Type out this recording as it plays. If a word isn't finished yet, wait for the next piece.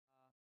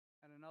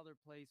another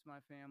place my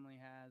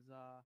family has.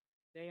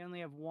 They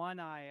only have one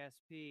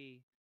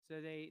ISP,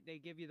 so they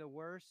give you the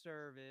worst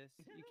service.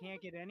 You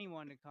can't get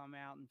anyone to come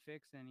out and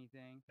fix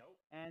anything, Nope.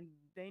 and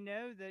they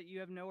know that you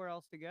have nowhere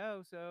else to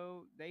go,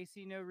 so they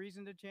see no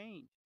reason to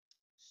change.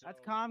 That's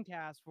So,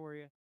 Comcast for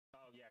you.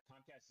 oh yeah,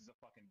 Comcast is the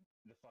fucking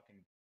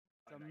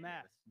It's a a mess.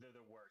 nightmare. They're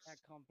the That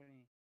worst.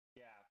 company.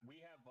 Yeah, we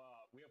have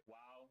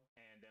WoW,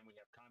 and then we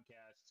have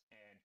Comcast,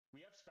 and we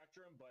have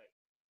Spectrum, but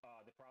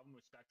the problem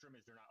with Spectrum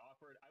is they're not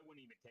offered. I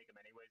wouldn't even take them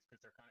anyways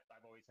because they're kind of.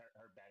 I've always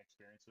heard bad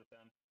experience with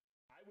them.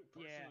 I would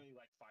Yeah. personally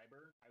like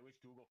fiber. I wish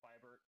Google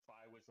Fiber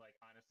Fi was like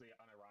honestly,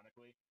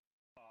 unironically,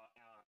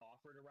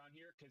 offered around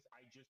here because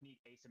I just need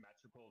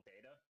asymmetrical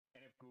data.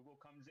 And if Google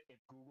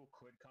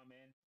could come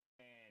in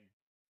and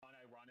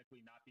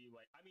unironically not be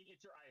like, I mean,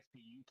 it's your ISP.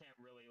 You can't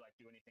really like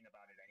do anything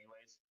about it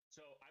anyways.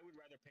 So I would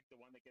rather pick the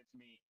one that gets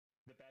me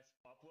the best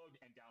upload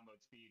and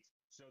download speeds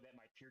so that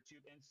my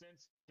PeerTube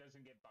instance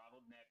doesn't get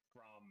bottlenecked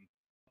from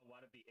a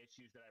lot of the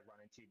issues that I run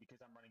into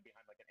because I'm running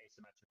behind like an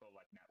asymmetrical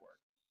like network.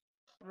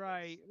 But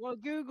Right. it's Well,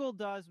 Google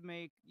does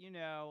make,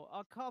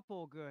 a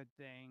couple good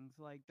things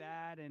like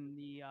yeah, that and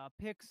the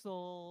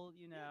Pixel,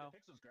 yeah, the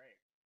Pixel's great.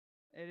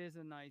 it is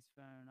a nice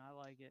phone. I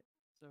like it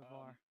so Um,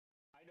 far.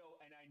 I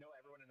know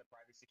everyone in the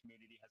privacy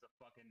community has a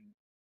fucking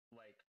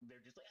like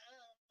they're just like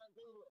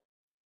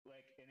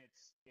like, and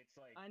it's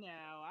like I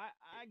know. I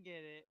it,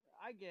 get it.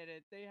 I get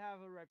it. They have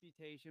a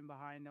reputation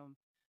behind them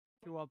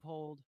but to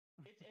uphold.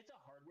 it's a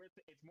hardware.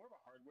 It's more of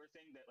a hardware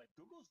thing that like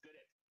Google is good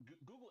at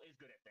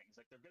things.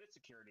 Like they're good at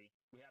security.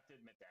 We have to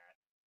admit that,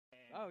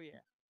 and Oh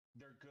yeah.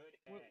 they're good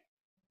Wh- at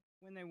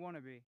When they want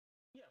to be.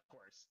 yeah, of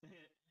course,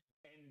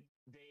 and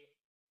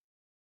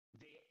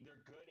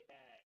they're good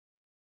at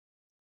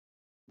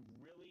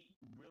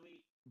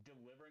really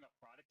delivering a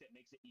product that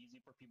makes it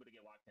easy for people to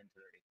get locked into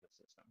their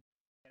ecosystem.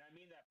 And I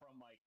mean that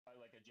from like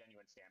a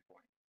genuine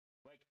standpoint.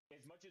 Like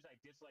as much as I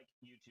dislike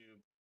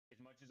YouTube, as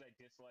much as I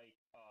dislike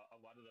a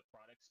lot of the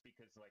products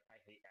because like I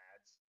hate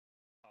ads,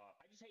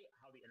 I just hate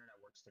how the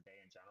internet works today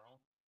in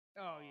general.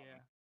 Oh Um,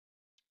 yeah.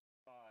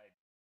 uh,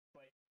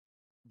 but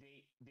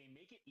they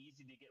make it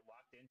easy to get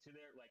locked into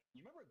there. Like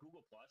you remember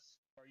Google Plus?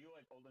 Are you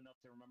like old enough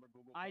to remember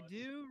Google I Plus?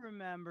 do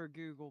remember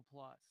Google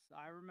Plus.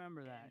 I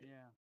remember And that.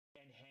 Yeah.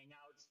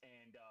 Hangouts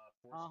and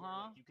Foursquare,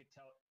 Uh-huh. like you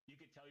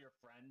could tell your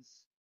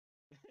friends,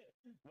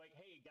 like,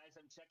 hey guys,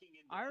 I'm checking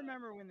I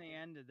remember when they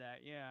ended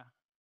that. Yeah.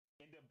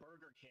 into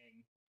Burger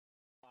King.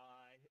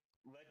 Uh,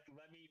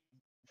 let me.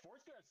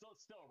 Foursquare is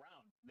still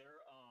around.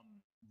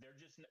 They're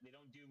just they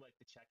don't do like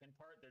the check-in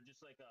part. They're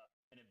just like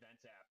an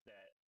events app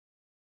that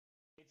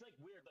it's like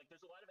weird. Like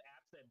there's a lot of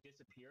apps that have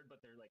disappeared,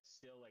 but they're like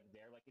still like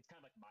there. Like it's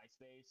kind of like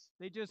MySpace.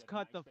 They just Like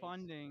cut the MySpace,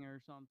 funding or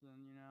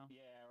something.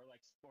 yeah,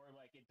 or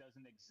like it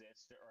doesn't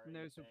exist or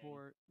No anything.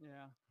 support.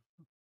 Yeah.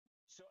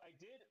 So I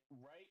did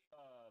write.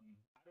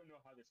 I don't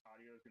know how this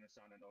audio is going to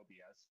sound on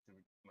OBS, to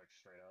like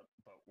straight up,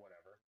 but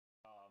whatever.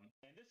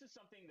 And this is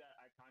something that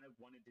I kind of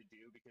wanted to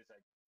do because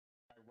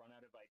I run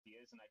out of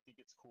ideas, and I think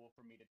it's cool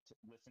for me to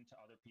listen to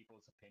other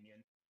people's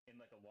opinion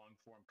in like a long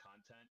form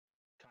content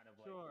kind of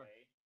like Sure.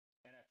 way.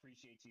 And I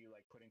appreciate you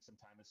like putting some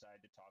time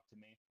aside to talk to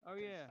me Oh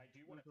because yeah. I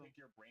do No want to problem. pick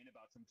your brain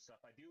about some stuff.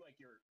 I do like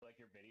your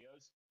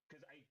videos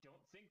because I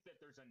don't think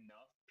that there's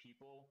enough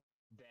people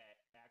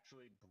that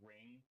actually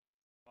bring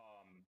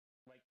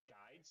like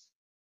guides.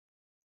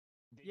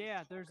 They just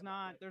Yeah, talk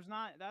about like there's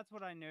not that's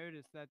what I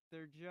noticed that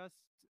there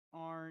just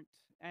aren't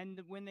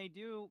and when they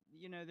do,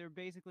 they're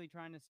basically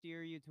trying to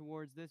steer you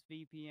towards this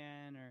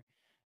VPN or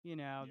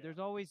yeah, there's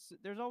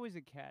always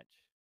a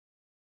catch.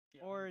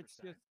 yeah, Or it's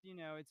 100%. just,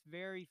 it's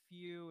very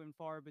few and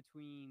far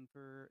between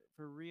for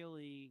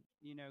really,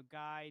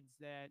 guides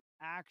that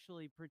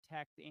actually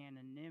protect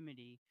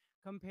anonymity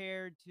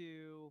compared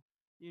to,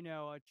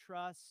 a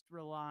trust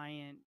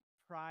reliant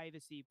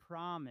privacy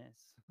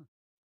promise.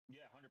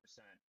 Yeah, 100%.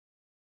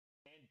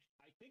 And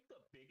I think the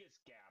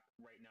biggest gap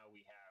right now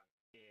we have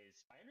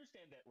is I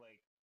understand that like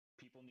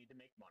people need to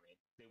make money.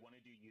 They want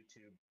to do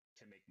YouTube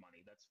to make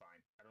money. That's fine.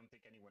 I don't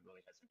think anyone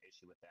really has an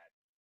issue with that.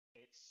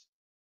 It's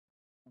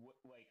what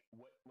like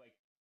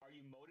are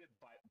you motivated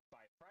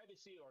by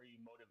privacy or are you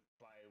motivated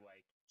by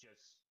like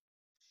just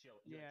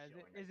Yeah,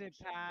 chilling like is it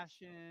chilling your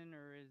passion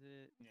or is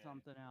it yeah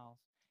something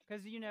else?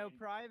 Because and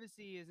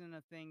privacy isn't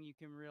a thing you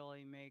can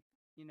really make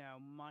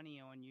money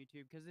on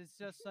YouTube because it's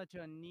just such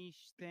a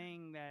niche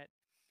thing that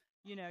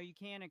you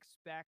can't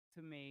expect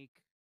to make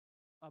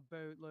a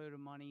boatload of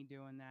money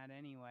doing that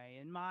anyway.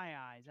 In my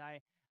eyes,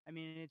 I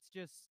mean it's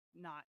just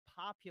not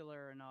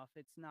popular enough.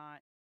 It's not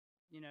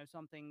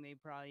something they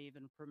probably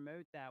even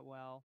promote that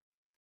well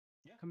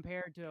yeah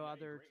compared to and I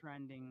other agree.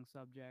 trending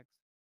subjects.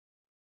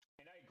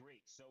 And I agree.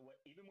 So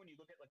even when you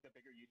look at like the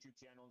bigger YouTube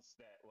channels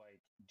that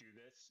like do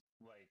this,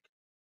 like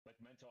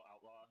Mental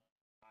Outlaw,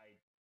 I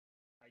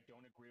I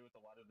don't agree with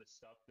a lot of the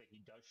stuff that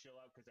he does show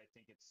out because I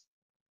think it's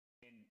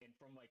and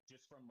from like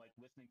just from like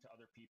listening to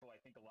other people, I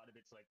think a lot of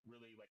it's like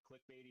really like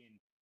clickbaity and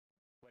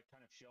like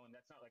kind of showing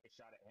that's not like a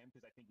shot at him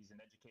because I think he's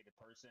an educated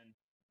person,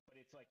 but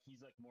it's like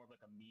he's like more of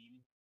like a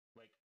meme,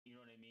 like you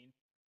know what I mean?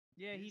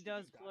 Yeah, He he used to do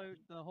does God. float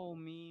the whole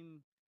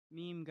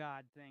meme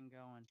god thing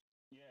going.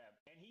 Yeah,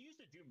 and he used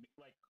to do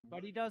like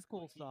But he really does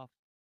cool like he stuff.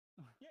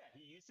 yeah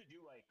he used to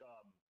do like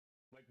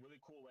really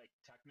cool like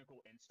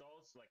technical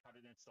installs, like how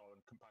to install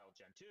and compile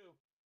Gen 2.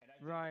 And I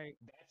think Right.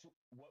 that's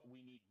what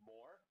we need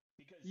more,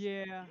 because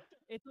Yeah. you have to,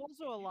 It's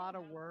also if a you lot don't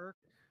of have, work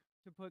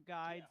to put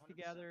yeah, guides 100%.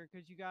 together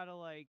because you got to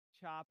like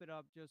chop it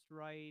up just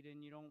right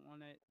and you don't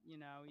want to, you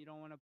don't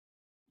want to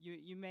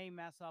you may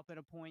mess up at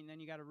a point and then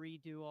you got to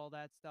redo all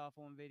that stuff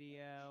on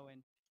video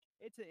and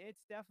it's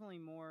definitely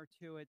more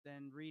to it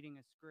than reading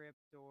a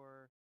script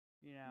or,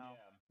 Yeah.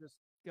 just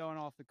going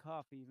off the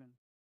cuff even.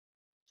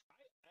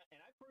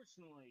 And I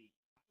personally,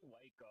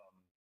 I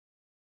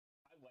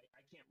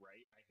can't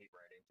write. I hate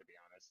writing, to be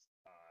honest.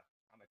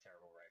 I'm a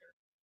terrible writer.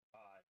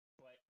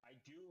 But I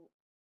do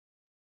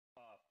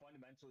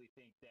fundamentally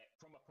think that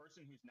from a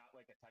person who's not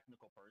like a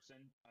technical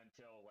person,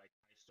 until like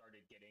I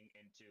started getting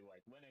into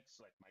like Linux,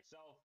 like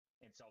myself,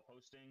 and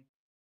self-hosting,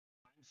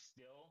 I'm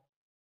still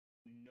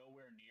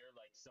nowhere near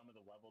like some of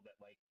the level that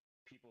like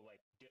people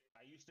like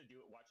I used to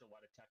watch a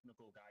lot of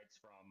technical guides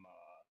from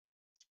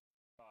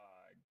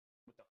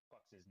what the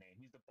fuck's his name?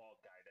 He's the bald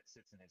guy that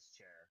sits in his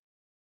chair.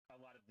 A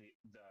lot of the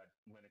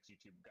Linux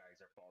YouTube guys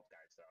are bald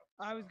guys though.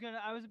 So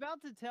I was about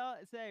to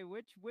say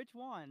which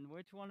one?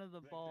 Which one of the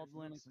like bald there's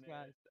Luke Linux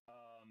guys?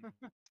 Smith,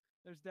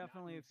 There's not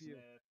definitely a Luke few.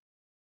 Smith,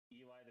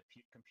 Eli the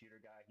computer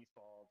guy, he's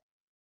bald.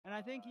 And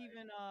I think Uh,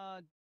 even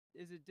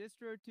is it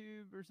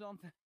DistroTube or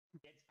something?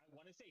 I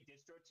want to say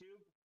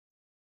DistroTube,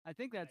 I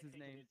think and that's his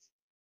name.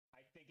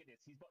 I think it is.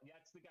 He's bald. Yeah,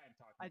 that's the guy I'm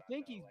talking I about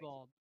think though. he's Like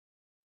bald.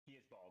 he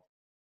is bald.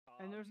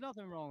 And Um, there's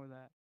nothing wrong with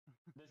that.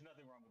 there's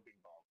nothing wrong with being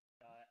bald.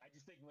 I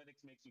just think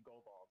Linux makes you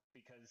go bald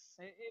because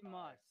It uh,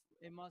 must.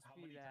 It must how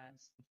be many that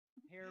times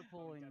hair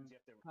how many times pulling you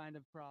have to kind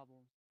of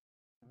problem.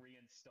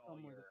 reinstall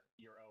Some with it.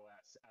 your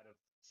OS out of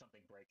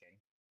something breaking.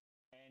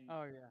 And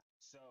Oh yeah.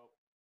 so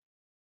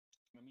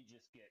let me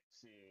just get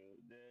to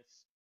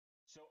this.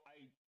 So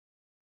I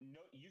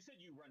know you said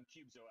you run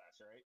Cubes OS,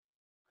 right?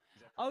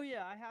 Is that Oh correct?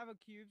 yeah, I have a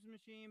Cubes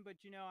machine, but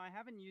I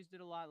haven't used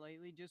it a lot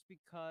lately just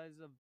because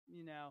of,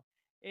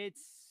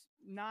 it's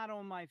not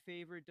on my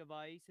favorite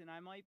device and I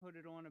might put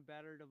it on a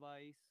better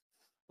device.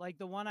 Like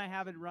the one I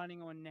have it Awesome.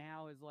 running on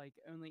now is like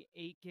only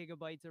 8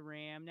 gigabytes of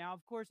RAM. Now,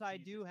 of course, I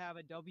do Jesus. have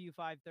a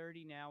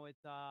W530 now with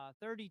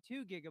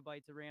 32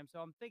 gigabytes of RAM, so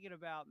I'm thinking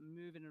about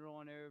moving it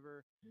on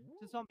over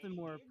to Woo, something 8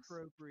 more gigs?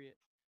 appropriate.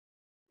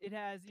 It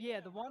has,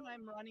 yeah, the Damn, one really?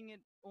 I'm running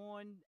it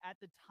on at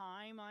the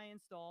time I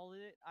installed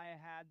it, I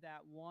had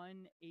that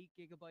one 8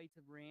 gigabytes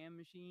of RAM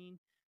machine.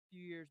 A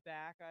few years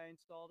back, I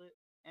installed it,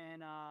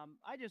 and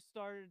I just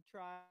started to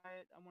try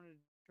it. I wanted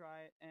to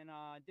try it, and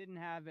didn't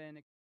have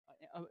an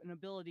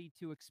ability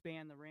to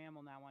expand the RAM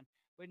on that one.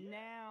 But Yeah.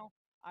 now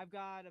I've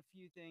got a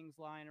few things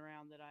lying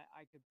around that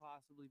I could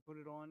possibly put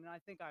it on, and I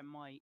think I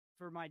might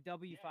for my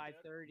Yeah, dude.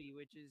 W530,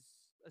 which is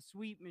a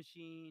sweet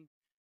machine.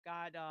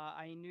 Got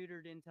I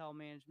neutered Intel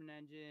Management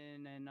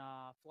Engine and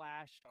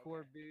Flash Okay.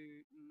 Core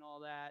Boot and all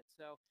that.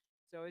 So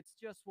it's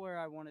just where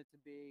I want it to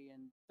be.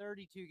 And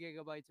 32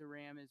 gigabytes of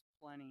RAM is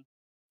plenty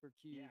for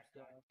Yeah, Cube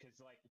God, stuff. because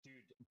like,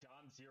 dude,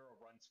 Dom Zero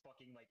runs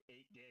fucking like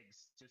 8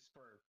 gigs just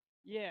for.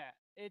 Yeah,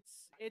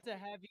 I it's a play.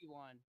 heavy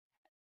one.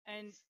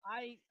 And It's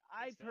I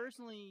it's thick.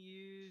 personally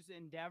use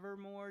Endeavor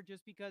more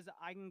just because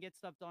I can get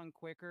stuff done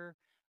quicker.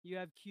 You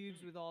have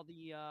cubes Mm, with all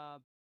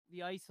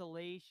the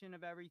isolation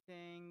of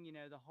everything,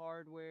 the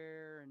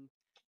hardware and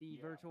the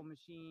yeah. virtual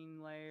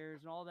machine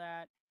layers and all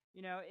that.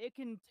 It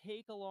can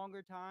take a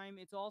longer time.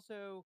 It's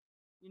also,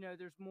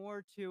 there's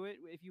more to it.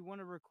 If you want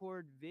to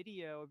record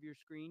video of your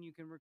screen, you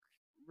can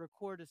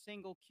record a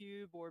single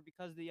cube, or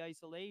because of the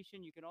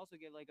isolation, you can also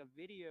get like a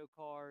video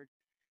card,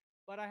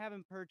 but I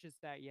haven't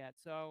purchased that yet.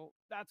 So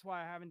that's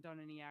why I haven't done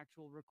any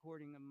actual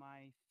recording of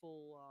my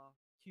full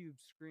cube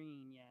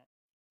screen yet.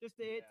 Just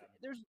it's Yeah.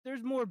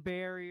 there's more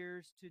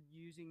barriers to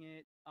using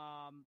it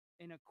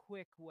in a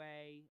quick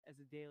way as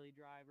a daily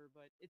driver,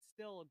 but it's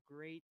still a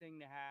great thing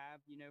to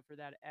have, for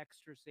that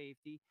extra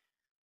safety.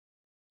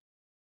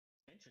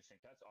 Interesting.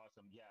 That's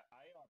awesome. Yeah,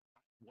 I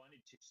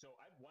wanted to. So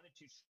I wanted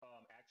to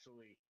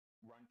actually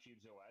run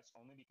Cubes OS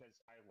only because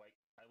I like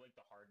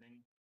the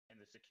hardening and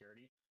the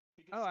security,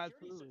 because Oh,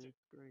 security is absolutely.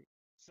 It's great.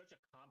 such a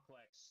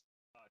complex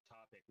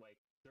topic. Like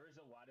there is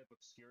a lot of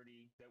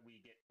obscurity that we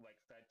get like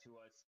fed to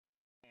us,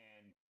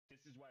 and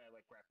this is why I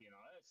like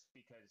GrapheneOS,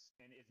 because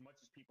and as much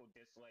as people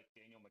dislike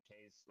Daniel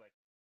McKay's like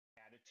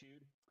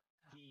attitude,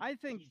 I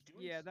think, he's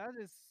doing yeah, that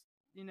is,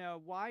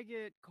 why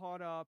get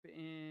caught up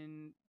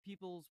in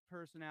people's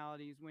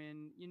personalities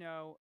when,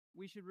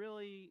 we should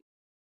really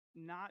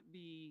not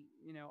be,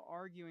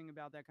 arguing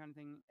about that kind of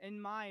thing.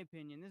 In my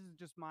opinion, this is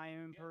just my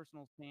own yeah,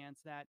 personal stance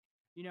that,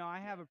 I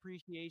have yeah.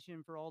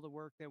 appreciation for all the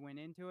work that went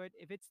into it.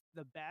 If it's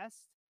the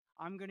best,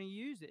 I'm going to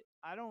use it.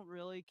 I don't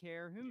really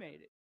care who Yeah.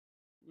 made it,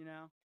 you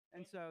know?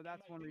 And And so and that's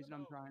my one thing reason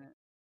I'm about trying it.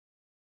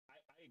 I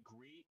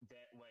agree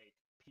that like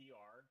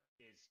PR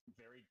is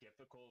very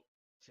difficult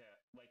to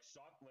like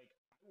soft like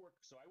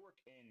I work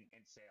in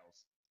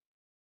sales.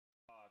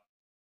 Uh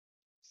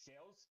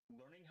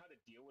learning how to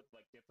deal with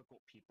like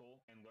difficult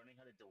people and learning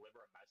how to deliver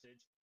a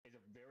message is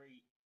a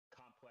very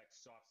complex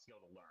soft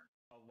skill to learn.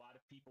 A lot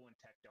of people in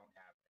tech don't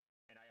have it,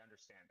 and I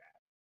understand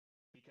that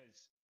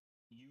because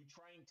you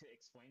trying to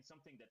explain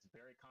something that's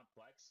very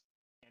complex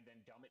and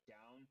then dumb it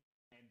down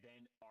and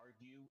then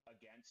argue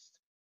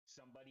against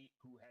somebody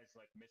who has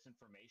like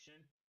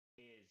misinformation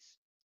is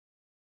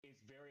is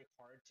very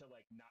hard to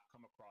like not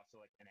come across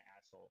like an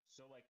asshole.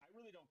 So like I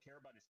really don't care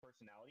about his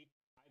personality.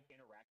 I've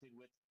interacted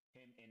with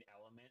him in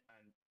element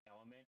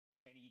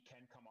and he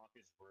can come off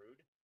as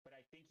rude, but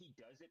I think he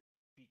does it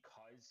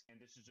because, and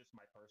this is just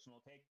my personal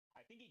take,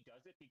 I think he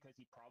does it because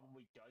he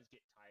probably does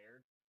get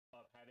tired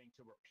of having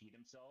to repeat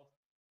himself,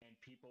 and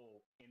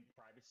people in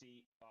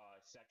privacy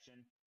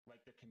section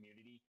like the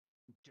community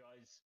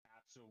does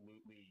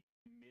absolutely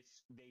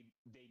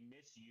they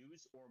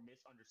misuse or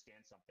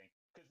misunderstand something,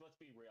 because let's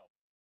be real,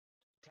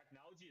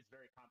 technology is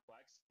very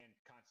complex and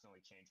constantly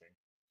changing.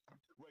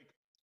 Like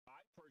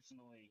I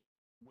personally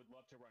would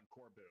love to run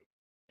core boot,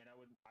 and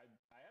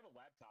I have a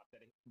laptop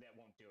that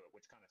won't do it,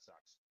 which kind of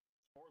sucks.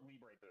 Or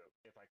Libre boot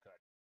if I could.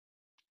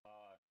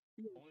 Uh,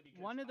 Yeah. only because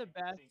One of I the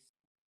best, think.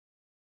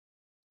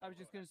 I Oh, was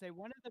go just going ahead. to say,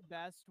 one of the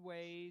best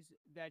ways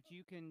that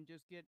you can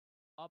just get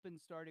up and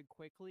started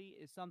quickly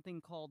is something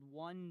called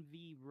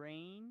 1V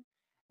Rain.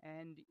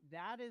 And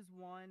that is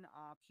one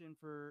option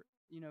for,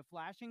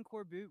 flashing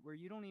core boot where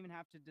you don't even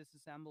have to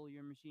disassemble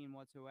your machine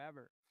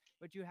whatsoever.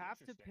 But you have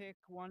to Interesting. pick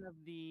one of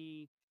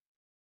the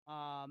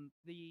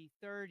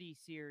 30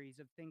 series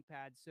of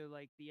ThinkPads. So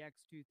like the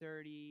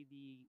X230,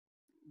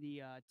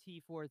 the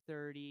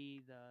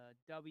T430, the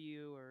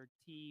W or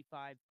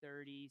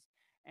T530s,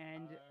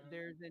 and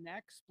there's an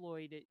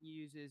exploit it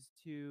uses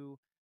to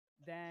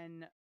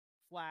then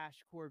flash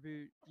core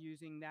boot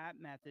using that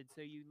method.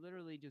 So you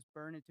literally just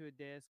burn it to a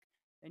disk,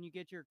 and you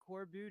get your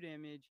core boot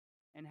image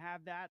and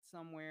have that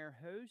somewhere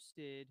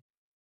hosted.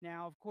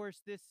 Now, of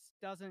course, this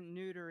doesn't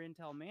neuter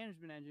Intel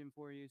Management Engine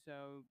for you,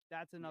 so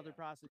that's another Yeah.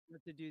 process. You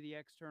have to do the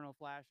external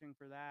flashing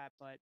for that.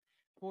 But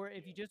for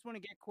if you Yeah. just want to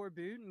get core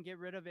boot and get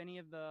rid of any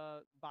of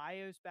the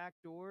BIOS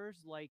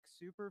backdoors like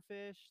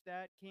Superfish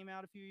that came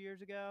out a few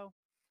years ago,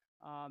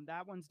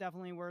 that one's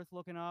definitely worth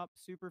looking up.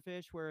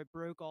 Superfish, where it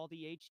broke all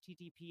the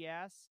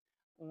HTTPS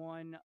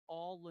on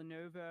all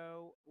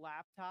Lenovo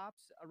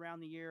laptops around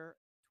the year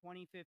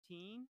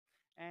 2015.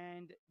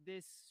 And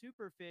this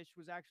Superfish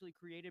was actually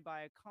created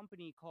by a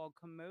company called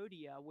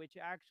Commodia, which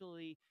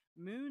actually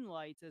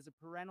moonlights as a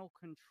parental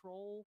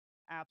control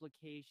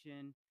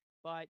application,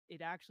 but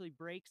it actually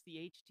breaks the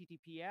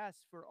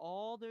HTTPS for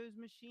all those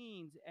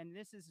machines. And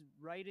this is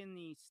right in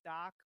the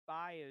stock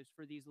BIOS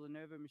for these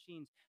Lenovo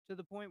machines, to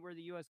the point where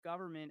the US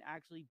government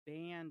actually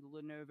banned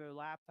Lenovo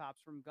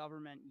laptops from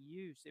government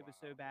use. It was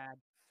so Wow. bad.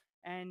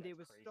 And it That's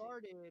was crazy.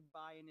 started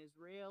by an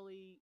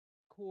Israeli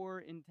core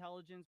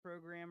intelligence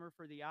programmer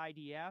for the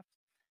IDF.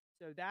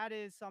 So that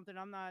is something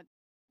I'm not,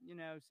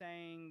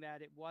 saying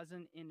that it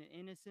wasn't an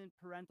innocent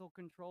parental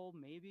control.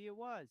 Maybe it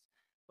was,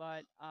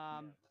 but Yeah.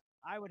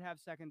 I would have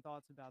second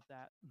thoughts about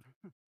that.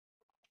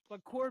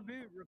 But Core Um.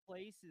 Boot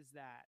replaces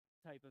that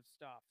type of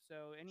stuff.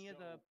 So any of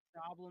the So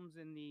problems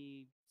in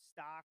the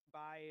stock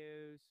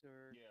BIOS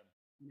or,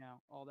 yeah.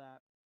 all that.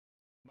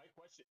 My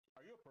question: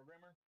 are you a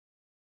programmer?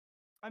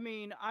 I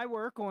mean, I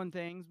work on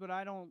things, but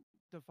I don't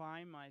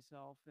define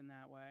myself in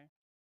that way.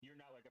 You're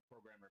not like a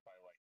programmer by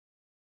like.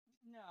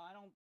 No,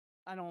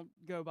 I don't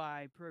go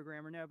by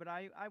programmer, no, but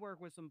I work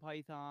with some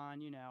Python,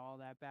 all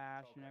that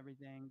bash and Okay.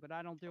 everything, but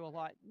I don't do a Okay.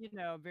 lot,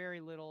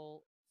 very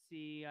little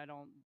C. I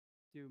don't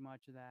do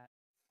much of that.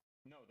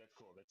 No, that's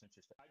cool. That's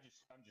interesting.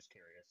 I'm just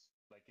curious.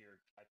 Like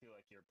I feel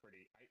like you're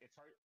pretty. It's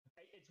hard.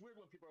 It's weird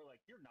when people are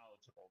like, "You're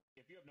knowledgeable."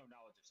 If you have no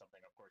knowledge of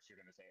something, of course you're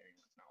going to say anything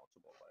that's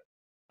knowledgeable. But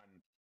I'm,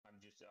 I'm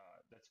just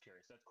that's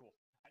curious. That's cool.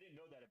 I didn't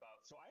know that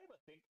about. So I have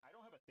a think. I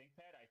don't have a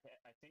ThinkPad. I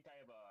think I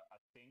have a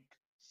Think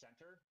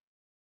Center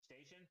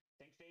station.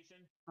 Think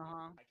station.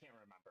 Uh-huh. I can't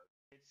remember.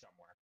 It's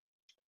somewhere.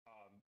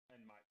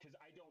 And my because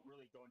I don't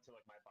really go into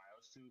like my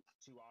BIOS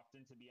too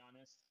often, to be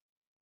honest.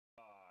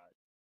 Uh,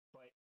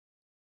 but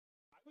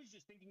I was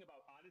just thinking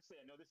about, honestly,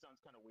 I know this sounds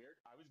kind of weird.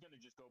 I was going to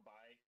just go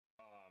buy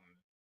um,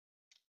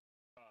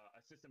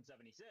 a System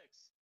 76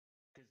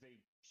 because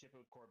they ship it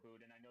with core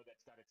boot, and I know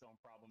that's got its own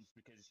problems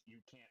because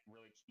you can't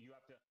really, you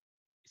have to,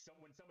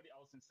 when somebody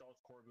else installs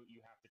core boot, you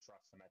have to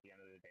trust them at the end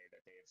of the day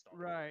that they installed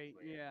it Right,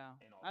 correctly yeah.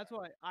 and all That's that.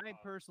 why I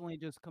Um, personally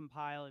just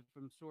compile it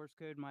from source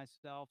code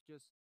myself,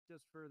 just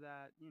for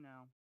that,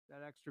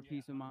 that extra yeah,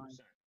 peace of mind.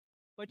 100%.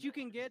 But you No,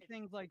 can get it's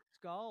things like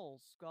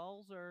skulls.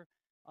 Skulls are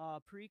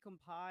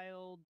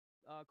pre-compiled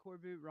core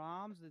boot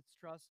ROMs that's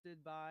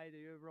trusted by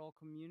the overall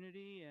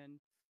community, and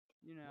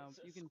you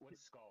can.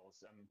 what's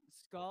skulls? I'm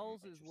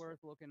Skulls is interested.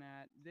 worth looking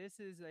at. This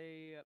is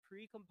a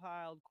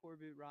pre-compiled core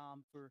boot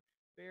ROM for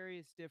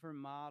various different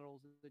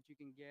models that you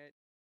can get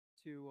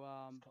to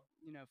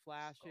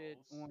flash it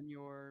Skulls. on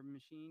your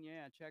machine.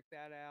 Yeah, check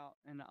that out.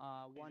 And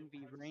How's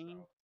 1V it Rain.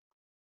 spelled?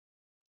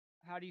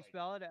 How do you Like,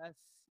 spell it?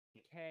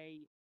 yeah,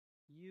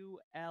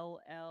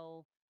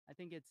 SKULL. I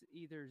think it's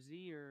either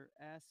Z or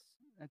S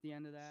at the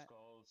end of that.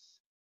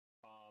 skulls.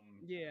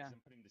 Yeah. Because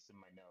I'm putting this in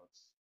my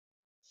notes.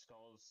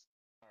 Skulls.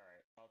 All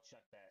right, I'll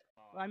check that.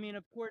 I mean,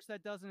 of course,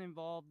 that doesn't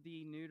involve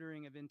the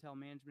neutering of Intel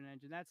Management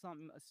Engine. That's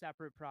something a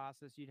separate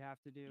process you'd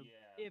have to do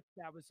Yeah. if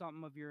that was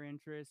something of your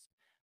interest.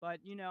 But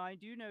I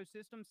do know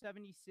System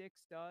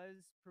 76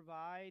 does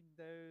provide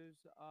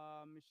those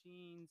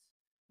machines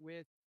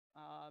with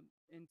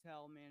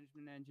Intel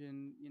Management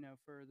Engine,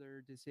 further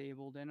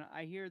disabled. And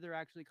I hear they're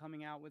actually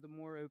coming out with a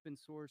more open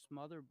source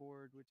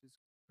motherboard, which is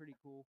pretty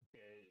cool.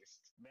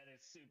 Based. That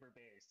is super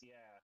based. Yeah.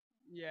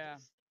 I Yeah.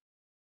 just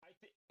I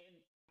think, and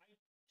I,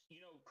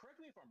 correct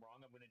me if I'm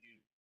wrong. I'm going to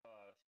do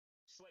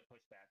slight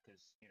pushback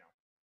because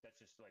that's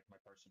just like my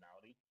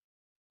personality.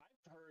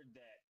 I've heard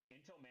that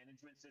Intel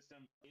management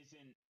system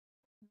isn't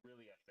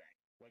really a thing.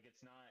 Like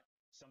it's not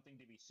something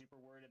to be super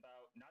worried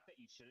about. Not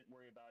that you shouldn't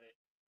worry about it,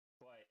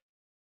 but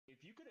if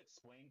you could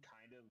explain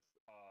kind of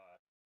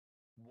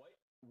what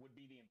would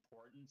be the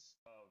importance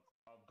of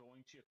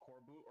going to a core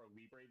boot or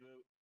Libre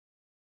boot,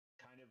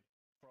 kind of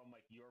from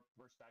like your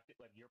perspective,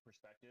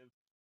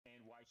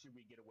 and why should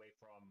we get away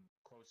from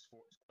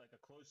like a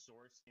closed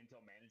source Intel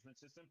management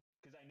system?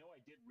 Because I know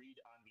I did read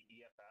on the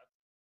EFF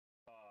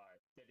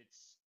that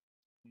it's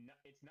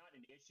not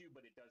an issue,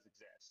 but it does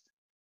exist.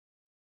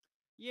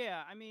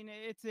 Yeah, I mean,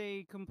 it's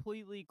a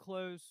completely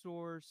closed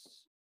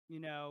source,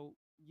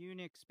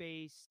 Unix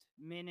based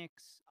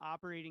Minix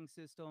operating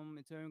system,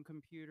 its own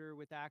computer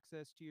with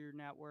access to your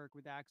network,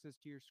 with access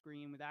to your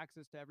screen, with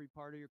access to every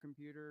part of your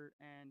computer.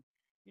 And,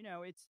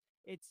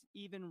 it's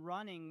even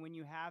running when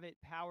you have it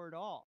powered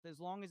off. As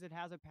long as it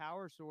has a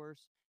power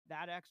source,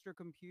 that extra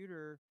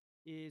computer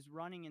is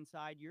running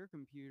inside your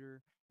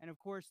computer. And of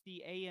course,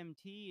 the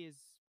AMT is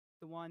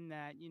the one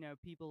that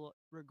people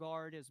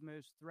regard as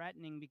most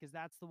threatening because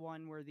that's the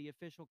one where the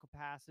official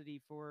capacity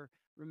for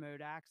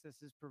remote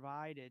access is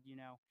provided.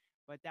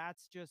 But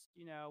that's just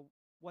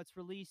what's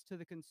released to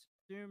the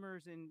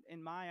consumers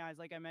in my eyes,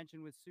 like I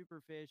mentioned with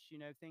Superfish,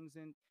 things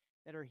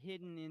that are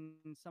hidden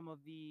in some of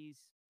these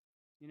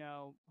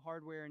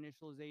hardware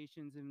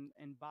initializations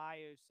and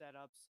BIOS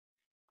setups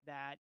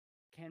that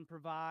can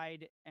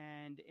provide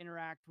and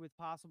interact with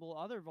possible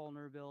other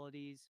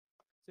vulnerabilities.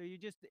 So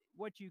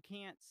what you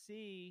can't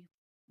see,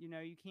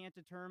 you can't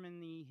determine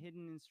the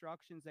hidden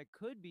instructions that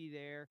could be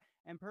there.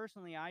 And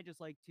personally, I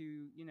just like to,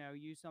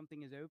 use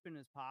something as open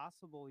as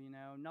possible.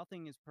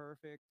 Nothing is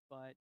perfect,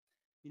 but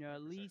at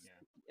 100%. least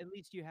Yeah. at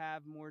least you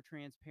have more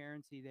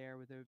transparency there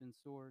with open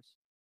source.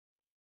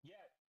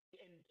 Yeah,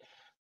 and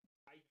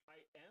I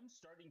am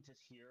starting to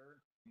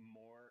hear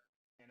more,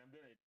 and I'm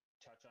gonna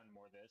touch on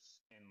more of this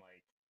in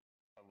like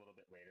a little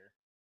bit later.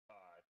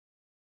 Uh,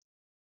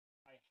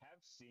 I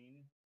have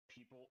seen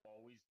people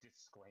always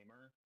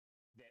disclaimer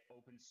that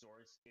open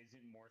source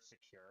isn't more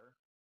secure,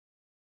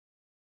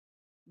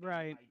 and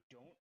Right.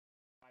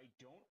 I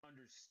don't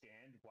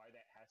understand why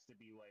that has to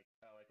be like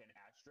an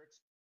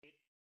asterisk. It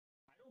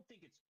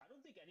I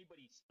don't think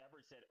anybody's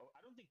ever said, oh,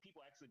 I don't think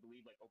people actually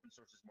believe like open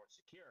source is more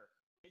secure.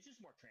 It's just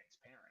more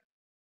transparent.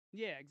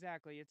 Yeah,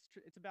 exactly.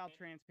 It's about And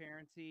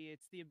transparency.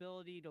 It's the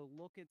ability to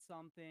look at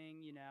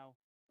something,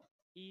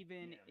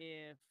 even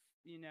yeah, if,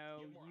 you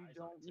have more you eyes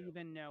on don't it too.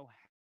 even know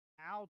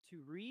how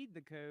to read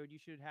the code, you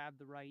should have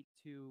the right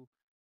to,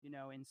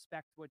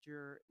 inspect what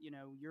your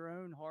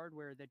own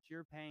hardware that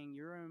you're paying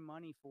your own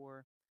money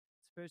for.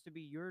 It's supposed to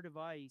be your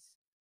device.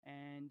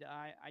 And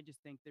I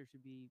just think there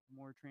should be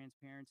more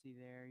transparency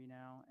there,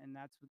 and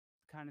that's the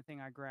kind of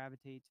thing I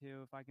gravitate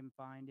to if I can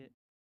find it.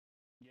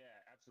 Yeah,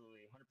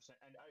 absolutely, 100%.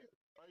 And I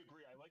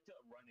agree. I like to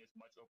run as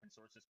much open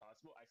source as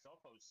possible. I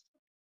self host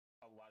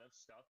a lot of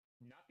stuff,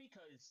 not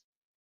because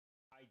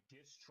I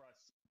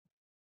distrust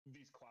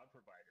these cloud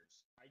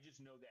providers. I just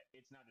know that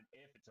it's not an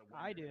if, it's a when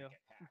I they're going do. to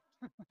get hacked.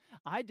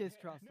 I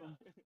distrust No, them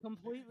no,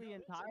 completely,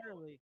 it's no,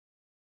 entirely.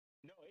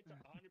 no, it's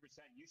 100%.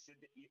 You should.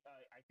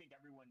 I think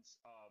everyone's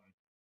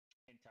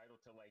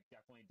entitled to like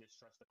definitely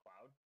distrust the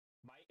cloud.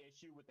 My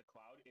issue with the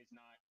cloud is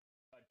not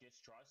a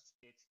distrust.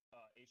 It's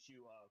a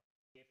issue of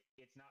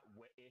if not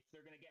if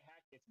they're going to get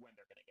hacked, it's when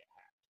they're going to get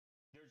hacked.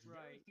 There's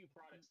very Right. few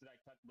products that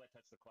let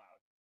touch the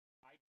cloud.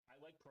 I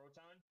like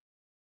Proton.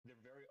 They're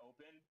very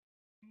open.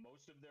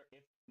 Most of their,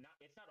 if not,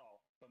 it's not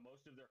all, but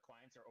most of their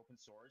clients are open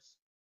source.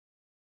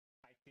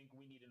 I think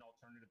we need an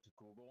alternative to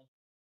Google,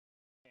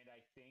 and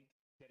I think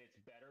that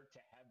it's better to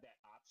have that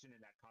option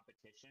and that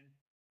competition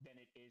than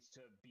it is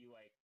to be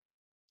like,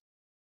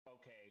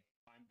 okay,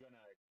 I'm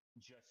gonna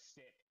just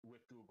stick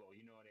with Google.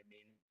 You know what I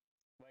mean?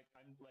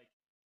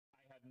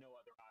 I have no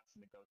other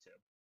option to go to.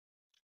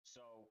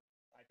 So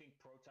I think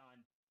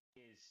Proton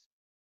is,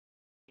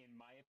 in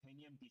my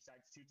opinion,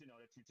 besides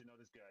Tutanota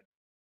is good.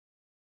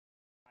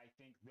 I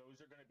think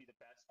those are going to be the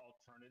best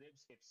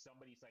alternatives if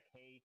somebody's like,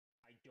 hey,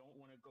 I don't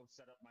want to go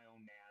set up my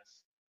own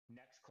NAS.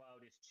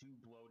 Nextcloud is too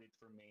bloated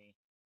for me.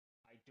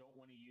 I don't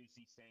want to use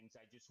these things.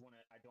 I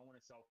don't want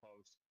to self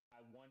host.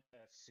 I want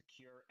a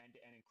secure end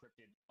to end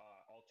encrypted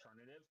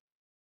alternative.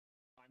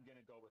 I'm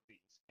going to go with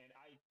these. And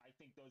I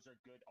think those are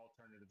good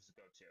alternatives to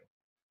go to.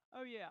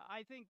 Oh yeah,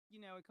 I think,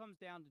 it comes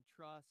down to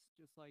trust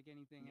just like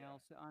anything Yeah.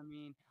 else. I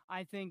mean,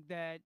 I think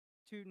that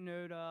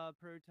Tutanota,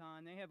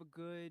 Proton, they have a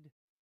good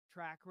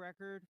track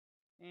record.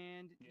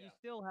 And you Yeah,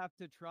 still have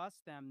to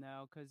trust them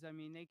though, because I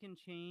mean they can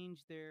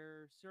change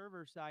their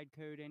server side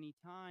code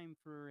anytime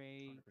for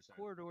a 100%.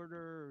 court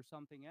order or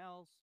something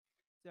else.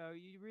 So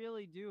you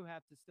really do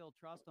have to still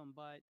trust them.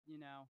 But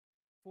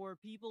for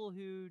people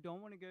who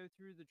don't want to go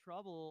through the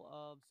trouble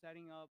of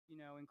setting up,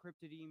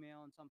 encrypted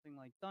email and something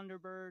like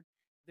Thunderbird,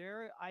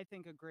 they're I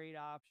think a great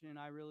option.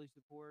 I really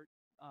support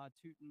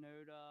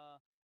Tutanota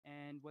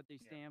and what they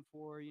Yeah, stand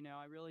for.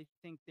 I really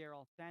think they're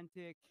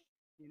authentic.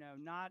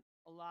 Not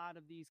a lot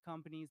of these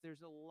companies.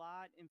 There's a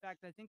lot. In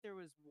fact, I think there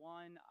was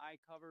one I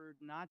covered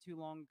not too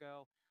long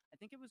ago. I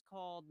think it was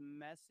called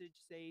Message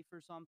Safe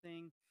or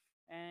something.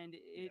 And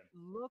it yeah,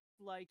 looked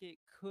like it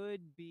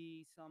could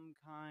be some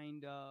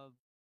kind of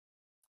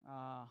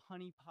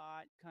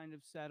honeypot kind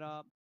of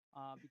setup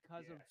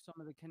because of yeah, some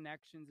of the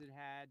connections it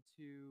had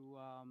to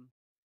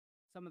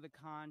some of the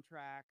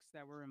contracts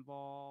that were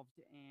involved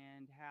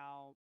and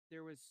how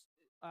there was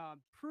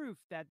proof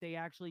that they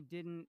actually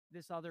didn't,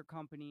 this other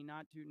company,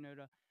 not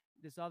Tutanota,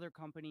 this other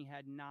company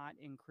had not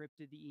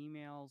encrypted the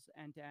emails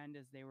end to end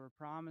as they were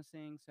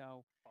promising.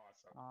 So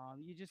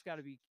awesome. you just got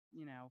to be,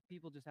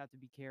 people just have to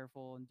be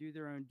careful and do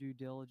their own due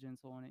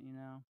diligence on it.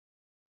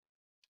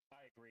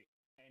 I agree.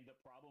 And the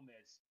problem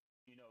is,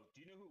 do you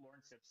know who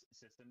Lawrence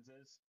Systems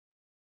is?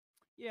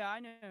 Yeah, I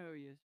know who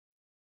he is.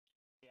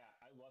 Yeah,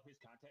 I love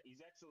his content. He's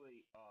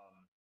actually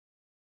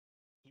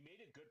he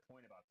made a good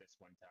point about this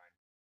one time.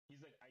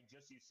 He's like, I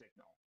just use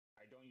Signal.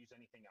 I don't use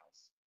anything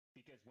else.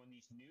 Because when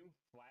these new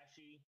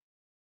flashy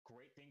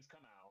great things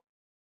come out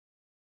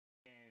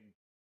and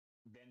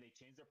then they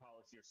change their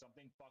policy or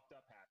something fucked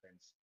up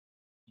happens,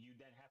 you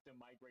then have to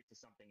migrate to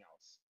something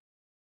else.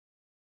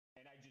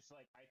 And I just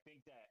like I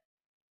think that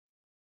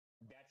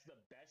that's the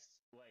best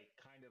like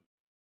kind of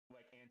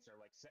like answer.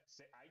 Like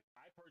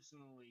I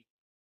personally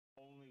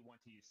only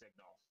want to use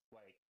Signal.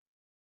 Like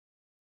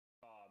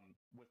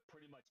with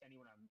pretty much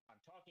anyone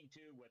I'm talking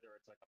to, whether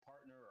it's like a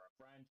partner or a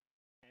friend.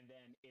 And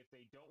then if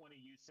they don't want to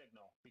use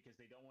Signal because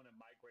they don't want to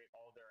migrate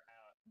all their,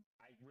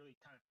 I really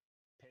kind of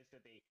pissed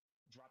that they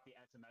dropped the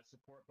SMS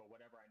support, but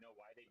whatever, I know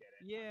why they did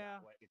it. I'm Yeah,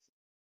 not like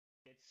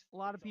a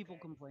lot it's of people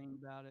okay, complain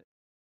about it.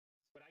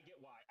 but I get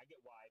why,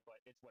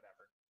 but it's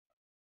whatever.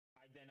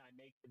 Then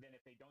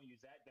if they don't use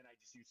that, then I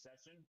just use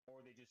Session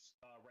or they just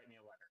write me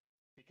a letter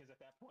because at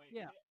that point,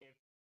 Yeah. if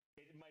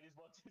it might as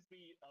well just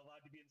be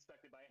allowed to be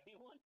inspected by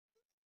anyone.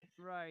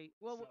 Right.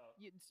 So Well,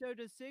 so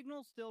does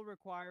Signal still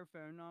require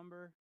phone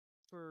number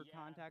for yeah,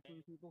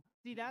 contacting people?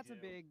 See, they do.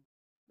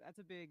 that's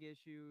a big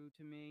issue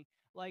to me.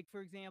 Like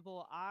for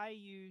example, I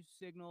use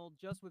Signal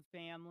just with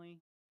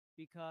family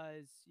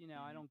because,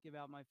 I Hmm. don't give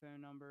out my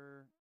phone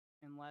number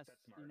unless,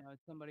 That's smart.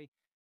 it's somebody,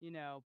 you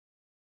know,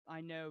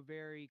 I know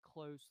very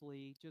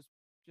closely just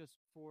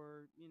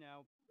for,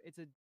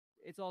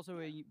 it's also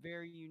Yeah,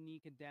 very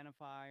unique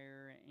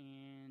identifier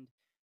and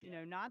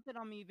yeah, not that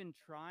I'm even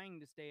trying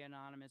to stay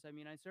anonymous. I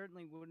mean, I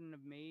certainly wouldn't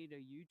have made a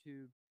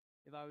YouTube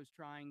if I was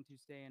trying to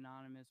stay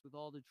anonymous with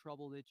all the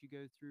trouble that you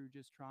go through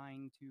just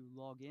trying to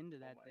log into oh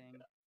that my thing.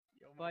 god,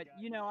 oh my But, god,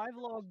 yeah, I've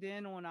logged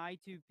in on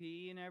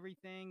I2P and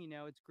everything.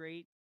 It's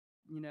great.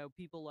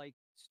 People like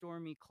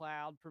Stormy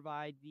Cloud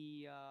provide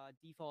the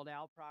default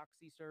out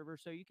proxy server.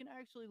 So you can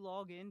actually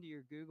log into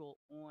your Google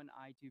on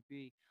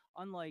I2P,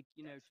 unlike,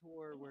 that's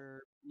Tor cool.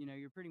 where,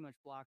 you're pretty much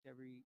blocked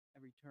every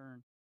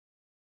turn.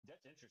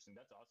 That's interesting.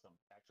 That's awesome.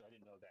 Actually, I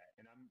didn't know that,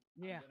 and I'm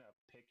Yeah. gonna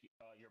pick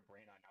your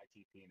brain on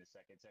ITP in a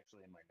second. It's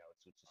actually in my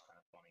notes, which is kind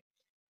of funny.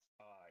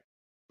 Uh,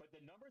 but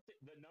the number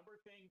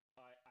thing,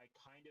 I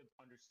kind of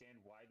understand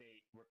why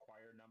they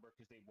require a number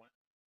because they want.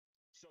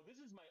 So this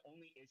is my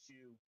only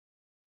issue.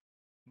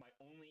 My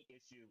only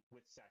issue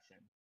with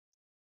Session.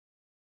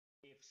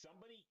 If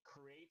somebody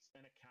creates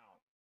an account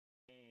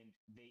and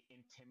they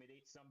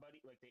intimidate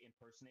somebody, like they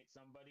impersonate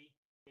somebody,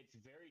 it's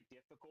very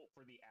difficult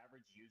for the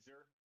average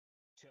user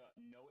to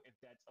know if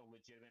that's a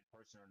legitimate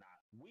person or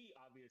not. We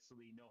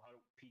obviously know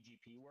how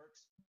PGP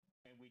works,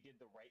 and we did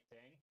the right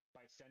thing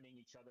by sending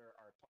each other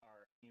our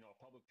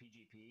public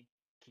PGP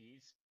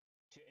keys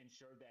to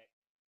ensure that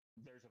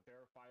there's a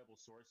verifiable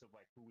source of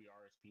like who we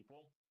are as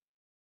people.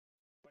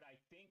 But I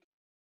think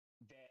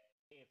that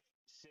if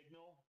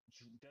Signal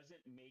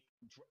doesn't make,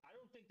 I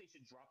don't think they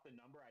should drop the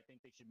number. I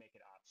think they should make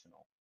it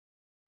optional.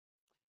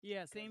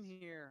 Yeah, same Because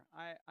here.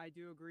 I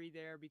do agree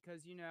there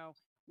because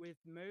with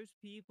most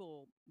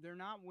people, they're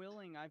not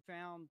willing. I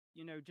found,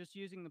 just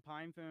using the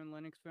Pine phone,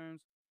 Linux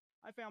phones,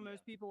 I found yeah,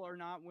 most people are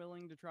not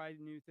willing to try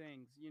new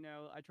things.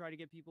 I try to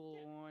get yeah, people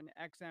on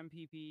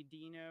XMPP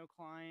Dino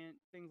client,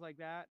 things like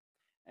that.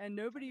 And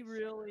trying nobody to servers,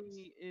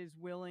 really is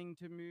willing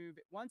to move.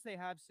 Once they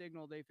have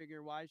Signal, they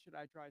figure, why should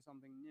I try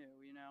something new?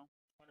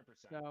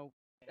 100%. So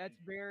And that's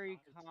very on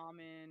the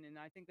common. And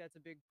I think that's a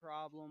big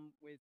problem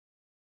with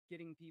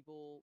getting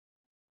people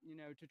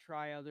to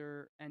try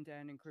other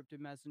end-to-end encrypted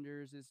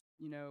messengers is,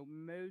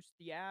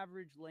 the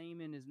average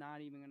layman is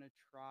not even going to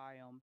try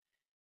them.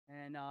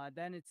 And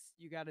then it's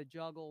you got to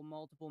juggle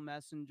multiple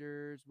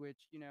messengers,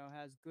 which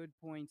has good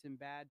points and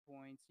bad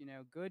points.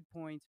 Good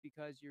points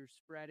because you're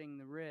spreading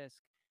the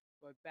risk,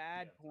 but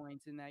bad Yeah.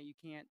 points in that you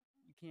can't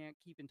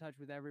keep in touch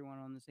with everyone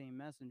on the same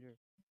messenger.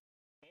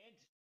 And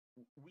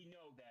we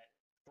know that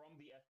from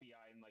the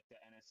FBI and like the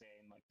NSA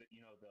and like the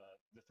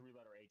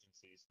three-letter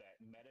agencies that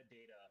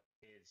metadata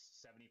is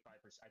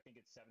 75%. I think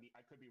it's 70.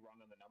 I could be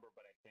wrong on the number,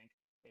 but I think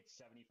it's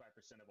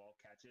 75% of all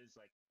catches.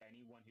 Like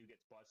anyone who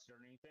gets busted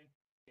or anything,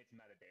 it's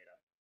metadata.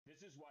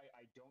 This is why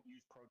I don't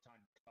use Proton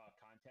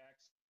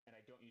contacts and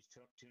I don't use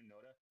Tune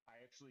Nota.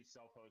 I actually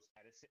self-host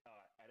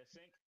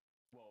Edisync.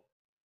 Well,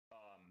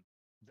 um,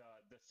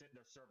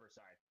 the server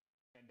side,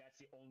 and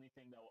that's the only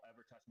thing that will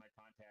ever touch my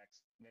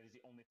contacts. And that is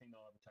the only thing that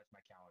will ever touch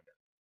my calendar.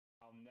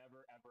 I'll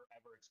never, ever,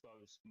 ever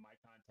expose my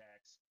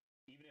contacts.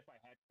 Even if I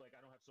had, like,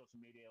 I don't have social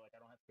media, like,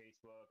 I don't have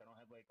Facebook, I don't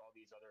have, like, all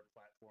these other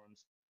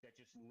platforms that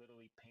just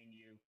literally ping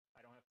you.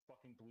 I don't have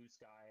fucking Blue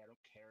Sky. I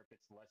don't care if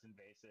it's less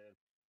invasive.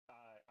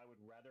 I would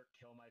rather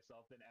kill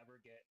myself than ever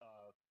get,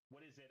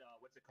 what is it?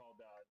 What's it called?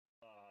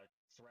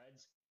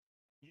 Threads.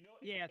 You know,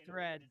 Yeah, in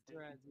order to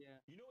threads. Yeah.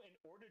 in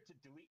order to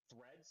delete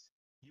threads,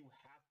 you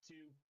have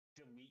to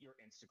delete your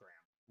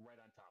Instagram right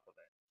on top of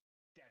it.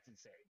 That's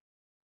insane.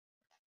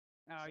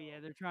 Oh So yeah,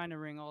 they're trying to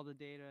wring all the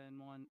data in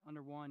one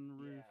under one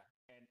roof.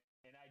 yeah,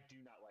 and I do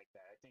not like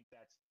that. I think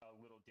that's a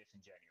little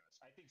disingenuous.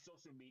 I think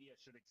social media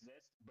should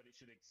exist, but it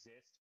should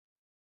exist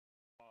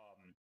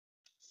um,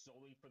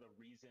 solely for the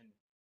reason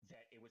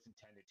that it was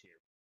intended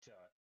to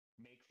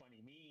make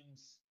funny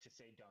memes, to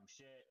say dumb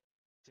shit,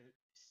 to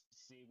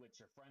see what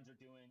your friends are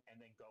doing,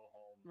 and then go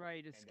home,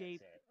 Right, and that's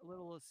escape it. a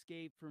little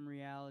escape from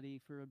reality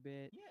for a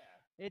bit.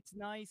 Yeah, It's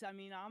nice. I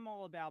mean, I'm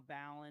all about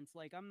balance.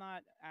 Like, I'm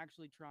not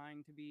actually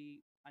trying to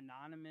be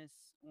anonymous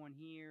on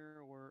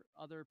here or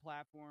other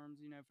platforms,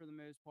 for the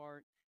most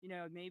part.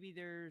 Maybe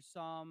there's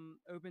some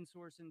open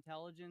source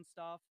intelligence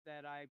stuff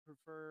that I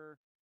prefer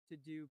to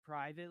do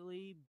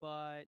privately,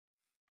 but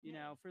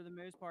yeah, for the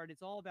most part,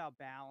 it's all about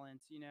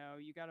balance.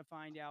 You got to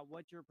find out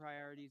what your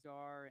priorities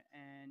are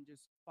and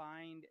just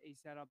find a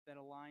setup that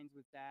aligns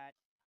with that.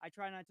 I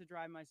try not to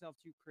drive myself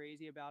too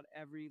crazy about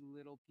every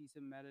little piece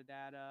of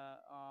metadata.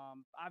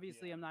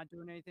 Obviously, yeah, I'm not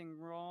doing anything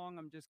wrong.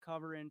 I'm just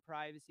covering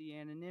privacy,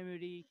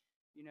 anonymity.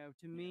 To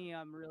yeah, me,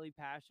 I'm really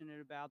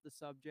passionate about the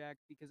subject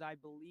because I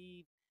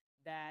believe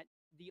that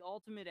the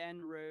ultimate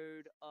end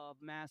road of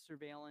mass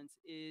surveillance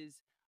is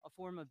a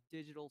form of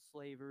digital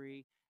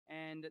slavery.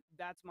 And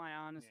that's my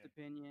honest yeah,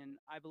 opinion.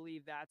 I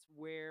believe that's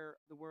where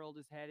the world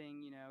is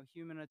heading,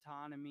 human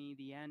autonomy,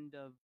 the end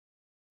of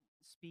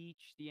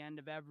speech, the end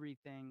of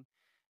everything.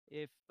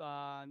 If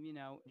yeah.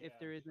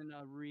 there isn't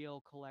a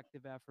real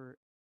collective effort.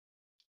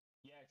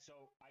 Yeah,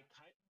 so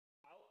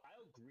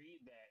I'll agree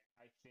that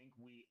I think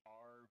we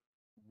are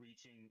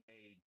reaching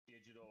a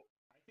digital.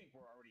 I think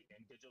we're already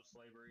in digital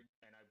slavery,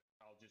 and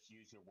I'll just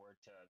use your word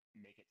to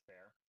make it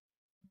fair.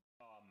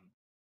 Um,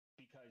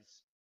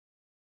 because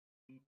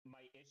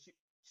my issue,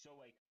 so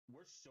like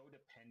we're so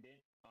dependent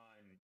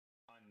on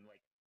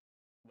like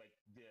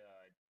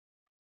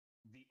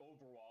the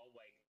overall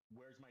like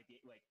where's my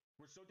date, like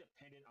we're so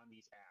dependent on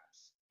these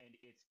apps, and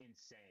it's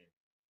insane.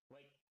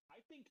 Like I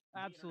think the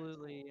internet's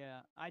Absolutely, cool.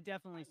 yeah. I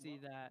definitely I see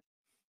love that.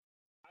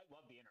 I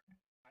love the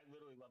internet. I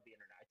literally love the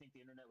internet. I think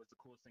the internet was the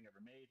coolest thing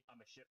ever made.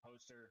 I'm a shit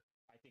poster.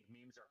 I think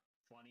memes are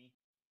funny.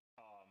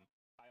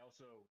 I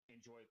also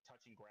enjoy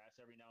touching grass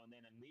every now and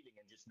then and leaving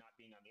and just not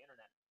being on the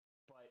internet.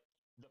 But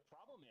the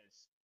problem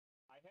is,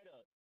 I had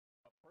a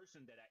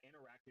person that I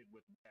interacted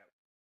with at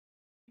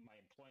my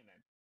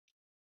employment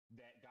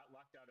that got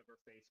locked out of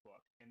her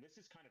Facebook. And this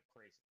is kind of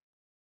crazy.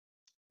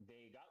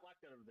 They got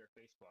locked out of their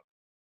Facebook,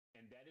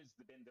 and that has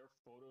been their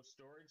photo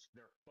storage,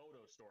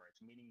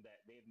 meaning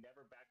that they've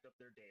never backed up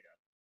their data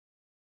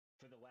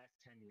for the last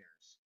 10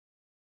 years.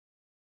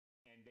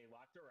 And they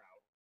locked her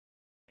out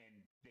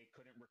and they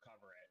couldn't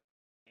recover it.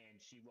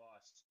 And she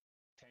lost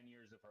 10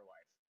 years of her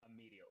life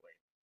immediately.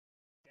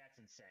 That's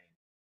insane.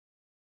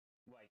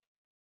 Like,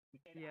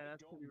 and Yeah,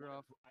 that's pretty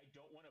rough. I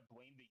don't want to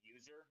blame the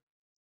user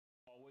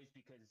always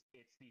because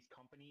it's these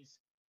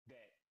companies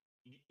that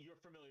you're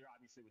familiar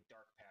obviously with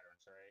dark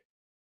patterns, right?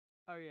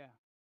 Oh yeah.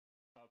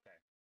 Okay.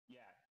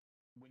 Yeah.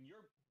 When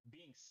you're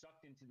being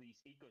sucked into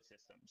these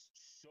ecosystems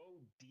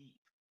so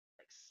deep,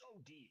 like so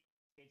deep,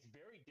 it's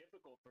very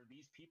difficult for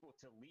these people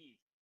to leave.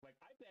 Like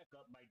I back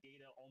up my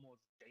data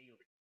almost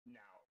daily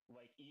now,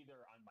 like either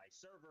on my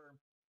server,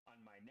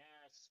 on my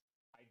NAS.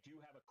 I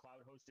do have a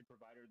cloud hosted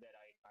provider that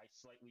I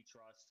slightly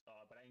trust,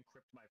 but I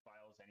encrypt my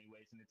files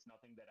anyways, and it's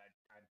nothing that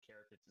I'd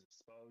care if it's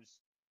exposed.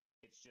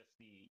 It's just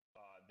the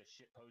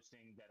shit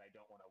posting that I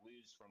don't want to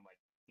lose from like,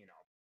 you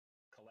know,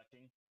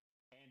 collecting.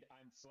 And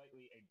I'm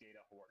slightly a data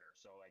hoarder,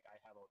 so like I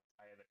have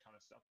a ton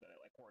of stuff that I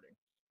like hoarding.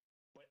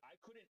 But I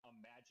couldn't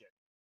imagine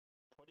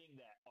putting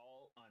that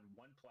all on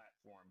one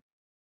platform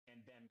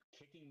and them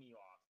kicking me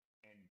off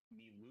and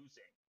me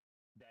losing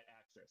that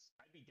access.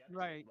 I'd be devastated.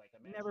 Right. Like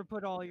Never imagine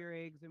put all you're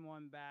your eggs in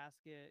one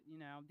basket.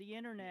 The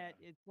internet,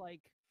 yeah, it's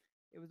like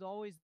it was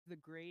always the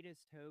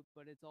greatest hope,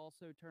 but it's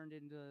also turned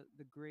into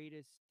the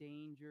greatest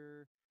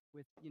danger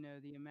with,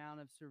 the amount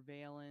of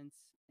surveillance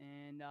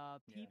and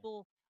Yeah.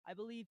 people. I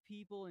believe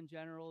people in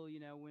general,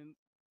 when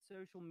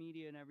social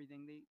media and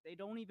everything, they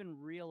don't even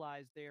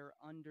realize they're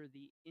under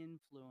the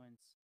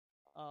influence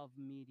of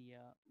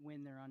media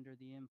when they're under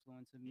the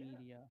influence of Yeah.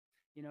 media.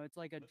 It's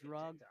like a Look at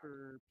drug TikTok.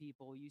 for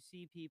people. You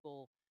see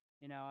people,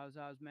 as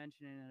I was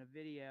mentioning in a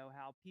video,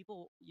 how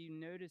people, you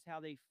notice how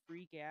they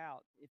freak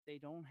out if they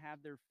don't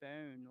have their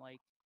phone.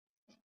 Like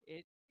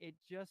it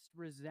just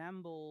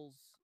resembles,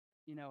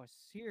 a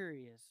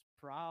serious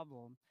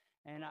problem.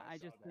 And Oh, I I I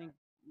saw just think,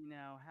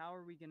 that. how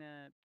are we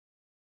gonna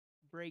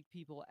break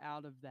people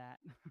out of that?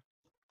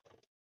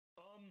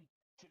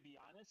 To be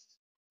honest,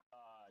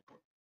 uh,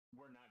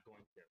 we're not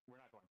going to. We're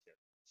not going to.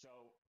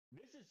 So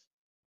this is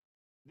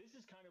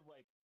kind of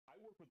like I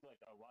work with like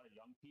a lot of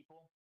young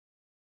people.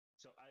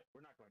 So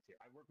we're not going to.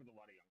 I work with a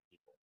lot of young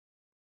people.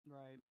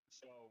 Right.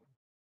 So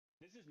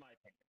this is my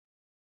opinion,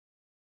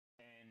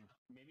 and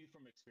maybe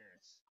from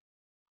experience,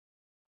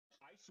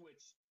 I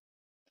switched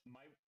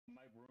my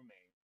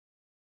roommate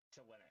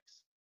to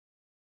Linux,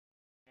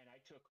 and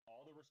I took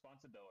all the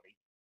responsibility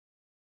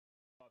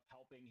of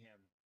helping him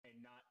and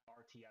not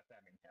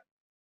RTFMing him.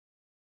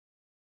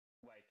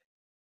 Like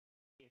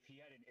if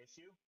he had an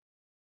issue,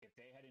 if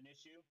they had an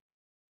issue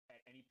at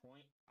any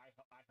point, I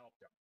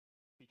helped them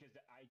because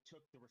I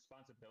took the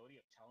responsibility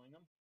of telling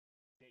them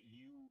that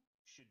you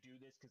should do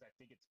this because I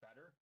think it's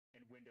better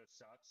and Windows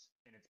sucks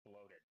and it's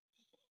bloated.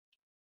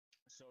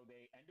 So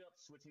they ended up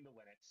switching to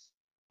Linux.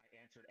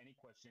 I answered any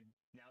question.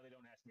 Now they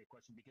don't ask me a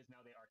question because now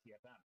they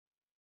RTFM.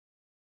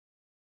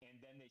 And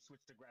then they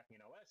switched to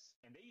GrapheneOS,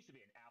 and they used to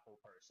be an Apple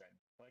person,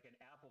 like an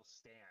Apple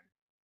stan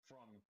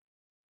from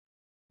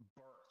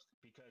birth,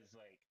 because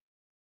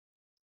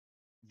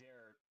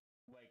they're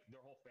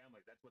their whole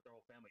family. That's what their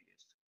whole family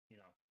used.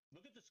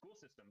 Look at the school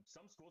system.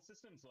 Some school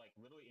systems like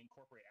literally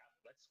incorporate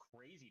Apple. That's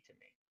crazy to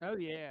me. Oh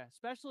yeah,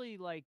 especially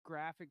like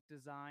graphic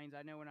designs.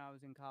 I know when I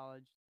was in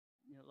college,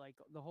 like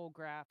the whole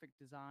graphic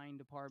design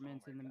Oh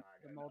departments my and god,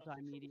 the I know.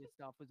 multimedia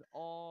stuff was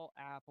all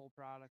Apple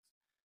products.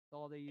 That's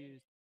all they And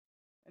used.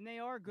 And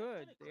they are that's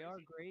good. kind of They are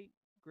crazy.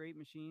 great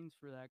machines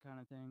for that kind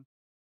of thing.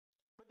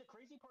 But the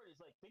crazy part is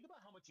like think about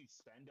how much you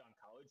spend on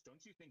college.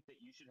 Don't you think that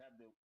you should have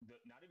the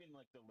not even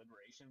like the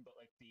liberation, but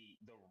like the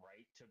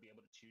right to be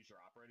able to choose your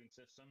operating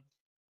system?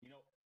 You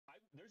know,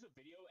 there's a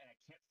video and I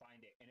can't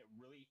find it, and it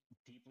really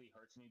deeply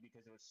hurts me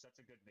because it was such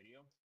a good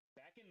video.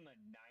 Back in the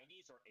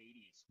 90s or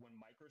 80s, when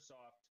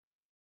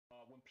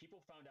people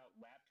found out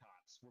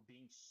laptops were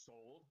being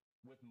sold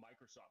with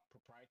Microsoft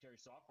proprietary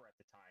software at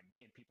the time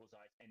in people's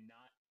eyes and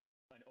not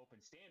an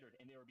open standard,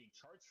 and they were being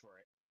charged for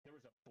it, there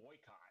was a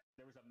boycott.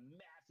 There was a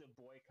massive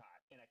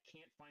boycott, and I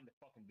can't find the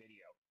fucking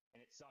video,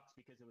 and it sucks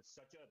because it was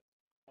such a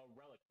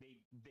relic.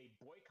 They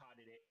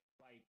boycotted it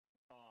by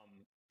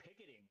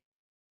picketing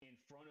in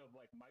front of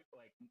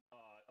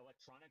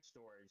electronic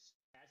stores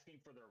asking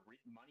for their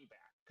money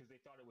back because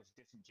they thought it was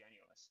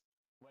disingenuous.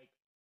 Like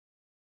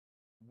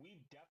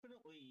we've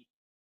definitely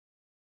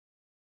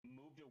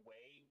moved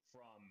away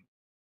from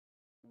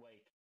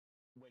like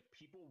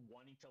people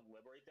wanting to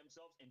liberate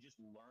themselves and just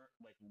learn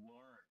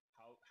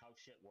how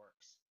shit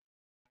works.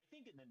 I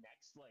think in the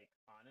next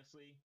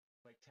honestly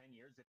 10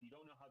 years, if you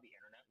don't know how the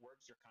internet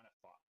works, you're kind of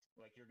fucked.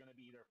 Like you're going to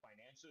be either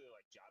financially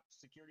like job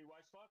security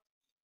wise fucked,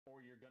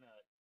 or you're going to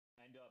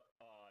end up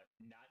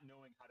not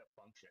knowing how to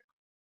function.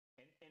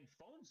 And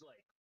phones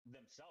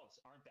themselves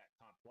aren't that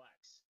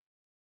complex.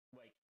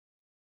 Like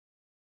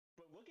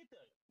but look at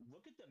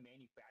the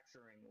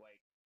manufacturing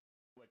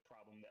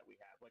problem that we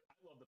have. Like I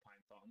love the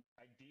Pine phone.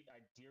 I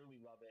dearly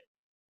love it.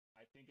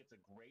 I think it's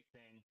a great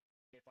thing.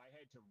 If I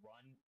had to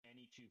run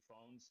any two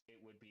phones,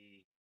 it would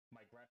be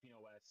my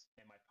GrapheneOS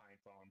and my Pine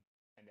phone,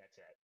 and that's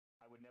it.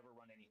 I would never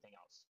run anything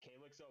else.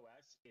 Calyx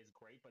OS is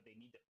great, but they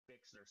need to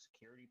fix their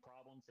security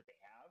problems that they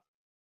have.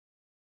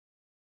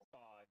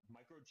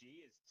 Micro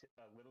G is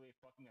literally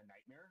fucking a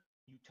nightmare.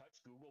 You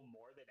touch Google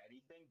more than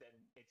anything, then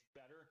it's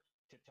better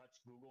to touch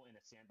Google in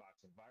a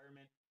sandbox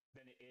environment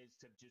than it is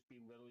to just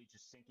be literally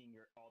just syncing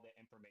all that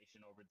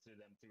information over to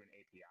them through an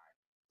API.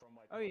 From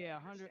Oh what I yeah,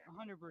 understand.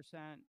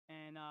 100%.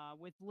 And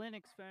with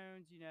Linux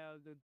phones,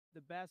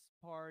 the best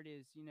part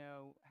is,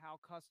 how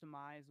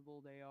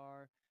customizable they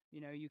are.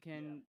 You Yeah,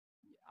 can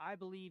I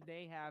believe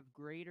they have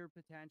greater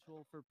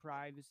potential for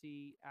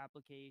privacy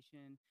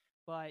application,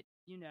 but,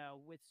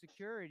 with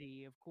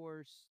security, of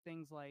course,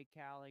 things like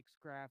Calyx,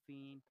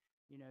 Graphene,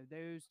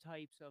 those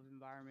types of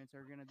environments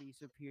are going to be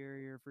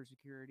superior for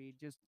security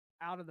just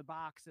out of the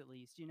box at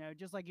least,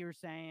 just like you were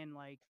saying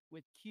like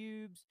with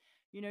cubes,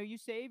 you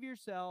save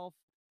yourself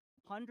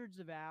hundreds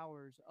of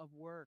hours of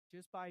work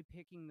just by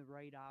picking the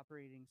right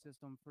operating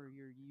system for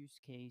your use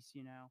case,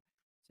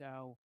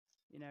 So,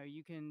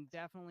 you can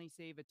definitely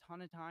save a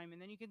ton of time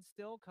and then you can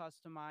still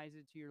customize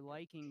it to your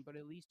liking, but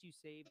at least you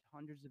saved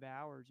hundreds of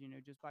hours,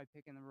 just by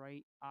picking the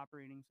right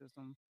operating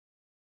system.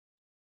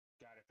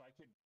 God, if I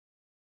could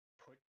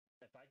put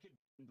if I could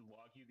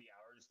log you the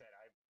hours that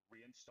I've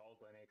reinstalled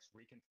Linux,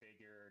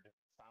 reconfigured,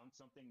 found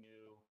something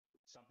new,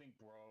 something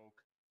broke,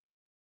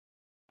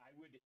 I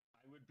would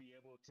be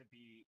able to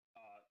be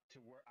to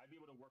work. I'd be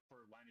able to work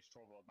for Linus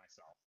Torvald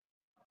myself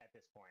at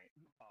this point.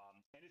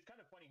 And it's kind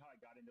of funny how I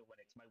got into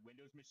Linux. My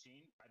Windows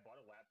machine, I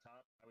bought a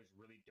laptop. I was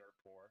really dirt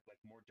poor,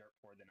 like more dirt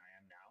poor than I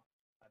am now.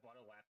 I bought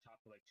a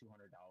laptop for like $200,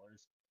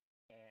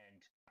 and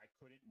I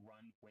couldn't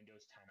run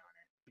Windows 10 on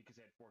it because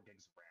it had 4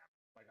 gigs of RAM.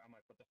 Like I'm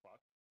like, what the fuck?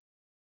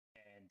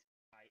 And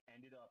I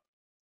ended up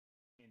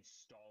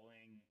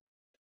installing,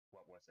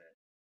 what was it?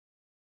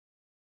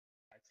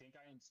 I think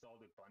I installed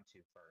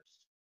Ubuntu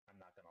first.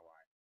 I'm not gonna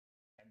lie.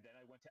 And then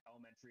I went to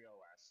Elementary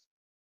OS,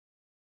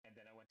 and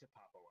then I went to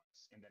Pop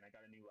OS, and then I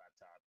got a new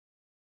laptop,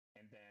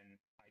 and then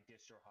I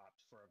distro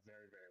hopped for a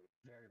very, very,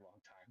 very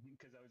long time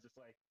because I was just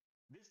like,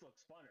 this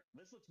looks funner.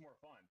 This looks more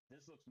fun.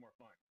 This looks more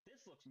fun.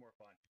 This looks more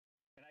fun.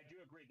 And I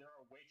do agree, there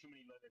are way too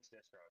many Linux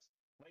distros.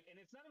 Like, and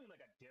it's not even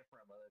like a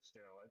different Linux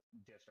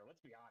distro.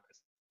 Let's be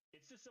honest.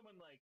 It's just someone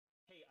like,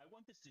 hey, I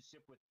want this to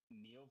ship with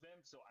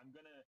NeoVim, so I'm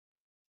gonna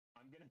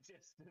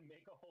just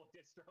make a whole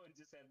distro and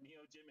just have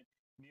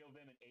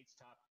NeoVim and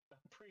HTOP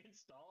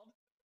pre-installed.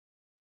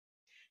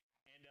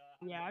 And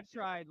I Yeah, run I've shit.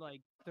 tried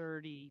like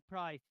 30,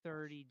 probably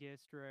 30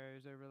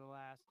 distros over the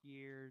last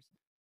years.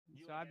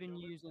 You So like I've been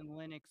Endover? using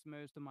Linux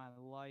most of my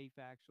life,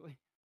 actually.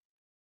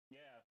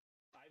 Yeah,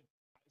 I've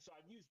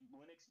I've used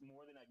Linux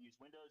more than I've used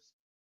Windows.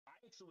 I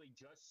actually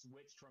just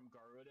switched from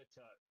Garuda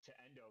to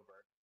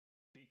Endover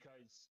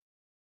because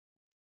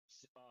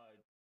uh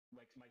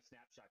like my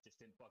snapshot just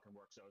didn't fucking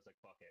work. So I was like,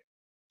 fuck it.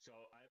 So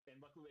and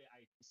luckily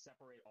I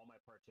separate all my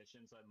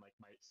partitions and like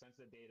my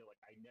sensitive data.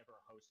 Like I never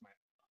host my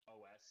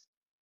OS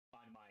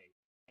on my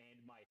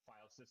and my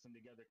file system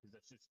together because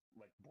that's just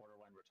like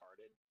borderline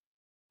retarded.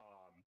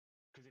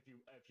 Because if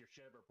your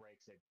shit ever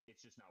breaks,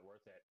 it's just not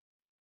worth it.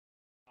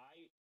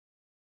 I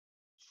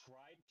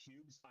tried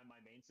cubes on my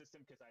main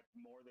system because I have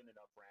more than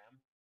enough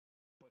RAM.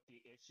 But the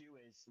issue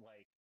is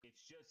like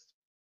it's just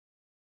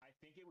I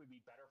think it would be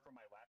better for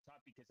my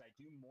laptop because I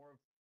do more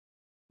of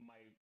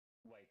my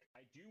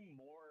I do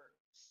more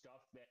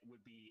stuff that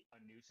would be a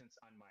nuisance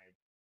on my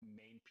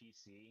main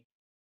PC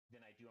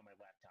than I do on my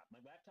laptop.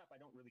 My laptop I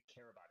don't really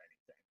care about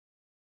anything.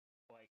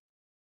 Like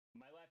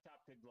my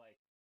laptop could like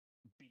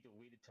be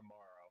deleted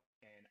tomorrow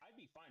and I'd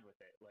be fine with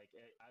it. Like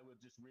I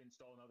would just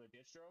reinstall another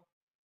distro,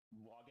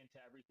 log into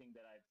everything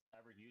that I've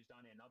ever used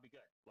on it and I'll be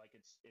good. Like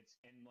it's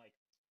and like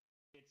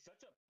it's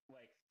such a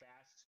like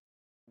fast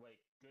like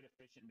good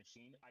efficient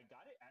machine. I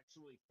got it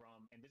actually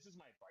from and this is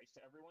my advice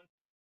to everyone.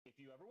 If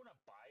you ever want to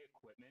buy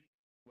equipment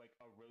like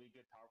a really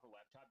good powerful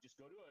laptop, just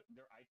go to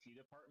their IT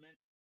department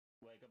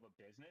like of a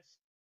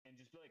business and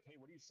just be like, "Hey,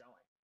 what are you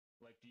selling?"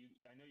 Like, do you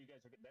I know you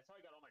guys are that's how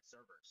I got all my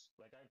servers.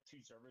 Like I have 2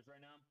 servers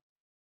right now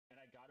and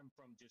I got them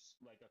from just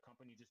like a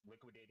company just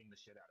liquidating the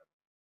shit out of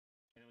them.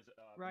 And it was the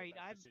Right.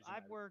 best decision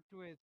I've I worked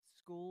with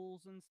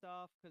schools and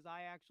stuff because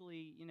I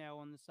actually,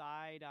 on the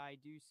side, I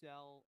do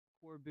sell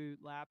core boot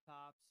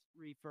laptops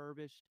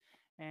refurbished,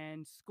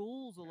 and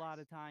schools a lot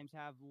nice. of times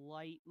have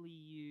lightly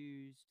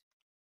used,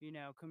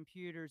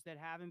 computers that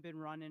haven't been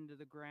run into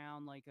the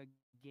ground like a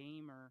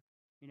gamer,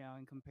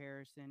 in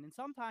comparison. And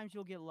sometimes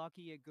you'll get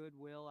lucky at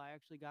Goodwill. I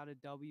actually got a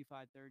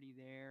W530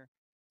 there.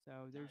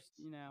 So there's,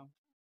 Nice.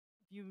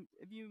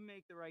 if you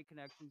make the right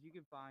connections, you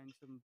can find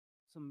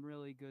some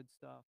really good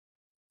stuff,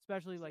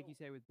 especially like you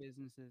So say with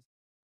businesses.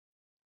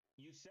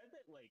 you said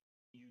that like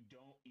you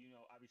don't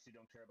obviously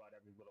don't care about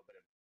every little bit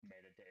of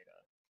metadata.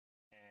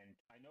 And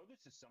I know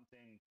this is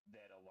something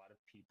that a lot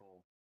of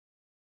people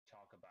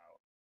talk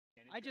about.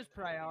 And it's I good. just And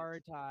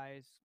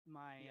prioritize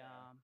my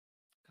yeah.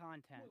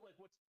 content.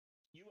 What's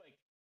you like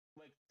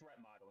threat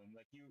modeling,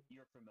 like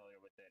you're familiar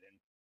with it and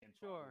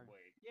Sure.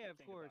 probably Yeah, of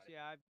think course.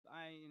 about it.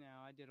 Yeah,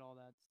 I did all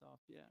that stuff.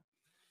 Yeah.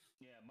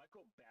 Yeah,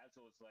 Michael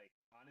Basil is like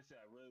honestly,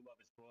 I really love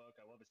his book.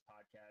 I love his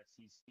podcast.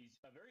 He's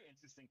a very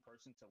interesting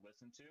person to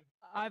listen to.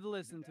 I've Is it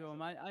listened to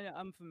him. Basil?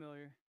 I'm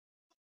familiar.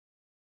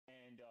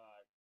 And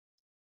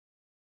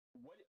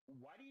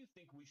why do you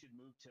think we should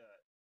move to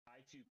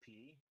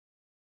I2P?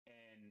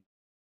 And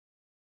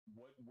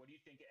what do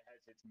you think it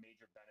has its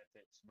major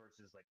benefits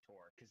versus like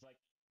Tor? Because like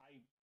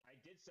I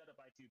did set up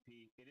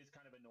I2P. It is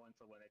kind of annoying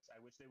for Linux. I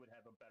wish they would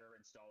have a better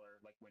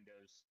installer like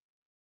Windows,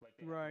 like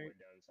they have for Right.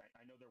 Windows.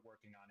 I know they're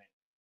working on it.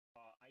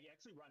 I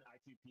actually run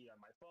I2P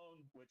on my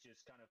phone, which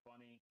is kind of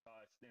funny.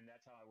 And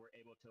that's how I were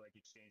able to like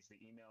exchange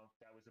the email.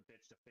 That was a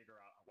bitch to figure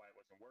out why it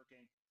wasn't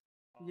working.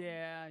 Um,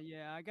 Yeah,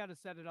 yeah. I got to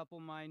set it up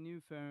on my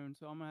new phone,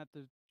 so I'm gonna have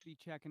to be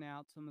checking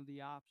out some of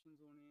the options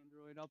on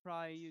Android. I'll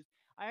probably use.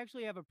 I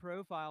actually have a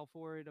profile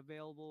for it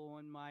available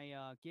on my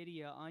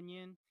Gidia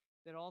Onion.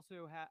 That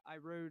also I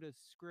wrote a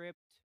script,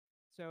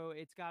 so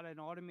it's got an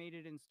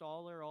automated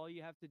installer. All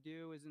you have to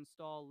do is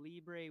install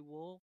Libre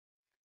Wolf,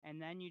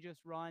 and then you just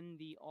run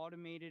the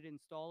automated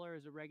installer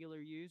as a regular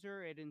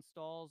user. It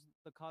installs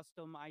the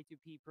custom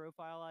I2P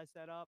profile I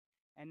set up,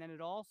 and then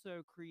it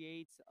also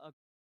creates a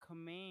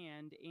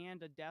command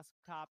and a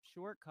desktop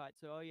shortcut.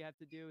 So all you have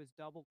to do is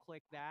double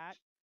click that.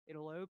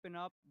 It'll open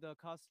up the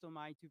custom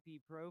I2P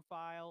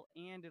profile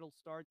and it'll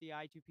start the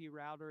I2P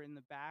router in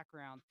the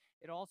background.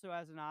 It also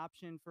has an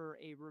option for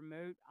a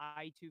remote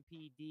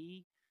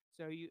I2PD.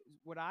 So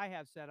what I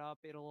have set up,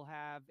 it'll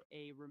have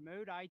a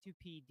remote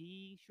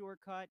I2PD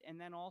shortcut and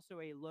then also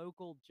a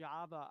local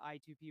Java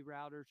I2P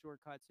router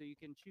shortcut. So you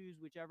can choose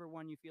whichever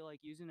one you feel like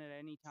using at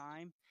any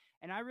time.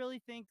 And I really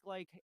think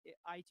like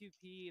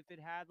I2P, if it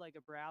had like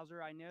a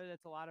browser, I know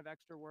that's a lot of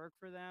extra work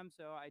for them.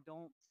 So I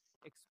don't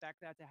expect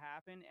that to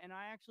happen. And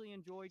I actually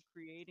enjoyed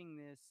creating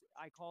this.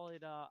 I call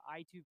it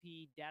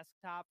I2P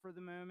desktop for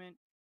the moment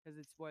because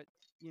it's what,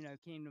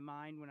 came to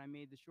mind when I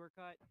made the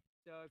shortcut.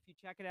 So if you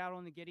check it out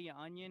on the Gidea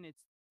Onion,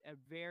 it's a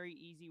very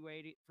easy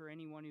way for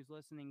anyone who's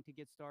listening to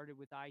get started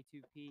with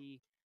I2P.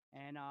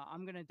 And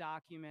I'm going to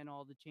document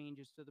all the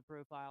changes to the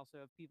profile. So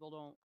if people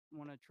don't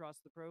want to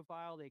trust the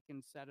profile, they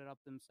can set it up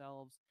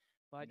themselves.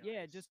 But yeah,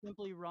 Nice. just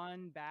simply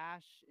run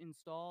bash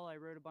install. I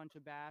wrote a bunch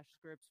of bash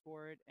scripts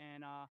for it,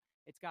 and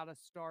it's got a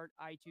start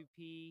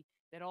I2P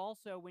that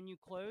also, when you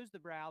close the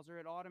browser,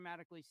 it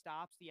automatically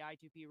stops the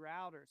I2P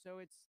router. So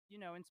it's,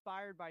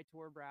 inspired by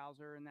Tor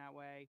browser in that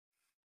way.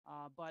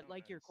 But Oh,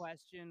 like your nice.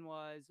 question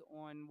was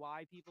on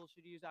why people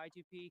should use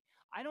I2P,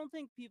 I don't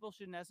think people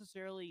should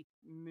necessarily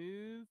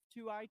move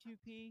to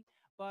I2P,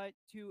 but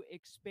to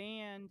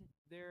expand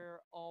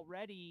their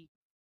already,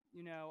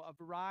 a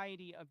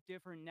variety of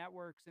different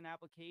networks and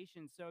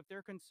applications. So if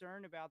they're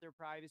concerned about their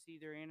privacy,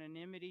 their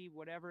anonymity,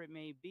 whatever it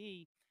may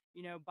be,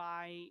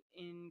 by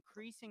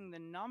increasing the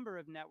number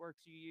of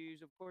networks you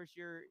use, of course,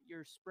 you're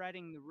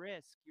spreading the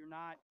risk. You're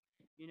not,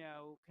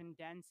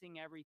 condensing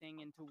everything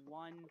into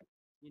one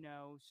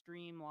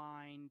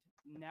streamlined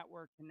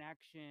network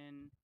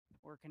connection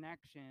or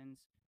connections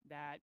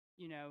that,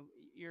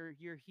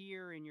 you're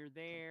here and you're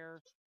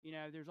there.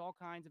 There's all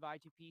kinds of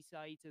I2P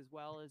sites as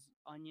well as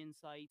onion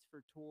sites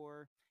for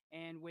Tor.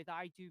 And with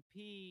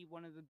I2P,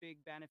 one of the big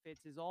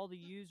benefits is all the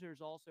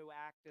users also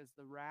act as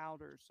the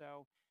router.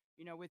 So,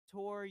 with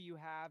Tor, you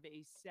have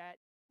a set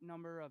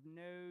number of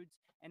nodes,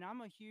 and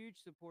I'm a huge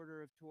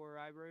supporter of Tor.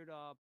 I wrote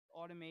a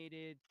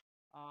automated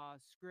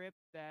script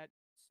that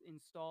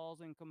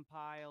installs and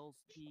compiles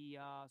the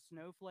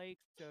snowflake.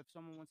 So if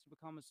someone wants to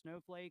become a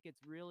snowflake,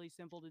 it's really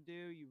simple to do.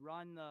 You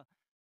run the,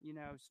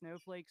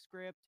 snowflake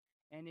script,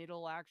 and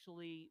it'll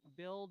actually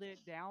build it,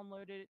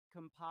 download it,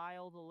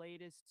 compile the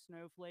latest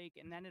snowflake,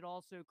 and then it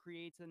also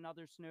creates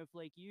another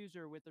snowflake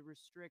user with a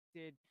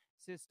restricted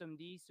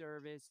systemd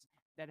service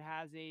that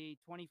has a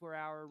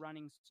 24-hour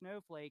running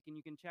snowflake, and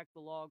you can check the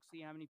logs,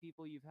 see how many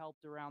people you've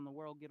helped around the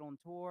world get on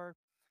Tor.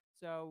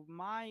 So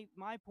my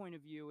point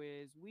of view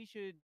is we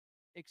should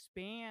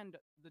expand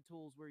the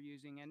tools we're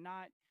using and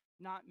not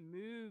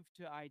move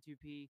to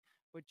I2P,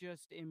 but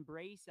just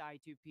embrace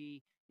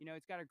I2P.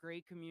 It's got a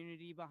great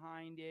community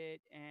behind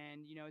it,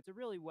 and it's a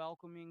really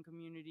welcoming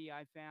community.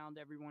 I found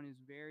everyone is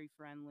very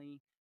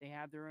friendly. They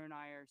have their own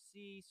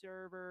IRC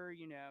server.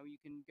 You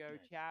can go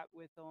Nice. chat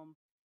with them,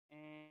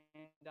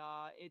 and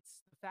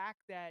it's the fact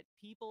that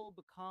people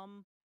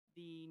become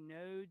the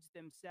nodes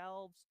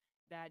themselves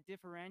that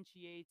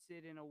differentiates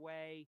it in a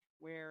way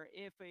where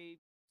if a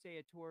say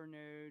a Tor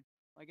node,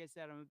 like I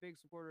said, I'm a big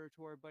supporter of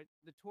Tor, but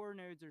the Tor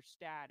nodes are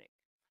static.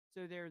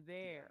 So they're Yeah.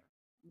 there.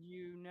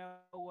 You know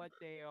what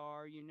they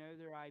are, you know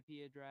their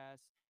IP address.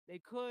 They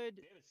could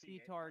They have a be CA. Aren't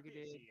they a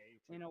targeted CA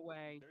too? in a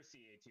way. They're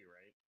CA too,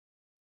 right?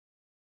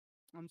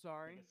 I'm Like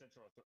sorry. a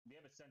central. They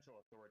have a central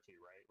authority,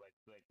 right?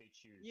 Like they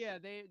choose. Yeah,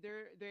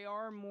 they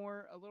are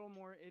more a little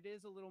more. It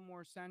is a little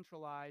more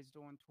centralized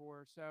on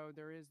Tor, so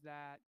there is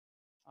that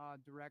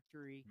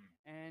directory.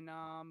 Hmm.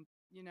 And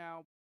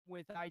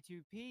with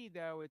I2P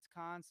though, it's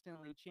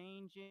constantly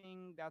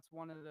changing. That's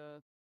one of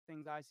the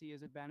things I see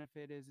as a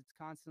benefit is it's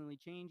constantly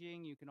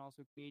changing. You can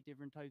also create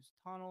different types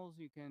of tunnels.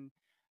 You can,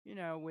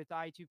 with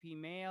I2P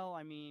mail,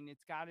 I mean,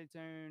 it's got its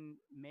own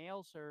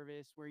mail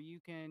service where you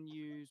can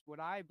use what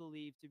I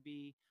believe to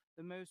be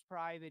the most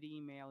private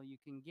email you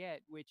can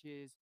get, which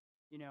is,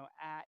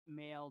 at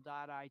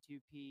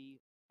mail.i2p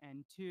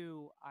and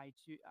to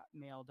I2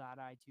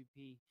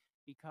 mail.i2p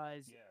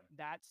because Yeah.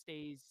 that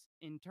stays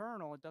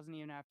internal. It doesn't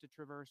even have to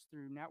traverse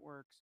through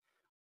networks.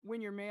 When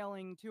you're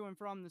mailing to and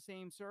from the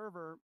same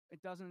server,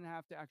 it doesn't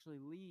have to actually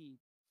leave.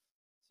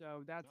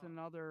 So that's Oh.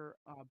 another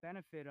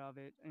benefit of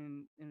it.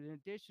 And in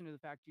addition to the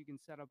fact you can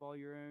set up all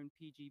your own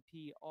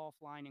PGP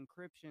offline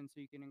encryption, so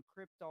you can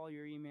encrypt all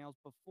your emails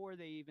before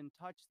they even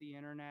touch the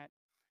internet.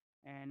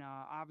 And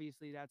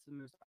obviously, that's the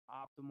most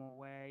optimal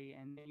way.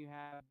 And then you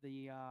have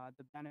the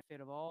benefit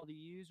of all the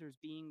users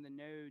being the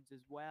nodes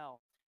as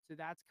well. So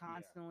that's Yeah.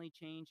 constantly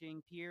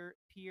changing.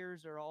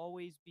 Peers are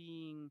always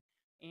being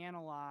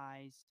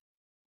analyzed,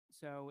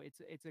 so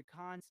it's a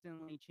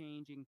constantly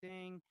changing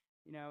thing.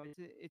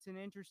 It's an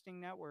interesting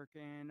network,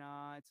 and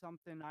it's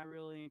something I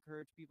really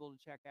encourage people to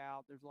check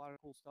out. There's a lot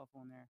of cool stuff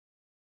on there.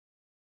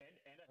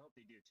 And I hope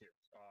they do too.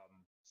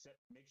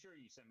 Make sure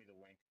you send me the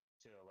link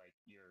to like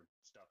your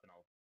stuff, and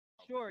I'll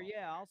Sure, pop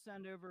yeah, in I'll there.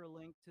 send over a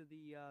link to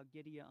the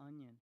Gidea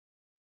Onion.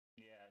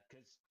 Yeah,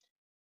 because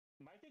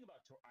my thing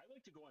about tour, I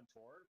like to go on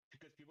tour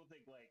because people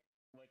think like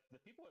like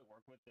the people I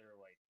work with, they're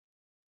like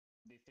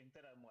they think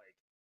that I'm like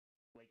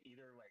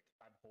either like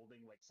I'm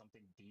holding like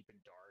something deep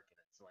and dark and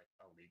it's like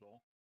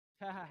illegal,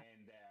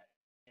 and that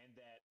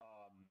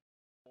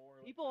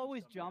or like People I'm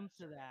always some jump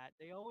to master hack. that.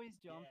 They always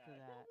jump to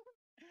Yeah, that.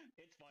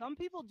 it's funny. Some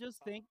people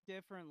just Uh, think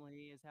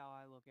differently, is how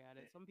I look at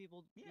it. Some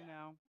people,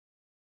 yeah,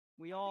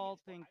 we I think all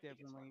it's fun. think I think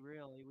it's fun. differently,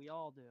 really. We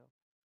all do.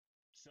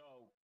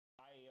 So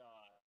I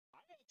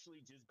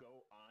actually just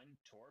go on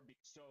tour.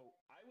 So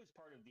I was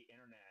part of the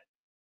internet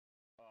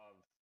of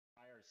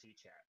IRC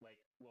chat, like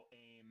will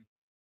aim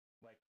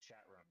like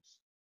chat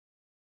rooms.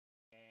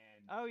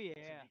 And Oh to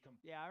yeah. be com-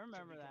 Yeah, I to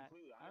remember be that.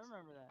 completely I honest,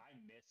 remember that.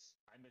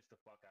 I miss the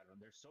fuck out of them.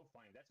 They're so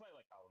funny. That's why I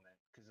like Element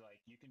because like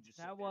you can just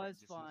sit That there and was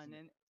just fun.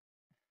 listen. And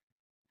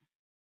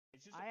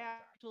It's just a I fun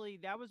time. actually,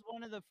 that was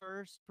one of the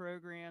first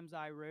programs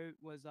I wrote,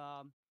 was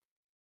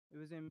it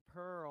was in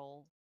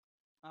Perl,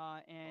 Oh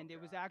and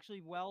it was God.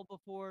 actually well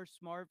before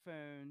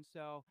smartphones.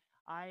 So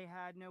I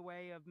had no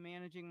way of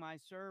managing my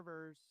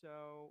servers.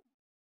 So,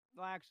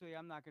 well, actually,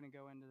 I'm not going to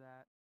go into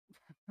that.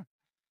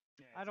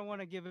 Yeah, I it's don't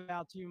want okay. to give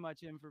out too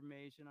much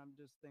information. I'm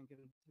just thinking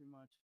too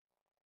much.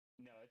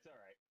 No, it's all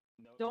right.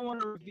 No, Don't want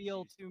to no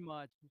reveal issues. too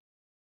much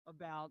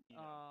about You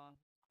know,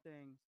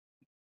 things.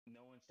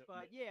 no one's to,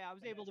 But yeah, I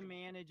was and able that's to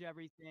manage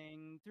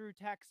everything through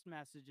text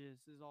messages,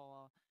 is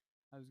all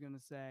I was going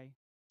to say.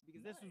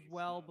 Because this was nice.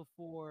 well No,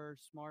 before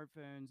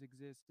smartphones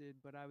existed,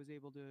 but I was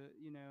able to,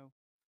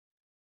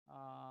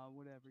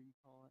 whatever you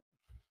call it.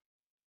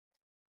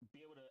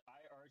 be able to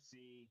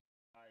IRC,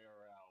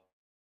 IRL,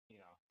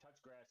 touch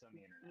grass on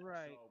the internet.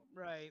 Right, So,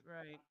 right.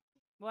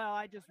 Well,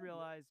 I I just kind of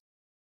look. realized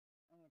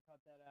I'm going to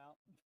cut that out.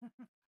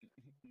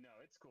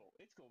 No, it's cool.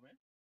 It's cool, man.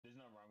 There's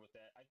nothing wrong with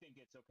that. I think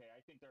it's okay. I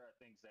think there are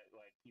things that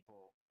like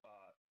people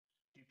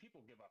do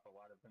people give up a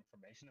lot of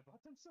information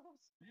about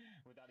themselves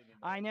without even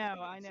knowing. I think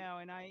I it's know.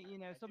 And I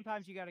think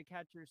sometimes it's you got to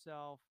catch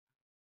yourself.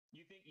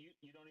 you think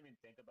you don't even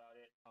think about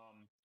it.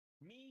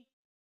 Me,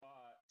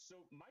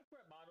 so my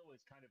threat model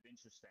is kind of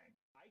interesting.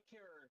 I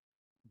care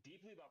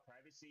deeply about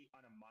privacy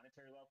on a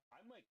monetary level.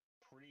 I'm like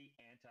pretty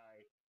anti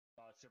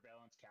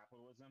surveillance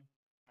capitalism.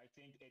 I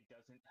think it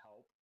doesn't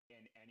help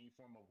in any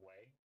form of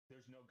way.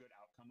 There's no good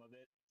outcome of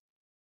it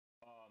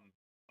on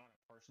a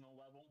personal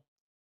level.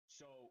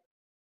 So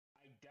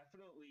I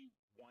definitely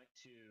want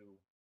to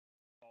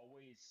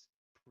always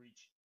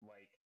preach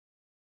like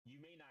you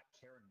may not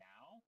care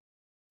now,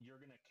 you're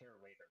gonna care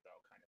later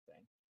though, kind of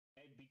thing.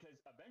 And because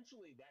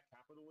eventually that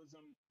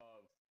capitalism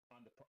of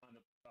on the on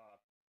the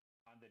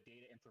on the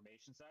data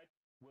information side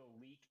will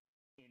leak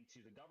into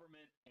the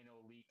government and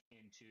it'll leak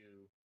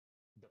into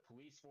the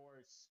police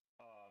force,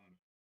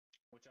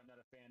 which I'm not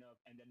a fan of,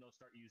 and then they'll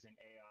start using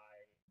AI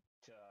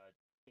to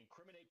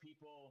incriminate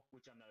people,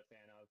 which I'm not a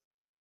fan of,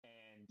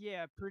 and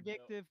Yeah, they'll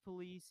predictive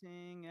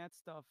policing, that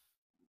stuff,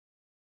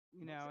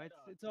 what's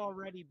that it's thing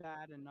already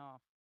bad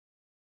enough.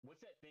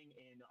 what's that thing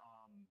in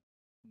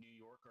New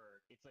York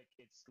or it's like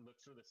it's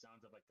looks for the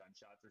sounds of like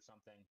gunshots or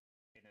something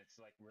and it's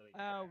like really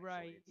good Oh, actually.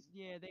 right. It's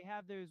Yeah, they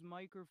have those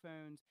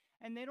microphones,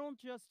 and they don't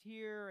just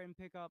hear and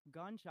pick up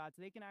gunshots.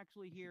 They can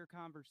actually hear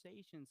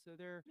conversations. So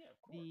they're yeah, of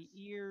the course.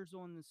 ears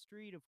on the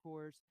street, of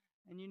course.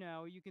 And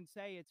you can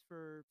say it's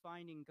for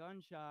finding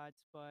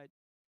gunshots, but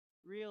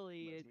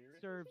really Let's it be real.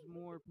 serves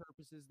more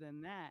purposes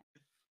than that.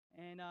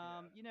 And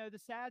Yeah. the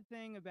sad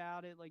thing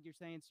about it, like you're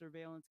saying,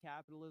 surveillance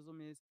capitalism,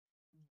 is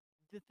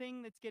the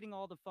thing that's getting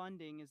all the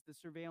funding is the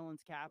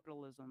surveillance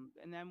capitalism.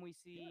 And then we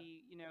Yeah.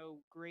 see,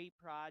 great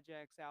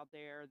projects out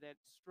there that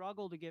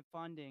struggle to get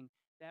funding,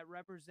 that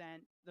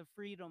represent the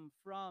freedom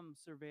from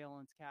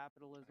surveillance I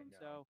capitalism. know.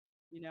 So,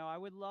 I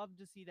would love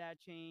to see that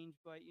change,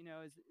 but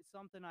is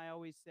something I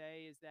always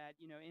say is that,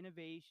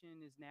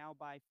 innovation is now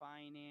by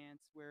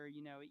finance, where,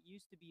 it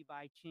used to be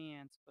by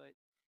chance, but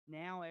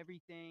now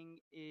everything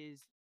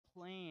is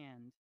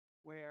planned,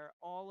 where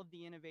all of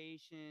the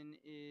innovation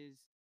is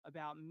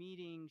about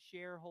meeting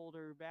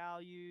shareholder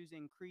values,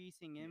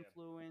 increasing Yeah.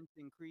 influence,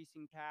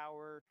 increasing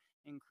power,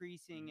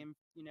 increasing, Hmm.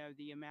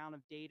 the amount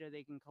of data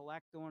they can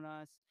collect on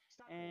us.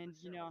 And, Stockholders,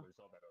 shareholders,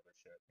 all that other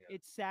shit. Yeah.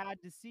 it's sad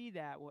to see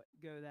that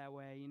go that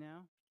way.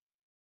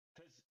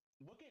 Because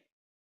look at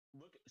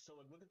look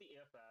at the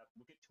EFF,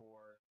 look at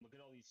Tor, look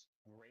at all these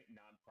great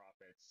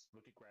nonprofits.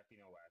 Look at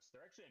GrapheneOS.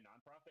 They're actually a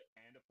nonprofit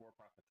and a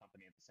for-profit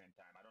company at the same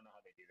time. I don't know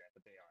how they do that,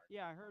 but they are.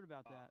 Yeah, I heard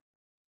about Uh, that.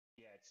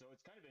 yeah, so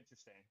it's kind of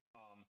interesting.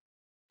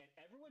 And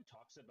everyone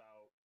talks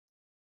about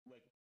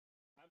like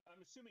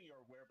I'm assuming you're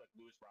aware of like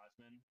Louis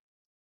Rosman,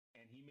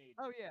 and he made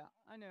Oh yeah,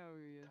 I know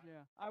who he is. kind.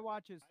 Yeah, I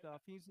watch his I,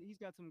 stuff. He's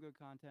got some good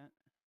content.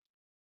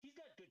 he's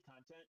got good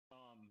content.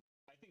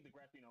 I think the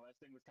GrapheneOS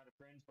thing was kind of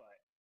cringe,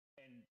 but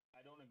and I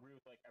don't agree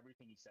with like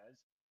everything he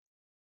says.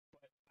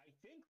 But I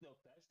think the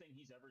best thing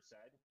he's ever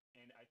said,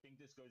 and I think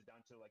this goes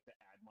down to like the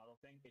ad model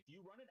thing. If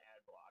you run an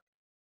ad block,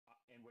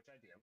 and which I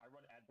do, I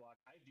run ad block.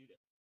 I do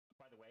that.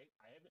 By the way,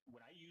 I have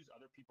when I use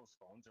other people's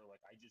phones or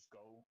like I just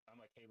go, I'm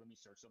like, hey, let me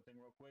search something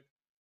real quick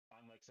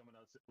on like someone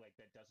else like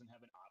that doesn't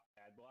have an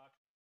ad block.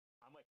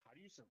 I'm like, how do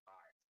you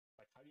survive?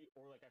 Like, how do you,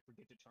 or like I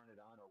forget to turn it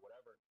on or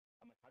whatever.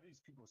 I'm like, how do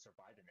these people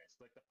survive in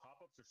this? Like the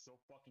pop-ups are so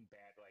fucking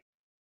bad. Like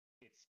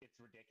it's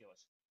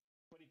ridiculous.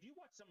 But if you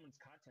watch someone's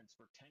contents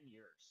for 10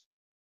 years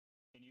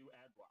and you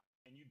ad block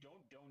and you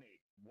don't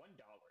donate $1,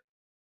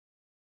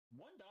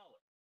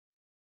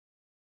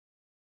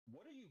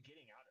 what are you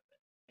getting out of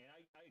it? And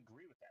I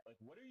agree with that.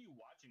 Like, what are you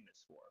watching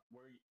this for?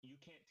 Where you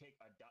can't take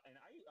and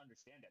I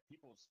understand that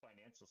people's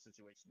financial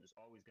situation is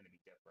always going to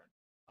be different.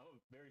 I'm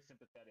very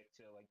sympathetic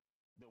to like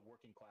the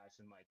working class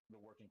and like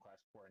the working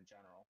class poor in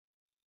general.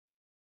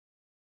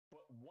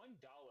 But $1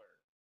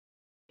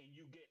 and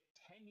you get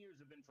 10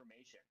 years of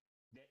information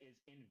that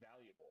is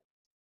invaluable.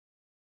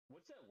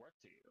 What's that worth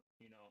to you?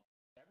 You know,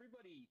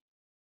 everybody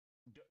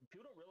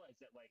people don't realize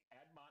that like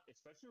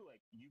especially like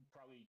you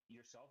probably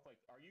yourself,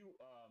 like are you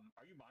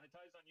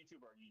monetized on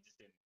YouTube or you just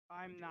didn't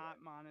I'm do not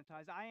it?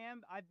 monetized.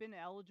 I've been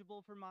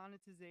eligible for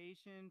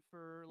monetization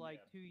for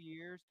like Yeah. 2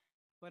 years,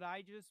 but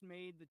I just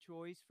made the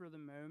choice for the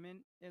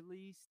moment at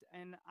least.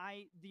 And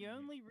the Hmm.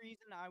 only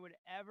reason I would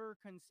ever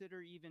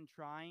consider even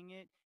trying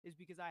it is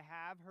because I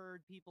have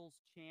heard people's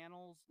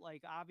channels,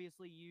 like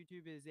obviously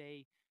YouTube is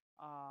a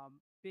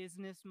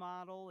business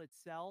model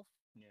itself.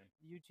 Yeah.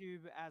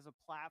 YouTube as a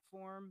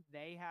platform,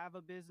 they have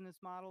a business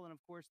model, and of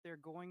course they're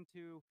going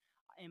to,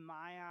 in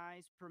my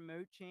eyes,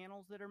 promote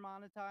channels that are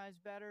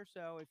monetized better.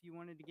 So if you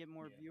wanted to get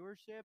more Yeah.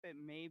 viewership, it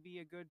may be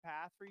a good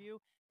path for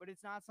you. But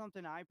it's not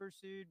something I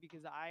pursued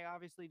because I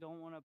obviously don't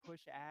want to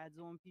push ads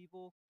on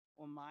people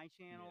on my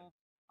Yeah. channel.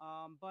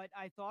 But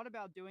I thought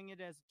about doing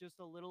it as just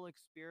a little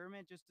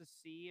experiment just to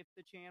see if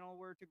the channel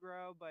were to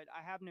grow. But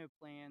I have no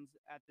plans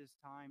at this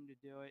time to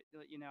do it.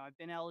 I've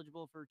been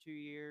eligible for 2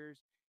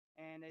 years,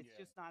 and it's Yeah.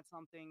 just not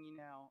something,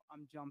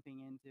 I'm jumping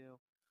into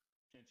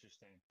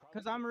Interesting.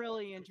 because Probably I'm because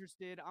really because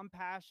interested. I'm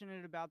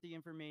passionate about the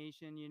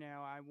information.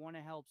 I want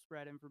to help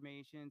spread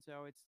information.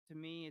 So it's to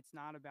me, it's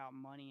not about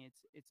money.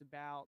 It's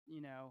about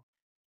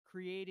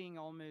creating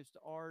almost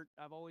art.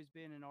 I've always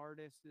been an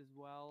artist as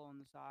well on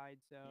the side.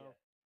 yeah, So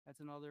that's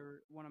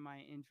another one of my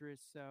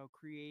interests. So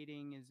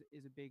creating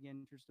is a big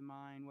interest of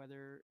mine.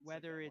 Whether it's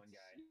like that whether one it's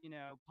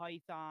guy.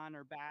 Python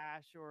or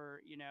Bash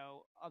or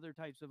other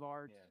types of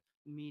arts,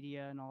 Yeah.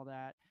 media, and all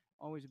that.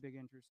 Always a big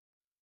interest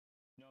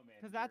No man,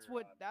 because that's you're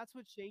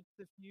what shapes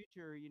the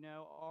future.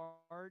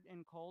 Art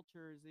and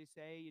culture, as they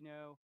say.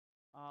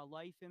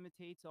 Life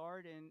imitates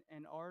art,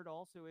 and art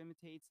also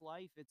imitates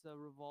life. It's a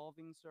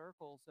revolving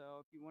circle. So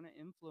if you want to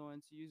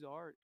influence, use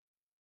art.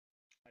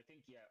 I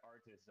think yeah,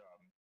 art is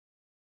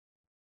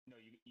no,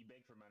 you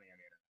beg for money on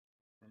the internet.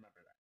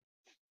 Remember that.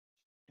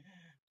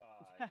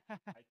 uh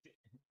I think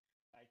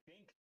I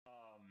think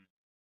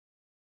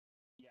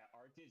yeah,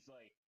 art is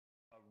like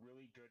a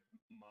really good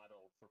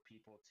model for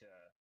people to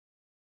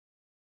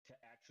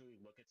actually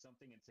look at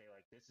something and say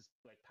like this is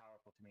like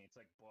powerful to me. It's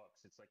like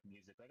books, it's like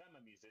music. Like I'm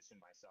a musician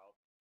myself,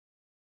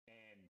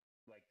 and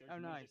like there's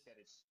Oh, nice. music that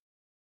is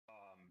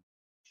um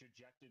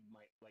trajected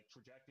my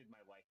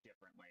life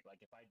differently.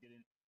 Like if I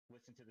didn't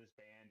listen to this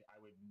band, I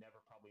would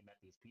never probably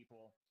met these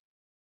people.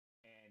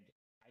 And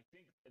I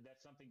think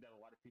that's something that a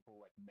lot of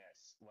people like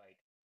miss. Like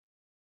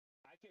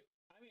I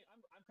mean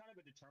I'm kind of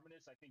a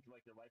determinist. I think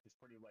like your life is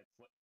pretty like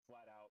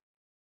flat out.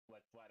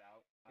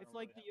 I It's don't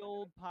like really have the like a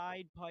old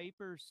Pied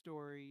Piper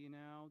story,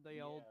 the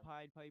old yeah.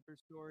 Pied Piper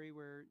story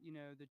where,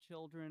 the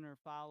children are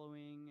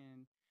following,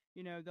 and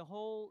the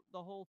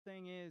whole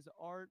thing is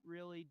art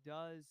really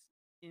does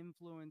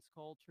influence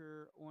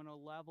culture on a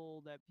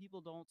level that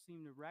people don't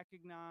seem to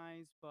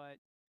recognize, but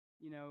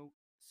you know,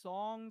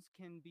 songs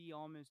can be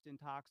almost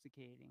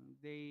intoxicating.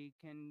 They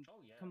can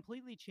Oh yeah.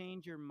 completely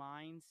change your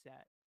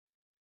mindset.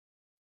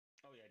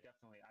 Oh yeah,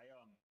 definitely. I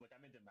like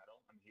I'm into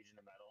metal. I'm huge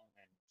into metal,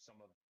 and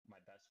some of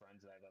my best friends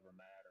that I've ever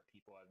met or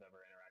people I've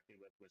ever interacted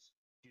with was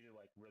due to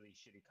like really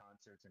shitty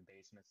concerts and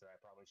basements that I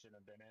probably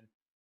shouldn't have been in.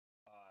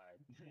 Uh,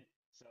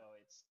 so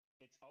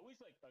it's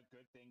always like a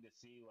good thing to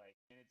see like,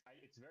 and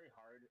it's very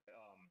hard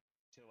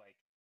to like,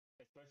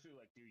 especially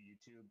like do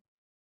YouTube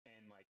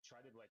and like try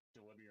to like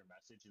deliver your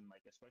message and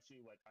like especially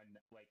like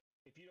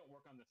if you don't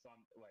work on the thumb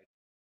like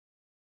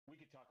we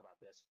could talk about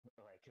this,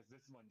 like, because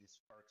this one just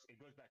sparks. It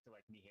goes back to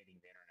like me hating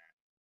the internet.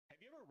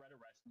 Have you ever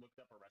looked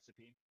up a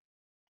recipe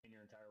in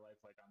your entire life,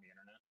 like on the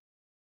internet?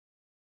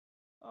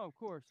 Oh, of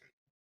course.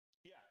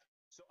 Yeah.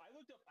 So I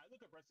look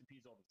up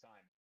recipes all the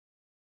time,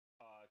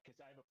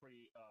 because I have a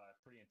pretty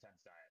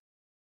intense diet,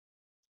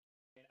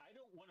 and I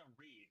don't want to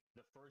read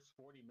the first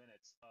 40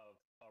 minutes of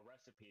a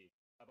recipe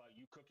about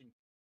you cooking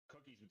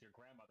cookies with your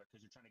grandmother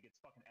because you're trying to get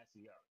fucking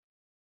SEO.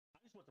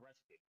 I just want the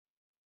recipe.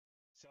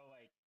 So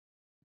like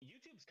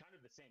YouTube's kind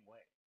of the same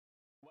way.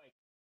 Like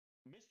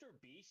Mr.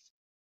 Beast,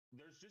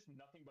 there's just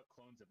nothing but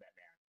clones of that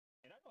man.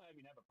 And I don't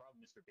even have a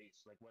problem with Mr.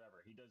 Beast. Like whatever.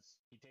 He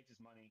takes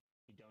his money,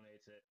 he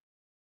donates it.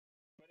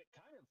 But it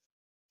kind of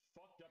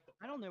fucked up the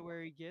I don't know platform.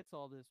 where he gets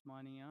all this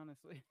money,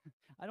 honestly.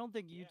 I don't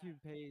think Yeah.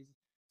 YouTube pays.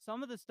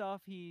 Some of the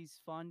stuff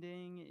he's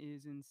funding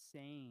is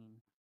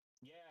insane.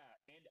 Yeah.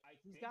 And I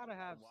He's think got to a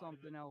have lot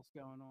of it something else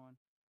going on.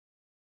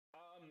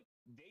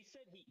 they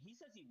said he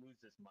says he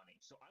loses money.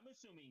 So I'm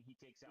assuming he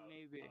takes out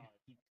Maybe.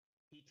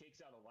 he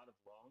takes out a lot of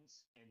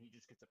loans and he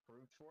just gets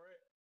approved for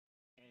it,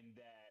 and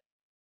that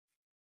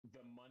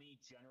the money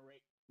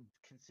generate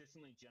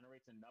consistently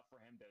generates enough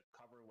for him to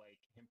cover like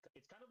him.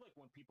 It's kind of like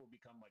when people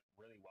become like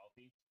really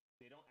wealthy,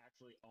 they don't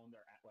actually own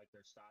like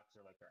their stocks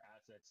or like their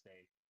assets.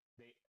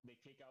 They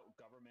take out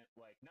government,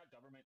 like not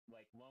government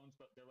like loans,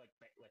 but they're like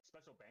like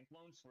special bank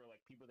loans for like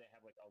people that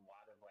have like a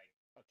lot of like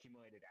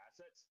accumulated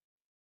assets.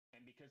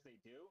 And because they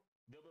do,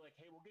 they'll be like,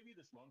 hey, we'll give you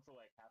this loan for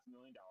like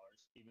 $500,000,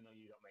 even though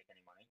you don't make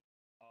any money,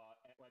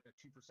 at like a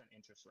 2%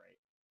 interest rate,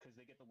 because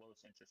they get the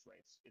lowest interest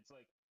rates. It's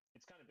like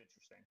it's kind of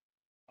interesting.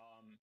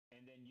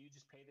 And then you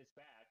just pay this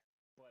back,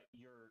 but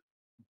your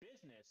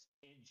business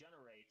it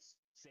generates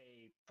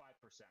say 5%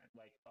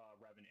 like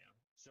revenue.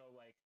 So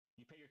like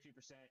you pay your 2%,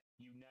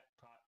 you net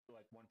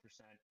like 1%,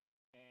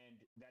 and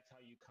that's how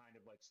you kind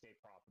of like stay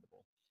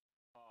profitable.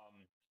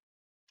 Um,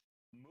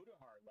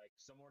 Mudahar, like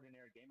some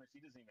ordinary gamers,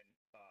 he doesn't even.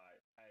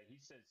 He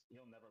says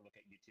he'll never look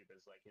at YouTube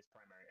as like his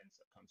primary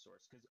income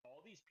source because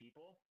all these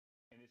people,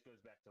 and this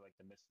goes back to like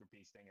the Mr.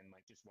 Beast thing and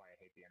like just why I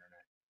hate the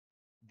internet.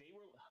 They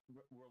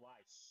rely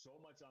so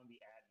much on the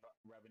ad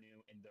revenue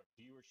and the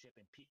viewership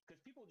and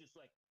because people just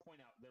like point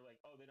out they're like,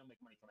 oh, they don't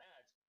make money from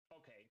ads.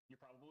 Okay,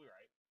 you're probably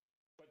right,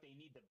 but they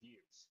need the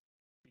views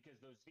because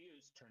those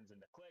views turns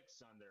into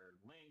clicks on their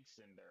links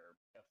and their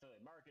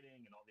affiliate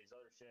marketing and all these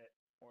other shit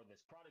or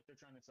this product they're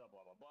trying to sell,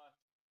 blah blah blah.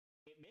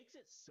 It makes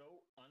it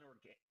so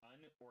unorganic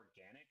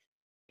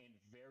and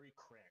very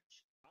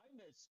cringe. I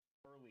miss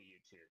early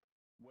YouTube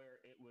where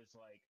it was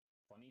like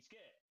funny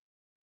skit,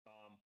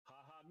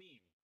 haha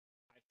meme.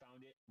 I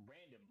found it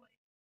randomly.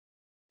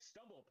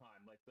 Stumble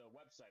upon like the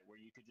website where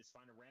you could just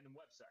find a random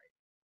website.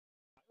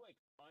 I like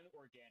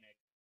unorganic,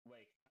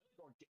 like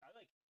I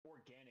like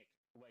organic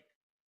like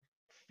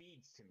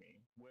feeds to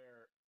me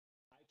where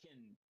I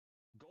can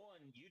go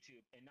on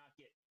YouTube and not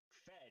get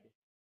fed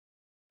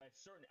a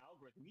certain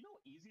algorithm. You know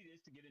how easy it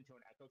is to get into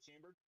an echo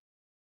chamber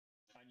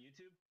on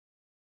YouTube?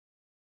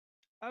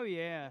 Oh I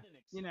yeah, did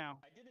an you know,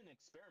 I did an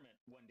experiment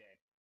one day.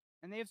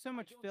 and they have so I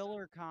much don't set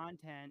filler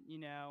content.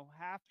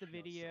 Half the I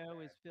know so video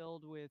is bad.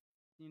 filled with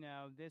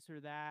this or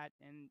that,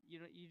 and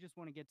you just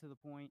want to get to the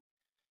point.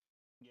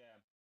 Yeah.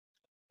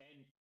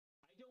 And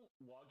I don't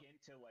log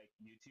into like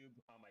YouTube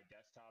on my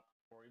desktop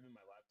or even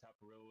my laptop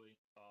really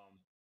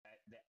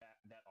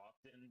that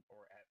often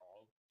or at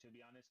all to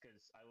be honest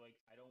because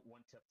I don't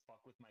want to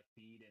fuck with my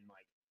feed and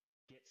like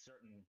get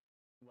certain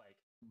like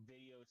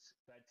videos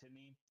fed to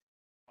me.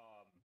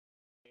 Um,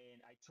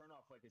 and I turn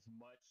off like as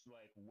much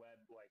like web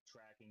like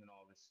tracking and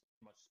all this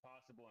much as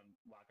possible and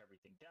lock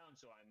everything down.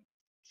 So I'm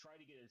try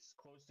to get as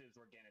close to as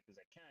organic as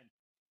I can.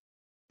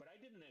 But I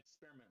did an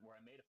experiment where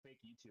I made a fake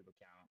YouTube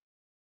account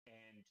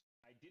and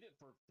I did it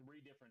for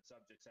three different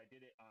subjects. I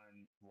did it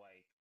on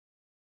like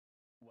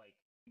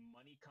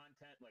money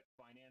content, like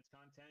finance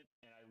content,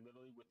 and I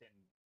literally within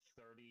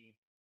 30,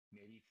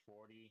 maybe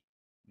 40,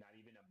 not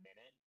even a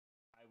minute,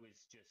 I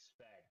was just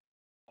fed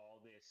all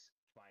this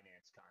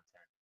finance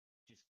content,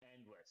 just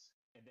endless.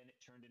 And then it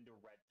turned into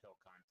red pill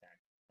content,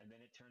 and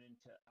then it turned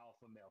into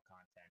alpha male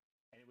content,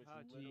 and it was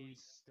Oh literally geez,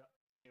 stuff.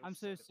 It was I'm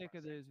so so sick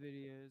of depressing. those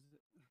videos.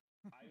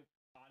 I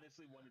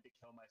honestly wanted to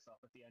kill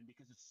myself at the end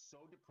because it's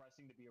so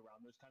depressing to be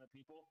around those kind of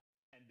people.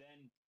 And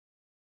then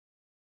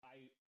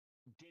I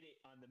did it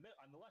on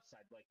the left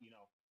side, like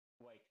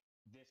like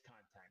this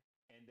content,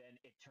 and then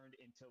it turned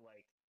into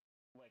like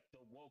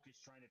the woke is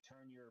trying to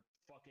turn your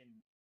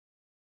fucking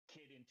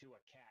kid into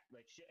a cat,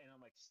 like shit, and I'm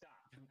like,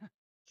 stop,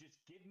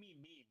 just give me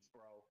memes,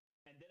 bro.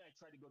 And then I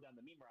tried to go down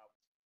the meme route,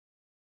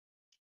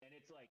 and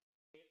it's like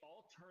it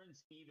all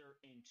turns either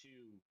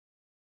into,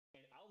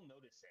 and I'll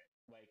notice it,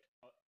 like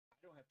I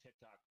don't have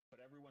TikTok,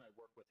 but everyone I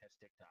work with has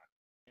TikTok,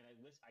 and I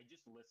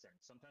just listen.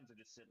 Sometimes I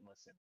just sit and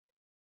listen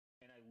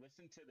and I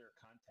listen to their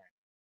content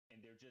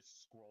and they're just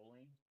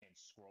scrolling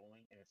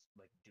and it's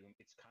like doom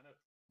it's kind of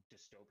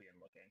dystopian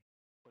looking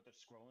but they're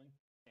scrolling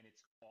and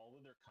it's all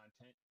of their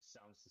content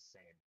sounds the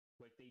same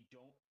like they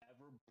don't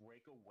ever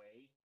break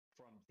away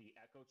from the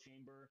echo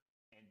chamber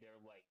and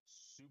they're like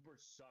super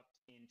sucked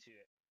into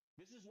it.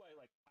 This is why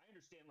like I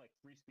understand like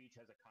free speech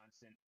has a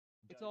constant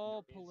It's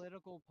all there is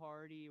political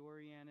party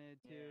oriented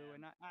too, yeah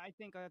and I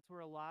think that's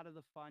where a lot of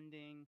the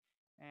funding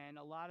and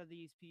a lot of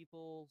these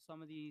people,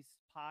 some of these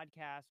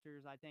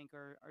podcasters, I think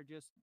are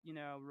just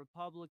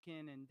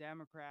Republican and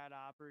Democrat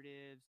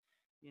operatives.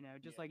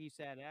 Just yeah like you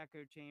said,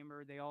 echo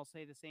chamber. They all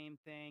say the same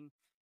thing.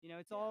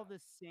 It's all yeah the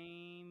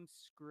same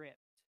script.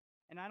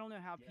 And I don't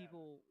know how yeah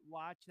people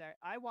watch that.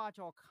 I watch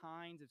all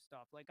kinds of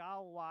stuff. Like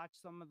I'll watch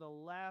some of the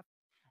left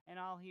and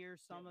I'll hear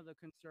yep some of the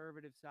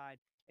conservative side.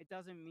 It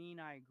doesn't mean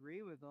I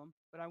agree with them,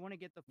 but I want to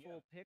get the yeah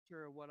full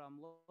picture of what I'm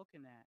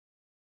looking at.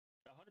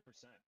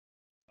 100%.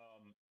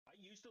 I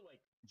used to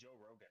like Joe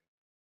Rogan.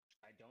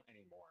 I don't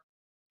anymore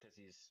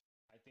because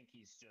I think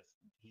he's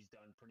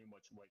done pretty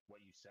much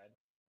what you said,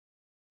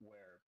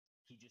 where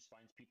he just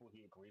finds people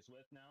he agrees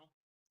with now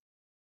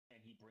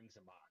and he brings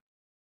them on.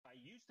 I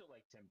used to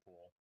like Tim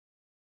Pool,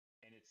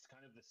 and it's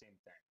kind of the same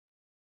thing.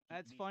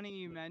 That's These funny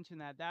you like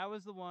mentioned that. That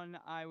was the one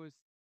I was,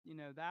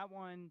 that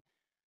one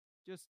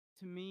just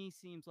to me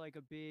seems like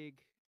a big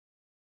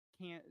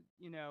can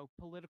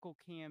political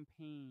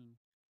campaign.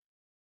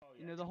 Oh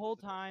yeah, The Tuba's whole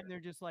the best time there. they're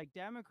just like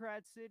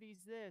Democrat cities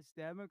this,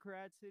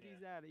 Democrat cities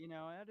Yeah, that.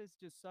 That is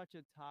just such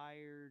a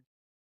tired,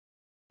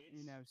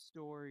 it's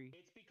story.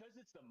 it's because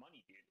it's the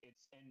money, dude.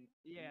 It's and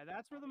Yeah,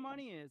 that's where I the mean,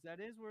 money is. That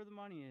is where the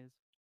money is.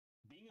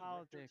 being a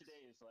grifter Politics.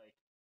 today is like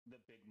the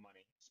big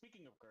money.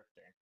 Speaking of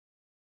grifting,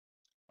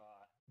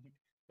 uh,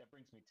 that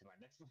brings me to my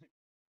next one.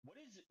 What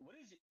is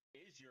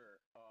your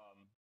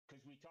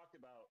because we talked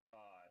about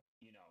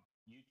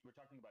we're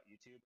talking about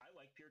YouTube. I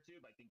like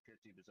PeerTube. I think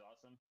PeerTube is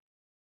awesome.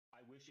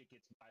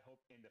 I hope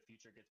in the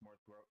future gets more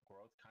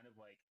growth, kind of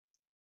like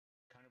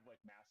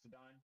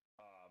Mastodon.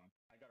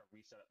 I got to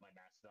reset up my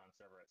Mastodon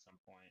server at some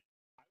point.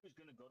 I was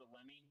gonna go to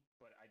Lemmy,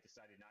 but I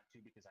decided not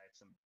to because I have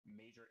some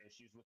major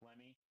issues with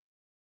Lemmy.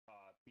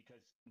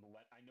 Because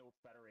I know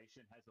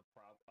Federation has a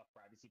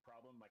privacy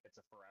problem, like it's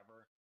a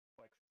forever,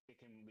 like it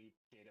can leave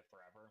data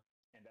forever,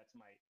 and that's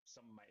my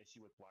some of my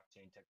issue with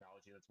blockchain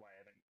technology. That's why I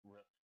haven't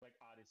like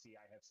Odyssey.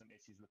 I have some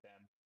issues with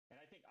them,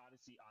 and I think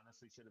Odyssey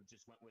honestly should have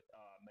just went with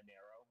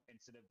Monero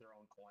instead of their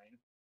own coin.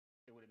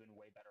 It would have been a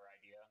way better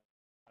idea.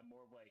 I'm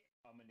more of like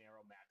a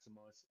Monero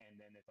maximalist, and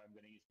then if I'm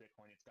going to use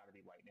Bitcoin, it's got to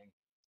be Lightning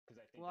because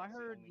I think Well, I that's the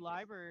heard only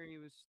library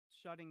was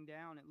shutting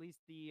down. At least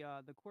the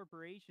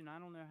corporation. I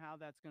don't know how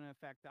that's going to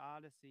affect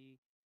Odyssey.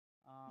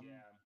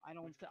 yeah,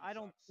 which kind of I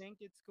don't sucks. think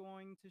it's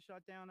going to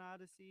shut down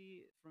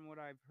Odyssey. From what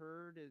I've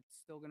heard, it's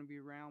still going to be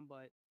around,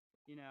 but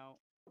you know,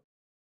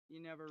 you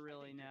never I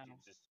really think know.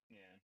 PeerTube's just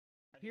yeah.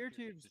 I think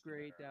PeerTube's PeerTube's just a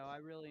great better though.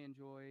 I option. really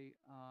enjoy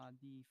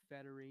the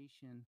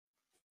Federation.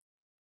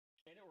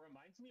 And it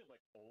reminds me of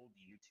like old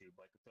YouTube,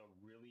 like the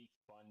really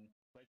fun.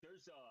 Like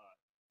there's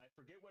I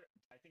forget what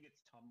I think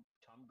it's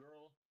Tumblr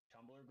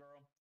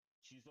girl.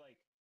 She's like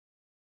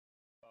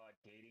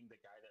dating the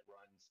guy that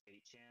runs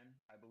 8chan,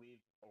 I believe,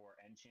 or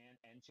N-chan.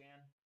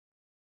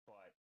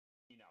 But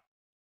you know,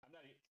 I'm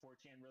not a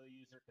 4chan really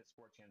user because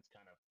 4chan's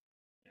kind of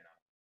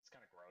it's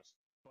kind of gross.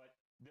 But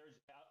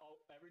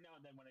every now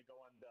and then when I go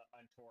on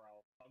tour,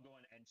 I'll go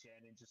on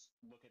N-chan and just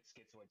look at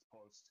Schizoid's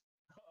post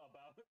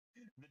about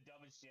the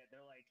dumbest shit.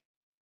 They're like,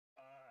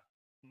 uh,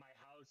 my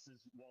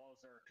house's walls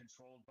are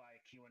controlled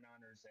by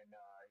QAnoners and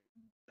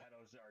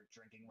pedos are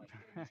drinking like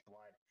baby's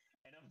blood,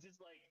 and I'm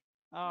just like,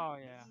 dude, Oh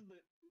yeah.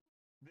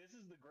 this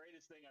is the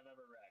greatest thing I've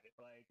ever read.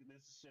 Like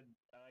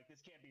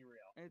this can't be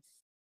real. It's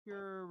But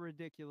pure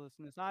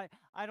ridiculousness.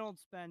 I don't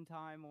spend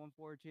time on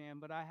 4chan,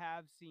 but I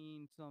have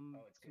seen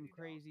oh, it's good some you don't.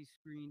 crazy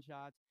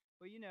screenshots.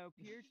 But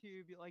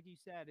PeerTube, like you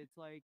said, it's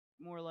like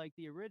more like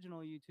the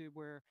original YouTube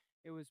where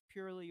it was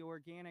purely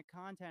organic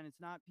content. It's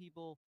not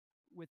people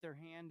with their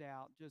hand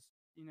out just,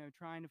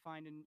 trying to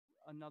find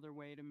another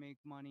way to make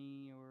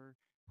money or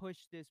push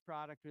this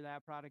product or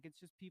that product. It's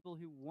just people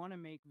who want to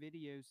make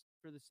videos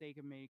for the sake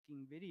of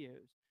making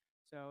videos.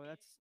 So And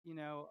that's,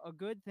 a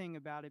good thing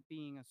about it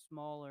being a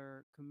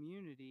smaller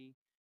community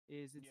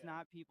is it's yeah,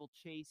 not people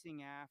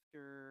chasing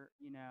after,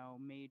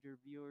 major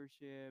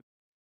viewership.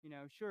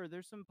 Sure,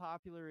 there's some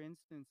popular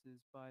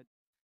instances, but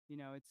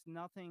it's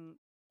nothing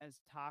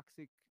as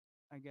toxic,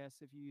 I guess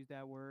if you use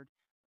that word,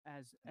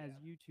 as yeah,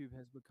 YouTube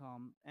has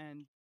become.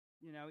 And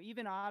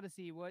even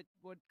Odyssey, what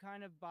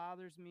kind of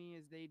bothers me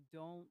is they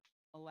don't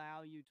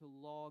allow you to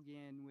log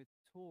in with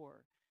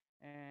Tor.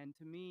 And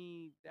to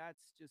me,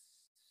 that's just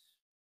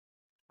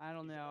I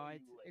don't is that know. why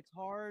It's you like? it's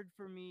hard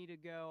for me to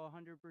go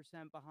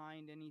 100%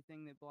 behind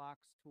anything that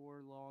blocks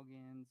Tor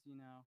logins.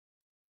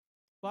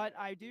 But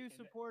Yeah, I do and that,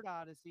 support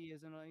Odyssey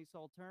as a nice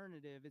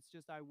alternative. It's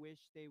just I wish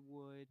they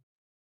would,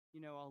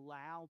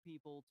 allow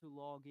people to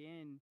log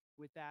in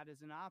with that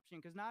as an option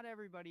because not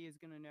everybody is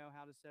going to know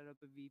how to set up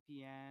a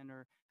VPN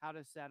or how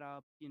to set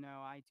up,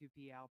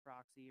 I2P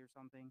proxy or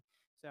something.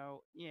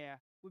 So, yeah,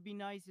 would be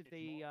nice if it's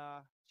they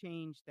more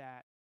changed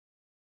that.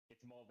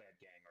 it's Molvad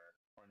Gang or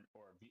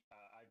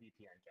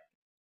IVPN Gang,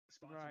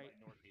 sponsored by Right.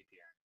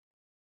 NordVPN.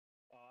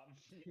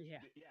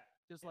 Yeah. Yeah,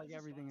 Just and like this is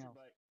everything sponsored else.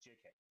 by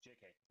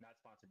JK, not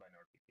sponsored by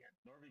NordVPN.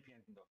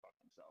 NordVPN can go fuck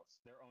themselves.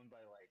 They're owned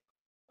by like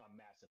a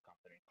massive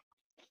company.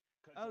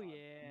 Because Oh no,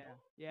 yeah.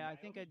 Yeah, I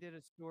think I Naomi, did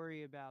a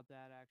story about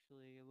that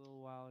actually a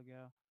little while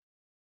ago.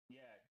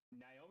 yeah,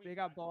 Naomi They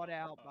got bought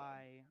Blackwell. out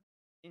by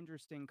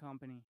interesting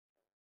company.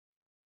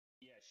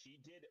 Yeah, she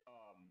did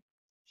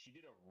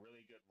a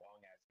really good long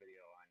ass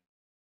video on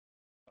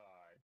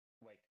uh,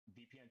 like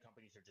VPN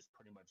companies are just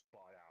pretty much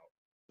bought out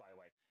by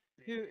like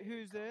big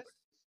Who's this? companies.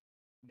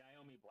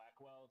 Naomi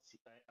Blackwell,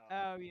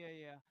 Oh yeah,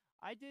 yeah.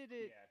 I did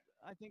it yeah,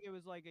 I think it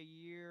was like a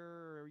year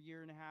or a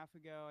year and a half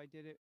ago. I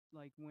did it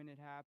like when it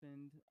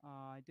happened.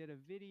 I did a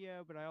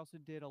video, but I also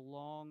did a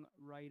long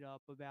write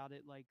up about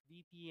it like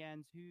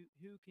VPNs,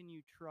 who can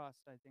you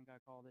trust, I think I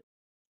called it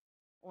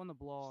on the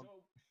blog.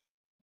 so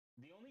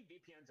the only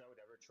VPNs I would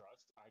ever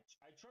trust,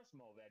 I trust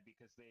Molvad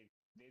because they've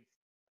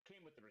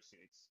came with the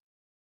receipts.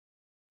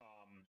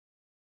 Um,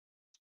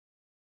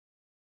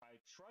 I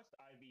trust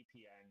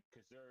IVPN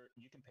because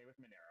you can pay with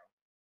Monero.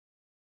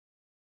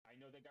 I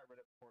know they got rid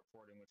of port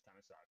forwarding, which kind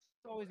of sucks,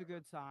 It's but always a whatever.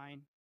 good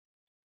sign.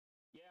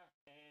 Yeah,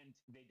 and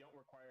they don't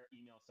require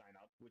email sign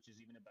up, which is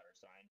even a better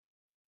sign.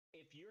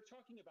 If you're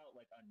talking about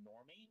like a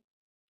normie,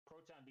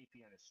 Proton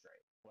VPN is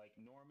straight. Like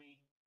normie,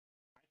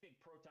 I think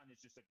Proton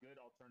is just a good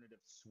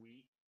alternative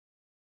suite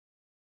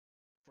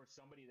for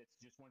somebody that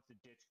just wants to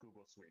ditch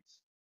Google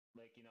Suites.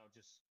 Like,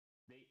 just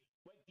they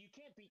like you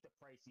can't beat the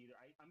price either.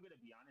 I'm gonna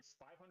be honest,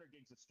 500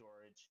 gigs of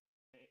storage,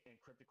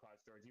 encrypted cloud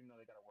storage, even though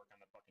they got to work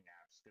on the fucking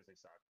apps because they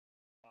suck.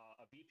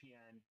 A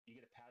VPN, you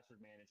get a password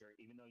manager,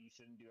 even though you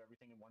shouldn't do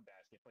everything in one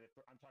basket. But if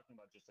I'm talking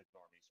about just like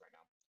normies right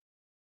now,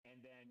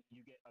 and then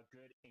you get a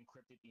good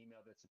encrypted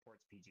email that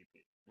supports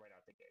PGP right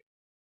out the gate,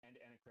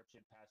 end-to-end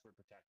encryption, password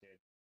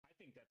protected. I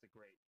think that's a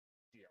great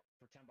deal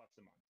for $10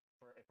 a month.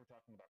 For if we're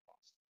talking about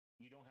cost,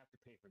 you don't have to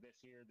pay for this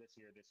here, this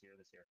here, this here,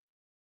 this here.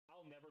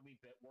 I'll never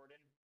leave Bitwarden.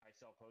 I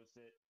self-host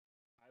it.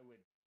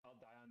 I'll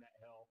die on that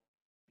hill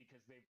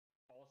because they've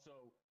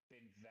also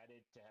been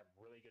vetted to have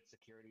really good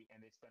security and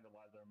they spend a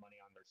lot of their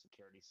money on their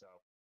security. So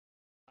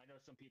I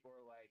know some people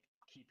are like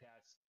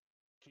keypad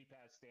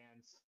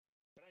stands,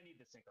 but I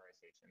need the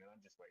synchronization and I'm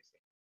just lazy.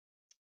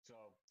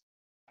 So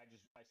I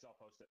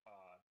self-host it.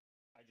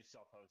 I just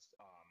self-host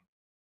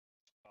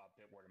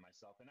Bitwarden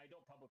myself, and I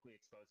don't publicly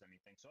expose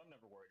anything, so I'm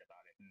never worried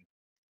about it. And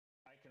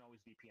I can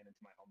always VPN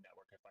into my home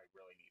network if I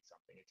really need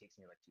something. It takes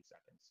me like 2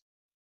 seconds.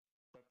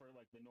 But for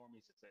like the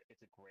normies,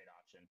 it's a great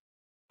option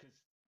because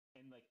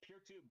in like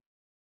PeerTube,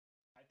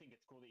 I think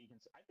it's cool that you can.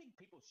 I think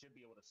people should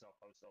be able to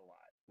self-host a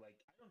lot. Like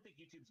I don't think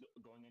YouTube's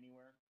going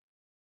anywhere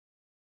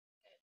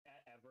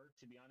ever.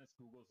 To be honest,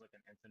 Google's like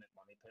an infinite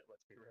money pit.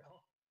 Let's be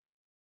real.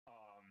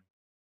 Um,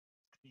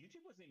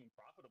 YouTube wasn't even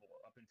profitable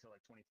up until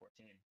like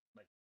 2014.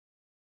 Like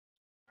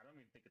I don't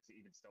even think it's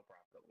even still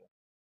profitable.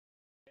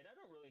 And I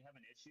don't really have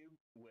an issue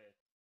with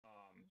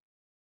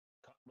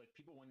like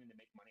people wanting to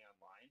make money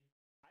online.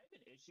 I have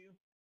an issue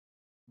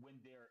when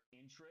their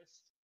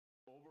interest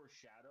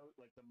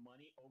like the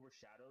money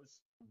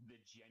overshadows the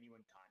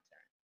genuine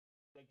content.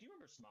 Like, do you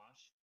remember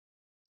Smosh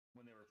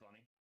when they were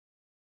funny?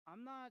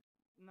 I'm not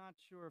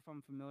sure if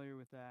I'm familiar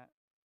with that.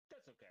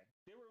 That's okay.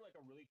 They were like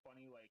a really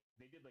funny, like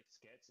they did like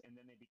skits and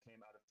then they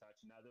became out of touch.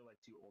 Now they're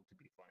like too old to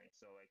be funny.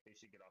 So like they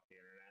should get off the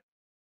internet.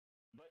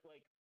 But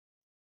like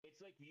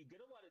it's like you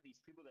get a lot of these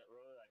people that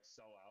really like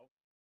sell out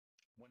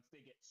once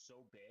they get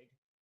so big.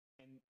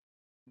 And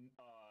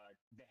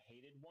the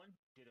hated one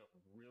did a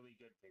really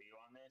good video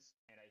on this,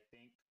 and I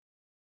think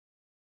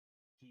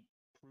he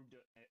proved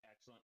an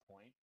excellent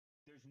point.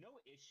 There's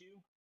no issue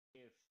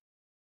if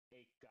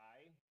a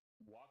guy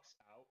walks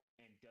out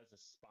and does a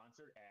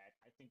sponsored ad.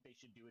 I think they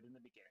should do it in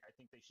the beginning. I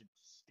think they should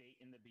state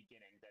in the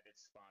beginning that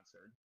it's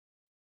sponsored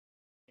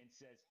and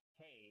says,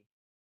 "Hey,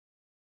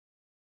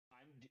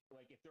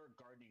 like if they're a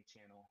gardening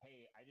channel,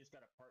 hey, I just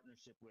got a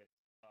partnership with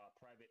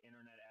private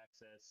internet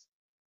access.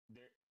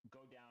 There,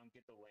 go down,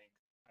 get the link.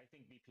 I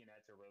think VPN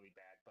ads are really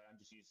bad, but I'm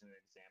just using an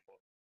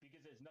example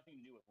because there's nothing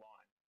to do with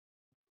lawn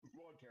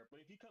care. But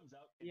if he comes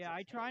out and Yeah, says,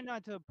 I try "Hey,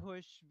 not to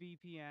push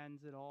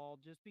VPNs at all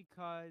just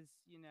because,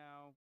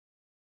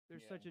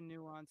 there's yeah, such a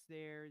nuance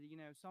there.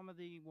 Some of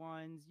the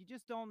ones you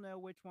just don't know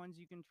which ones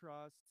you can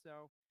trust.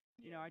 So,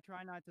 yeah, I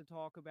try not to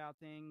talk about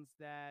things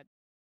that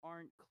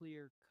aren't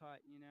clear cut.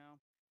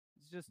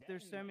 It's just that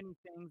there's and so like many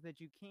things that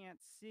you can't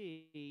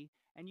see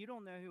and you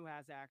don't know who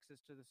has access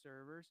to the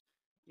servers.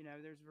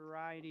 There's a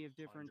variety of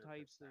different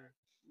types of 100%."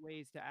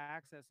 ways to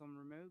access them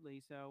remotely.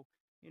 So,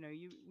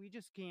 we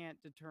just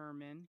can't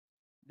determine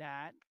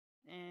that.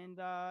 And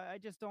I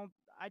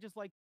just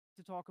like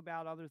to talk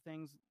about other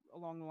things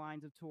along the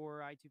lines of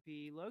Tor,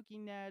 I2P.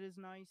 LokiNet is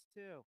nice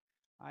too.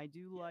 I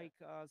do Yeah, like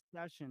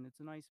Session. It's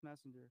a nice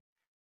messenger.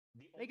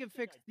 the They only can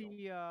thing fix I don't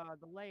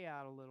the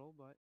layout a little,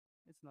 but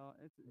it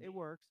they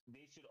works.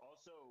 they should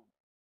also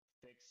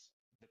fix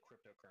the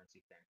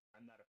cryptocurrency thing.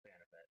 I'm not a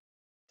fan of it,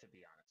 to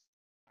be honest.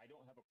 I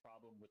don't have a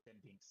problem with them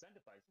being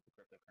incentivized with the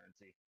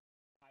cryptocurrency.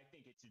 I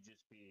think it should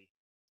just be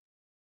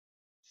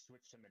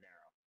switch to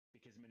Monero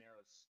because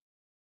Monero's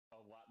a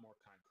lot more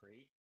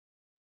concrete,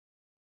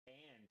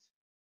 and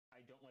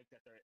I don't like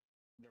that they're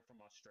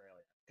from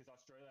Australia because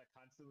Australia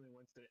constantly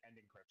wants to end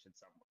encryption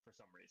for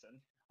some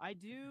reason. I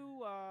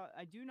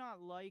do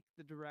not like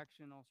the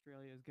direction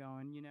Australia is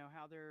going.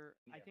 How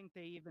I Yeah, think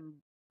they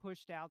even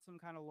pushed out some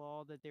kind of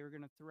law that they were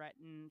going to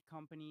threaten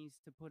companies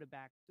to put a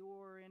back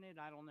door in it.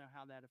 I don't know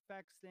how that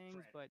affects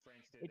things, but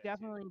France did it that too.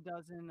 definitely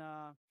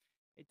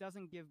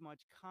doesn't give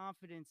much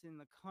confidence in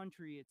the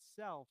country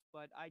itself.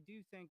 But I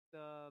do think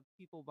the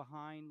people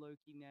behind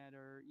LokiNet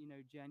are,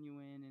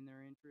 genuine in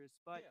their interests.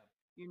 But,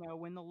 Yeah,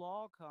 when the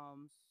law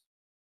comes,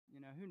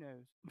 who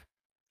knows?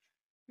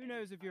 Who and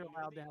knows if I you're know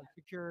allowed to have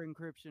secure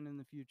encryption in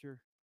the future?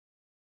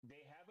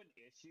 they have an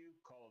issue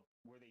called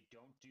where they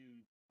don't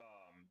do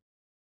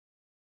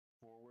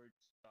forward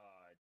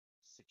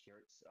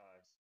secure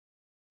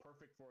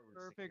perfect forward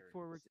Perfect security.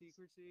 forward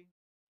secrecy.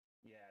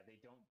 Yeah, they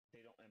don't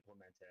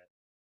implement it.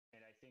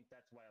 And I think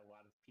that's why a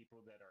lot of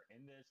people that are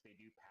in this, they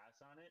do pass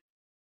on it,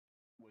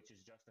 which is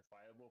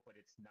justifiable, but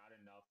it's not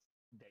enough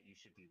that you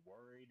should be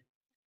worried.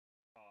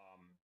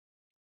 Um,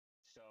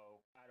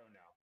 so I don't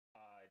know.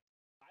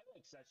 I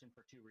like Session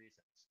for two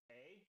reasons.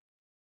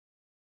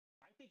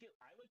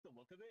 I like the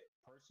look of it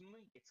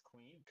personally. It's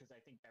clean because I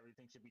think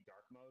everything should be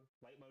dark mode.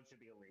 Light mode should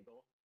be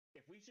illegal.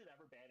 If we should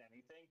ever ban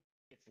anything,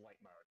 it's light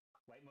mode.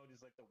 Light mode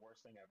is like the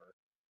worst thing ever.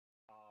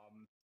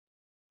 Um,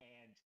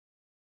 and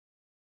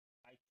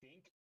I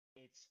think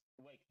it's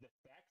like the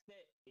fact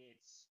that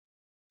it's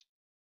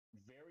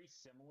very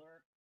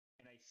similar,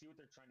 and I see what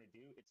they're trying to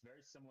do. It's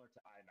very similar to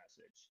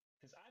iMessage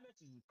because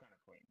iMessage is kind of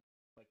clean,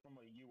 like from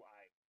a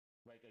UI,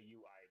 like a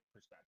UI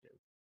perspective.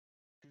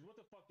 Because what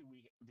the fuck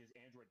does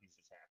Android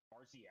users have?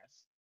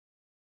 RCS?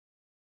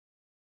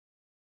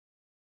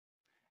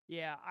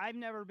 Yeah, I've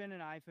never been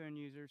an iPhone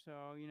user, so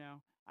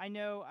I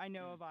know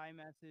Mm, of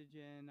iMessage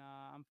and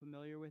I'm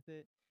familiar with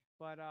it.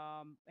 But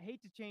I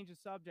hate to change the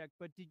subject,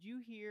 but did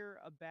you hear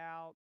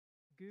about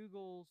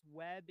Google's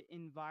Web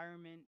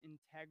Environment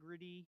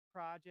Integrity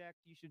project?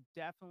 You should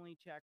definitely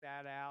check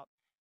that out.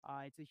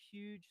 It's a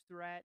huge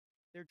threat.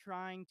 They're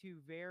trying to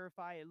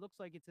verify. It looks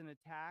like it's an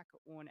attack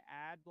on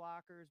ad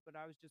blockers, but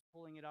I was just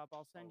pulling it up.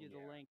 I'll send oh you the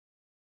yeah, link,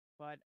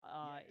 but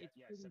it's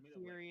yeah. pretty Send me the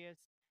link. serious.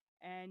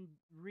 And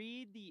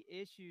read the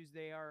issues;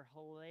 they are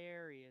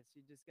hilarious.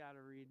 You just got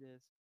to read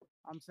this.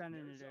 I'm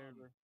sending There's it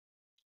over.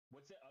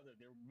 what's the other?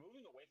 They're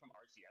moving away from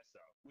RCS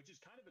though, which is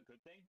kind of a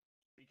good thing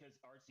because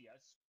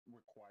RCS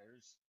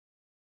requires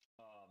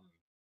um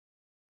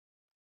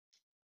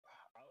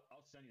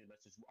I'll send you the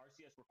message.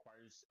 RCS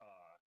requires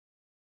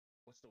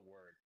what's the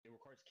word? It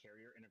requires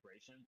carrier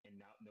integration, and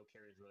now no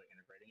carrier is really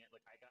integrating it.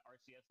 Like I got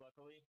RCS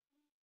luckily,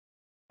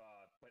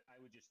 but I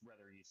would just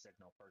rather use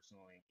Signal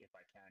personally if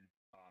I can.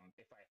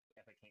 If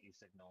I can't use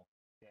Signal,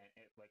 then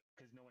like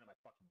because no one at my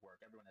fucking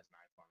work, everyone has an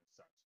iPhone. It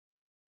sucks.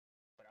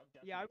 But I'll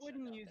Yeah, I definitely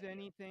check wouldn't out use that. Yeah,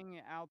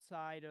 anything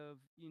outside of,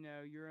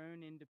 your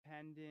own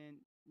independent,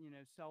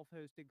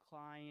 self-hosted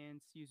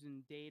clients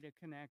using data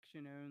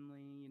connection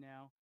only.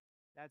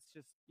 That's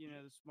just, you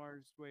know, the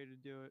smartest way to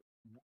do it.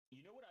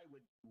 you know what I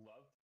would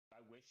love.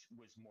 I wish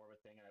was more of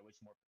a thing, and I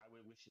wish more. I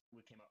would wish it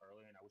came out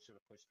earlier, and I wish it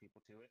would push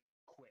people to it.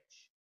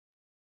 Quitch.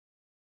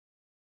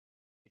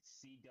 It's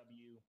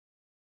CWITCH.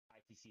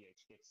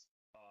 It's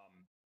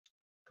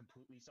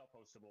completely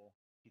self-hostable.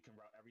 You can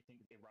route everything.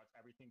 It routes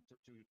everything to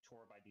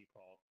Tor by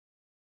default,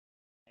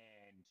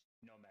 and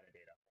no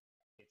metadata.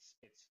 It's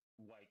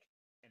like,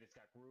 and it's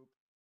got group,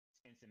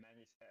 instant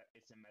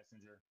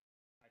messenger.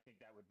 I think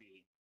that would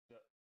be the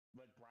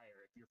like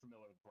Briar. If you're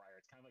familiar with Briar,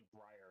 it's kind of like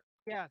Briar.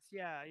 Yes,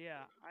 yeah,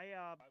 yeah. I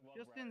I love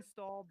just Briar.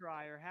 installed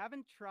Dryer.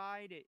 Haven't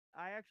tried it.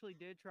 I actually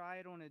did try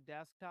it on a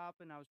desktop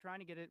and I was trying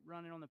to get it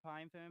running on the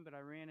Pine phone, but I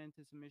ran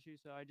into some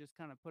issues, so I just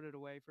kind of put it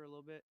away for a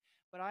little bit.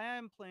 But I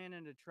am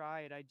planning to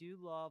try it. I do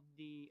love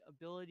the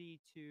ability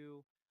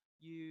to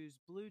use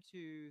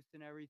Bluetooth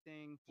and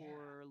everything Yeah,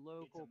 for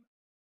it's a. local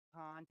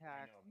I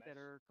contacts know that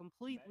are mesh.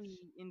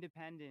 completely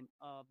independent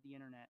of the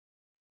internet.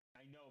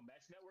 I know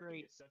mesh It's networking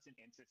great. is such an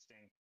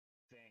interesting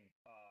thing.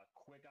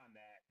 Quick on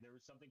that, there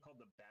was something called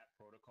the BAT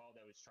protocol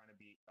that was trying to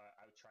be.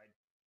 I tried.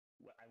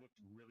 I looked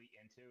really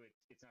into it.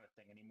 It's not a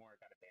thing anymore. It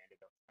got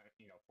abandoned.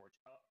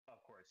 Of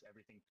course,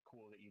 everything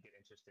cool that you get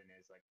interested in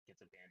is like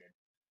gets abandoned.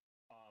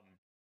 Um,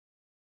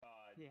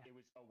 Yeah. it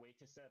was a way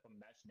to set up a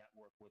mesh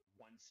network with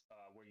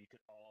where you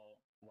could all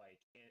like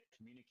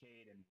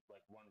communicate and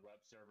like run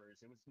web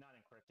servers. It was not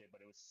encrypted,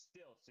 but it was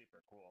still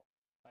super cool.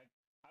 Like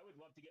I would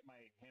love to get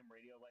my ham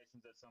radio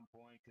license at some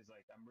point because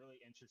like I'm really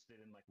interested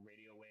in like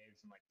radio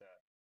waves and like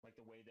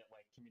the way that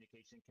like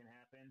communication can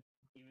happen.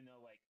 Even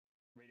though like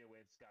radio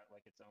waves got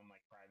like its own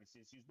like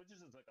privacy issues, but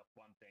just as like a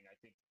fun thing, I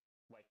think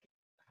like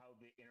how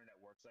the internet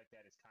works like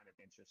that is kind of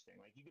interesting.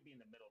 Like you could be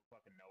in the middle of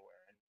fucking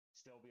nowhere and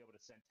still be able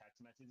to send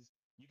text messages.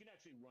 You can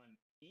actually run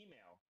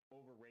email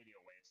over radio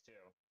waves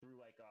too through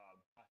like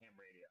a ham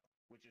radio,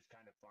 which is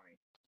kind of funny.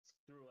 It's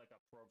through like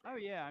a Oh program.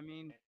 yeah, I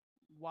mean, And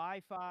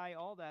Wi-Fi,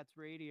 all that's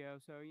radio,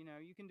 so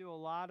you can do a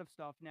lot of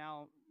stuff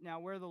now. Now,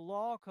 where the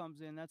law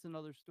comes in, that's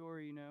another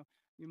story.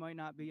 You might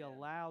not be yeah,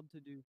 allowed to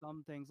do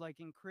some things, like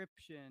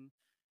encryption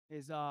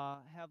is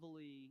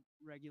heavily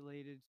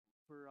regulated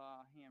for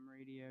ham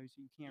radios.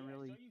 You can't yeah. I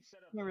saw really you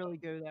set up can't really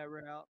go that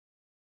route.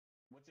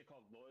 what's it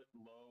called?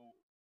 Low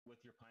with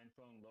your Pine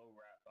phone,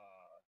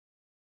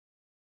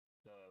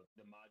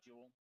 the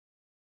module,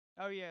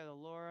 Oh yeah, the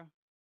LoRa,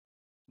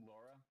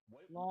 Laura.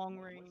 long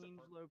What's the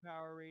range, low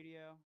power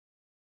radio.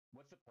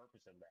 what's the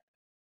purpose of that?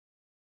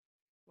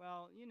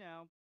 Well,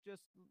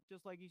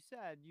 just like you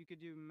said, you could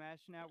do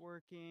mesh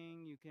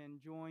networking, you can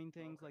join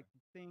things Okay, like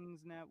the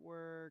Things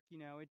network.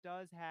 It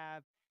does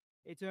have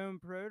its own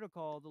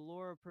protocol, the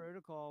LoRa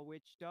protocol,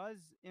 which does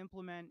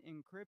implement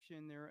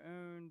encryption their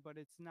own, but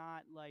it's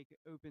not like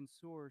open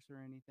source or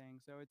anything.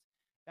 So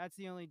that's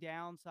the only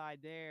downside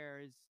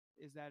there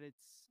is that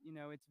it's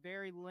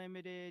very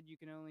limited. You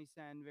can only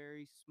send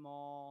very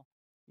small,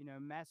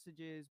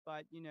 messages,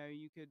 but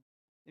you could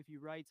if you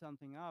write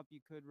something up, you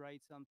could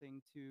write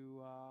something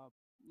to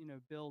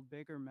build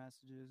bigger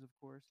messages, of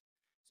course.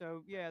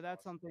 So yeah,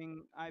 that's that's awesome.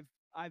 something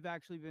I've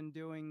actually been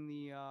doing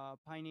the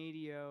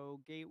Pineadio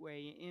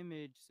gateway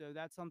image. So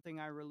that's something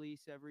I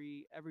release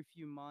every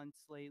few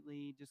months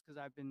lately, just because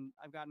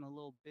I've gotten a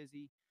little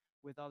busy.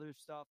 with other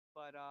stuff,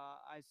 but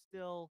I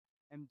still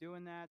am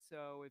doing that.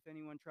 So if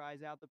anyone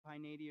tries out the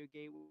Pinedio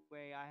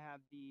Gateway, I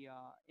have the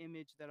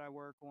image that I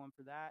work on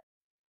for that.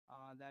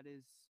 That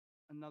is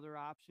another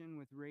option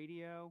with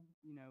radio,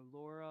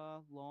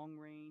 LoRa, long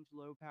range,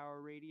 low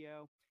power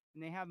radio.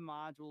 And they have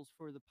modules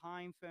for the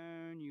Pine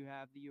phone. You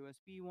have the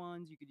USB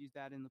ones. You could use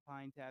that in the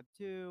Pine Tab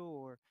 2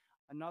 or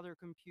another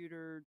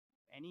computer,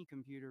 any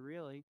computer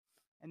really.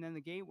 And then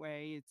the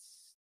gateway,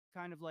 it's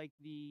kind of like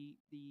the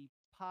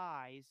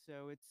Pi.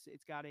 So it's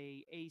got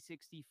a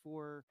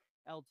A64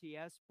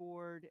 LTS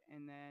board,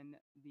 and then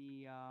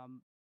the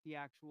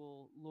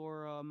actual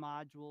LoRa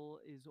module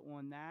is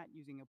on that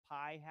using a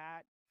Pi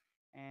hat,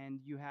 and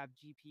you have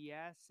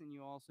GPS, and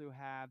you also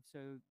have,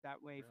 so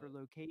that way for Really?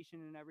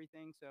 location and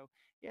everything. So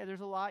yeah,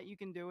 there's a lot you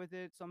can do with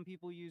it. Some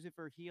people use it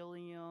for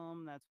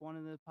helium. That's one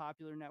of the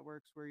popular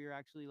networks where you're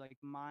actually like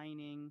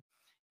mining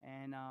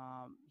and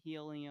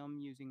helium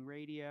using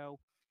radio.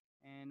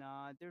 And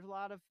there's a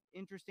lot of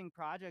interesting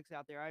projects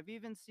out there. I've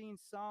even seen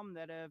some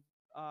that have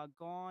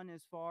gone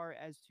as far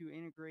as to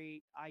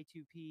integrate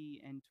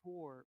I2P and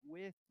Tor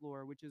with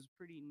LoRa, which is a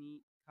pretty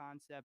neat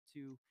concept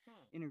to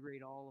Huh.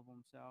 integrate all of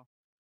them. So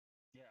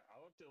Yeah,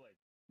 I'll have to like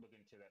look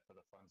into that for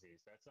the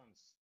funsies. That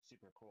sounds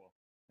super cool.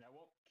 And I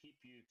won't keep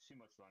you too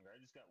much longer.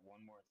 I just got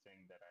one more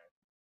thing that I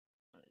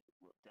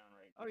wrote down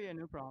right oh yeah,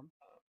 here. no problem.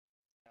 Uh,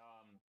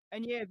 um,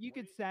 And yeah, if you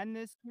what could it? send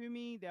this to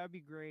me, that would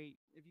be great.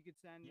 If you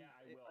could send Yeah,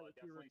 I it, will. I'll if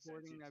you're definitely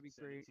recording, that'd be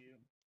send it great. to you.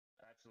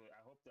 Absolutely.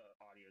 I hope the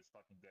audio is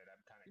fucking good.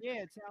 I'm kind of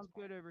Yeah, it guessing at this sounds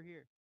good point. over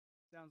here.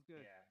 Sounds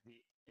good. Yeah,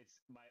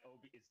 it's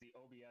the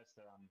OBS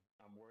that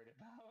I'm worried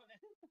about.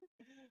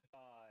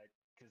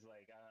 Cause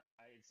like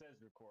it says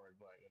record,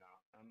 but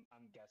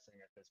I'm guessing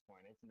at this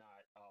point. If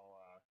not,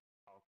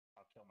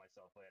 I'll kill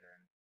myself later.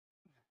 And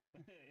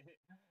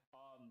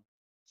um,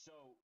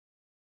 so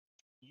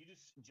you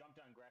just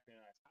jumped on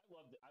GrapheneOS.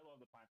 I love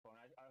the Pine phone.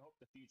 I hope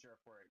the future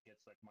for it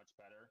gets like much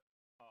better.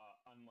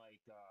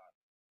 Unlike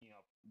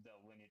the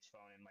Lineage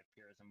phone and like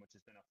Purism, which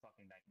has been a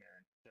fucking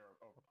nightmare. They're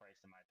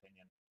overpriced in my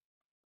opinion.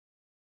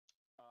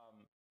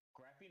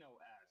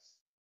 GrapheneOS,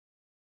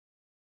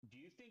 do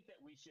you think that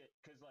we should,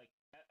 because like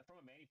from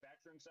a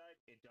manufacturing side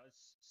it does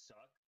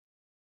suck,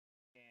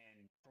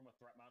 and from a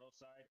threat model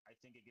side I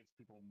think it gives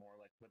people more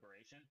like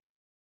liberation,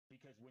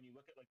 because when you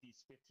look at like these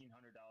 $1,500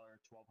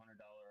 $1,200 $1,000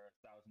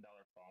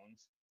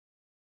 phones,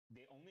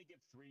 they only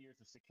give 3 years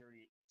of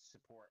security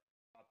support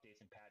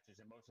updates and patches,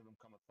 and most of them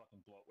come with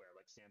fucking bloatware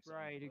like Samsung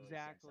Right, literally Samsung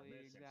exactly,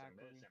 this Samsung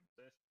this exactly. Samsung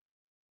this.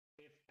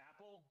 If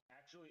Apple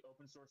actually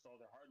open sourced all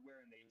their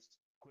hardware and they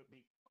quit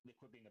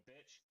being a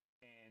bitch,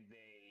 and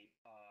they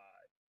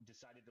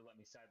decided to let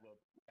me sideload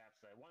apps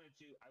that I wanted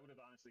to, I would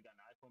have honestly gotten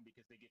an iPhone,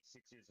 because they get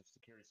 6 years of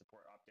security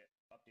support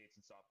updates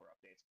and software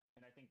updates,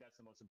 and I think that's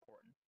the most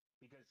important.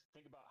 Because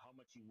think about how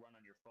much you run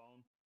on your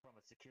phone from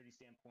a security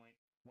standpoint.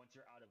 Once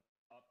you're out of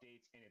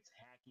updates and it's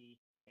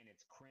hacky and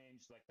it's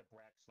cringe, like the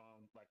Brax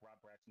phone, like Rob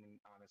Braxton,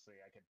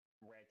 honestly, I could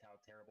rant how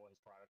terrible his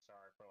products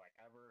are for like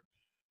ever.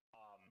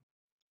 Um,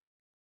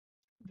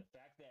 the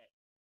fact that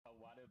a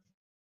lot of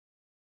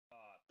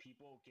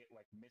people get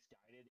like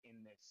misguided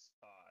in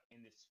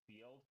this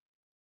field,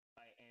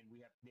 and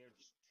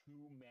there's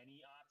too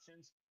many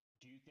options.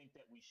 Do you think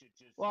that we should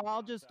just Well,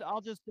 I'll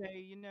downsize? just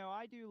say,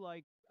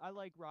 I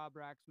like Rob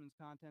Raxman's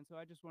content, so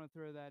I just want to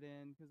throw that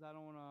in because I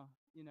don't want to,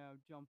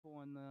 jump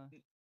on the,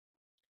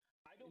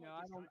 I don't like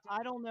his content.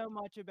 I don't know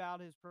much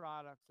about his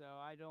product, so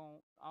I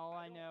don't. All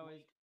I I don't know is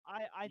like.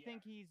 I Yeah,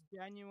 think he's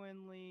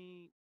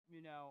genuinely,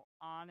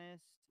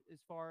 honest as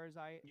far as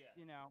I, yeah,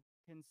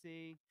 can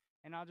see,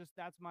 and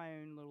that's my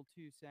own little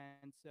 2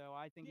 cents. So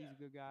I think he's yeah.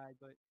 a good guy,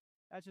 but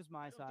that's just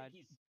my I don't think side.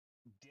 he's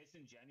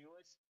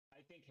disingenuous.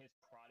 I think his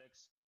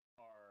products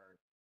are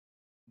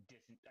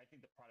I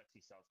think the products he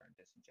sells aren't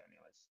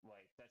disingenuous.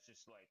 That's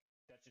just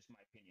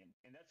my opinion,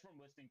 and that's from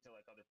listening to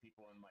like other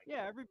people and like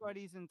Yeah, this.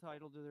 everybody's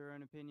entitled to their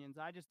own opinions.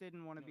 I just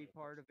didn't want to No, be of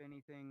part course. of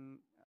anything.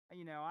 I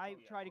Oh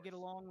yeah, of try to get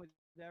course. along with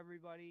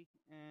everybody,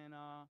 and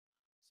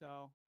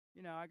so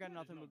I got Yeah,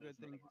 nothing but good there's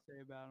things nothing to wrong. say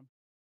about him.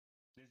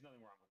 There's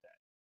nothing wrong with that.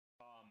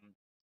 I'm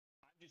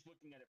just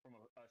looking at it from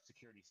a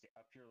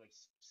a purely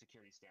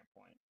security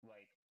standpoint.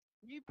 Like,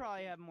 You I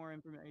probably think have more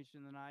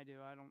information than I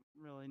do. I don't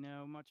really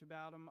know much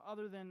about him,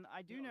 other than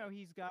I do no, know that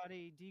he's got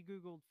a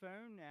de-Googled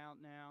phone out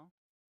now,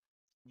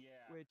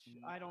 yeah, which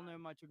I don't not know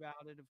much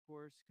about it, of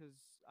course, because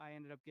I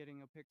ended up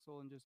getting a Pixel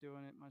and just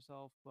doing it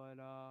myself. But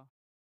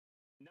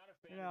not a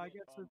fan of I it.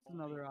 guess it's Only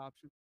another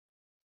option.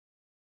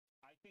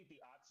 I think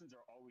the options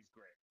are always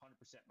great,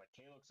 100%. Like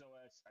Calyx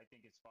OS, I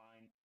think it's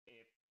fine.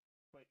 If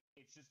But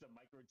it's just the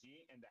micro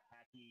G and the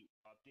hacky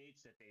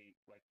updates that they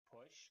like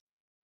push,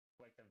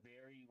 like the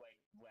very like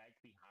lag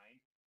behind.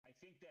 I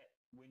think that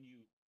when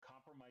you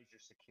compromise your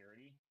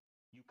security,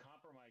 you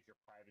compromise your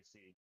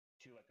privacy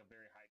to like a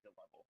very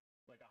level,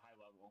 like a high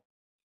level.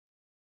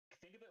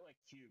 Think of it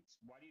like cubes.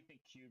 Why do you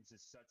think cubes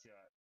is such a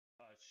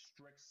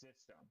strict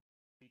system?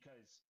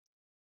 Because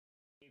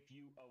if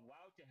you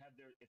allow to have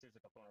if there's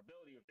like a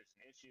vulnerability, or if there's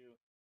an issue,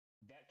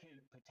 that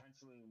can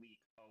potentially leak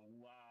a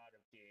lot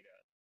of data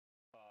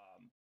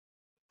um,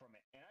 from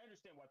it. And I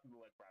understand why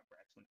people like Brad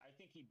Braxton. I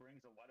think he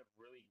brings a lot of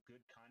really good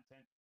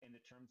content in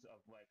the terms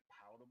of like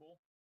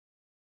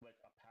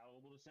a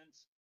palatable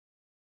sense.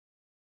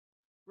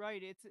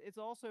 Right, it's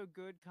also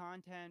good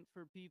content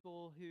for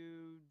people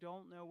who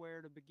don't know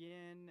where to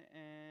begin,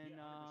 Yeah, and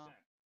 100%.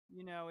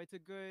 it's a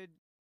good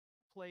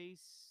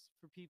place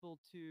for people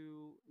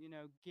to,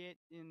 get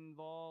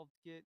involved,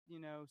 get,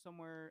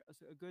 somewhere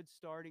a good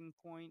starting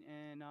point,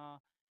 and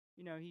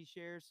he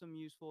shares some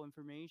useful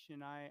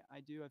information. I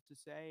do have to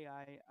say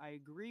I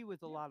agree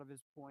with a Yeah, lot of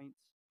his points.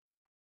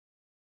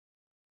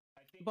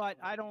 I think But from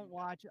I like don't in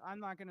watch I'm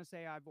not gonna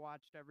say I've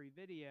watched every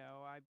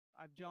video.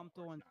 I've no, of jumped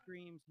course on not.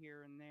 streams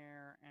here and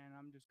there, and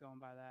I'm just going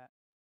by that.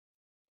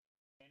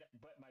 And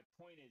but my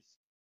point is,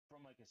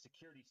 from like a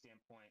security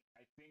standpoint,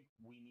 I think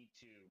we need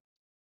to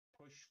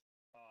push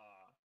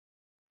uh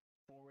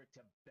forward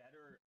to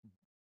better.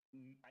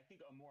 I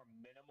think a more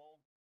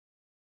minimal,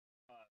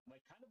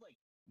 like kind of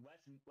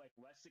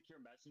less secure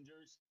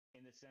messengers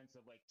in the sense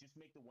of like just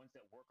make the ones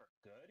that work are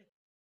good,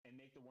 and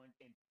make the one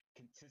and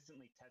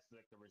consistently test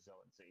like the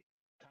resiliency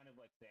kind of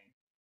like thing.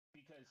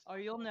 Because Oh, I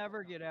you'll know for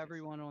never get competition,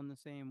 everyone on the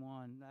same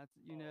one. That's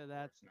oh, of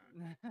that's course not.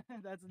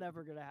 that's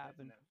never gonna That's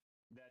happen. never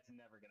that's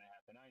never gonna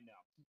happen. I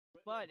know,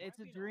 but like But it's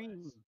a Graphene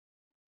dream. OS,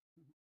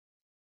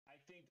 I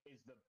think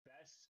is the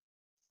best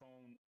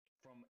phone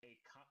from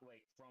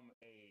from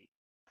a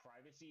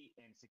privacy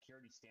and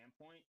security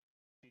standpoint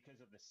because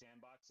of the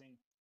sandboxing,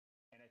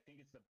 and I think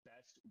it's the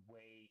best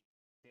way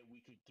that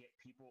we could get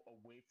people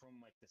away from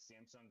like the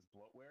Samsung's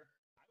bloatware.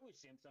 I wish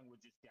Samsung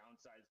would just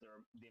downsize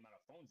the amount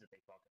of phones that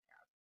they fucking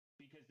have,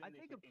 because I then they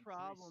think could a increase.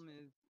 problem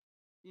is,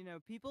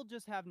 people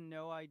just have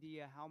no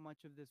idea how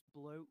much of this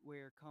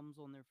bloatware comes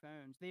on their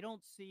phones. They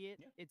don't see it.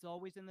 Yeah, It's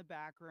always in the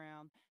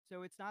background.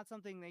 So it's not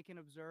something they can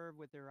observe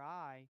with their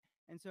eye.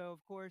 And so,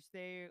 of course,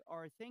 they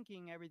are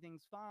thinking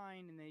everything's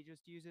fine and they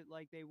just use it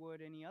like they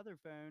would any other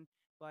phone.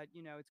 But,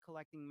 it's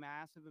collecting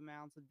massive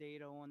amounts of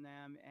data on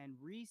them and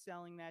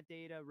reselling that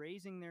data,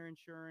 raising their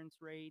insurance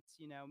rates,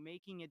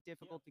 making it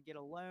yeah, difficult to get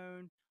a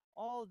loan,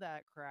 all of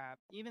that crap.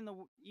 Even the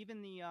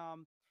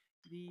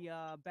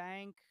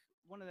bank,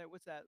 one of the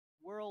what's that,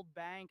 World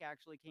Bank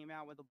actually came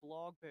out with a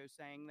blog post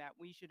saying that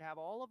we should have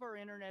all of our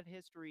internet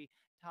history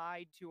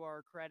tied to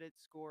our credit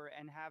score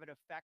and have it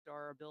affect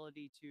our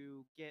ability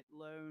to get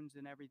loans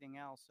and everything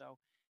else. So,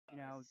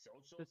 the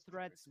socials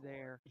credit threat's score.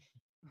 there.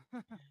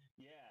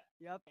 Yeah,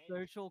 Yep, and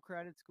social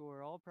credit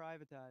score, all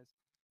privatized.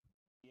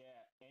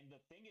 yeah, and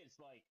the thing is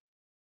like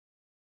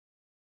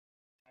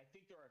I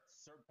think there are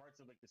certain parts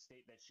of like the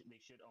state that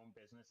they should own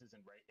businesses,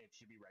 and it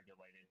should be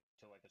regulated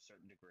to like a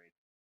certain degree,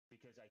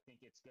 because I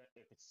think it's good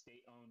if it's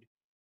state owned,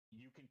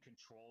 you can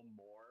control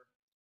more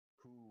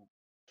who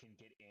can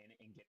get in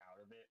and get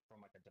out of it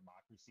from like a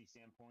democracy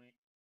standpoint.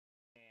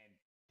 And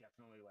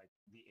definitely like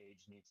the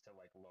age needs to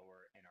like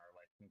lower in our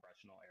like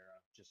congressional era,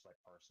 just like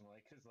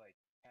personally, because like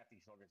half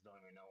these fuckers don't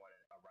even know what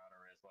a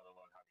router is, let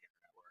alone how the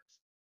internet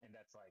works. And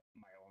that's like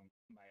my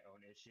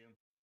own issue.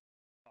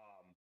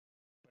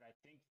 But I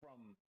think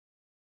from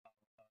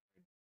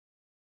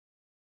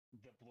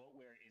the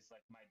bloatware is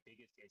like my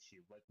biggest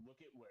issue. Like,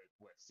 look at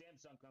what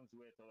Samsung comes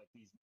with, or like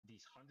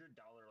these $100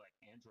 like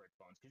Android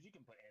phones, because you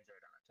can put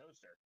Android on a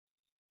toaster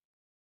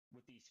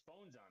with these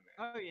phones on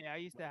there. Oh yeah, I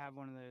used to Like, have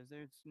one of those.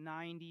 There's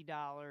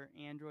 $90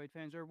 Android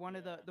phones, or one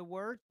of the yeah, the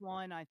worst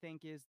one I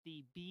think is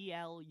the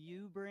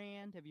BLU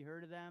brand. Have you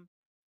heard of them?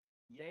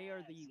 They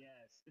are yes, the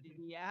yes,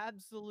 the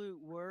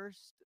absolute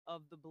worst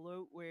of the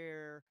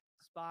bloatware,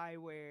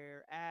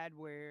 spyware,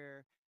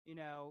 adware.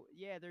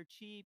 Yeah, they're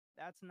cheap.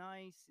 That's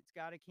nice. It's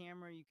got a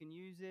camera, you can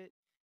use it,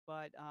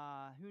 but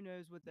who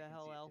knows what they the can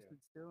hell see it else too.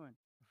 it's doing.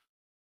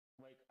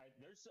 Like,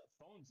 there's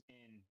phones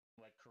in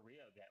like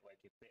Korea that like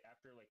if they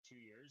after like 2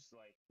 years,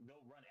 like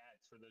they'll run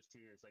ads for those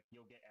 2 years. Like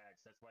you'll get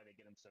ads. That's why they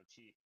get them so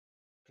cheap,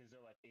 because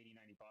they're like 80,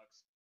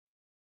 $90.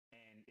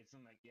 And it's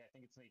in like, yeah, I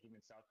think it's like even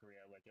South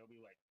Korea. Like it'll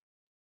be like,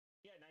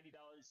 yeah,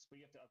 $90, but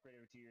you have to upgrade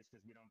every 2 years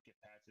because we don't get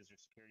patches or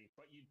security.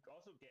 But you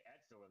also get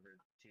ads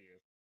delivered to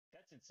you.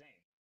 That's insane.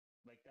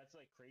 Like that's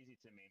like crazy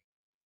to me.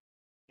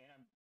 And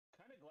I'm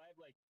kind of glad,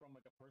 like from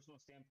like a personal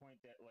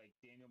standpoint, that like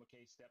Daniel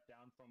McKay stepped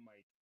down from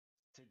like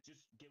to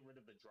just get rid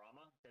of the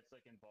drama that's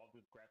like involved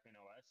with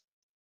GrapheneOS.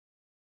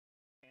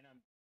 And I'm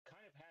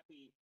kind of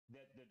happy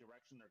that the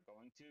direction they're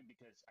going to,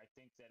 because I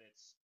think that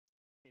it's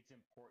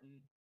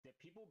important that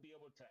people be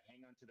able to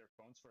hang on to their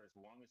phones for as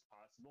long as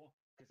possible,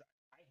 because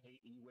I hate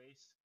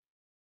e-waste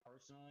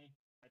personally.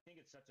 I think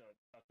it's such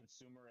a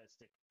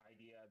consumeristic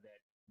idea that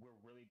we're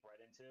really bred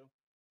into.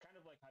 Kind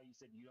of like how you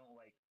said you don't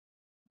like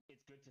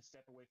it's good to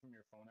step away from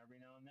your phone every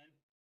now and then.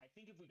 I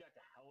think if we got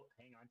to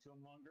hang on to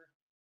them longer,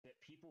 that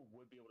people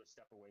would be able to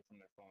step away from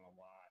their phone a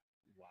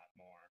lot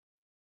more.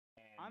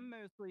 I'm And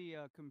mostly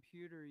a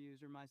computer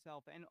user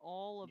myself, and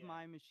all of yeah,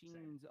 my same.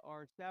 machines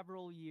are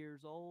several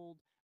years old.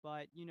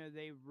 but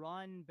they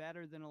run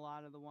better than a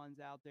lot of the ones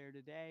out there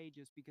today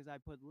just because I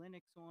put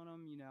Linux on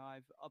them.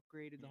 I've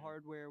upgraded the Yeah.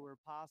 hardware where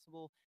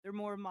possible. They're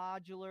more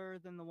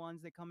modular than the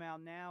ones that come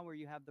out now where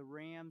you have the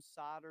RAM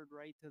soldered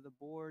right to the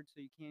board,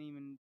 so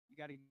you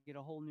got to get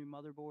a whole new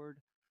motherboard.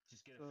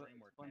 Just get a So it's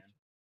framework, a bunch. man.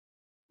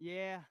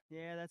 Yeah,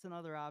 yeah, that's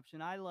another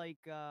option. I like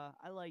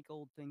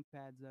old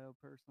ThinkPads though,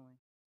 personally.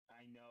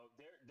 I know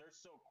they're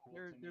so cool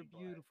They're to they're me, but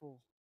beautiful.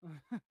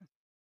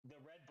 the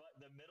red button,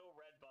 the middle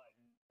red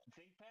button,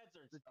 ThinkPads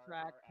The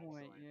track are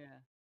point, excellent.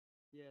 yeah.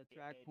 Yeah,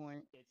 track It's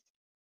point.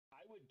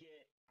 I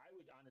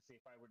would honestly,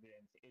 if I were to do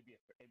anything,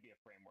 it'd be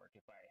a framework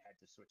if I had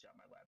to switch out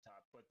my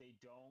laptop. But they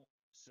don't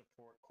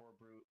support Core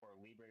Boot or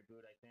Libre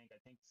Boot. I think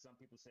some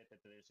people say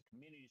that there's a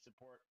community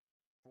support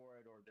for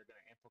it, or they're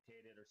going to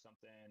implicate it or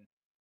something.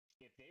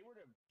 If they were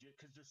to,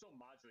 because they're so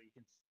modular,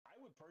 I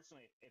would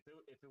personally, if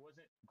it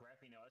wasn't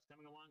GrapheneOS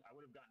coming along, I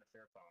would have gotten a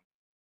Fairphone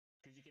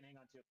because you can hang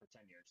on to it for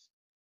 10 years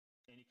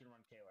and you can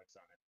run KLX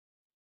on it.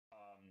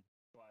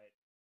 But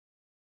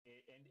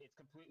and it's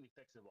completely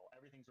fixable.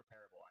 Everything's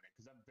repairable on it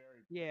because I'm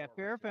very Yeah,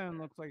 forward to Fairphone repair.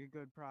 looks like a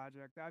good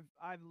project.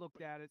 I've looked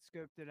But at it,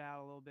 scoped it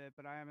out a little bit,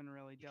 but I haven't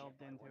really you can't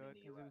delved buy into one in it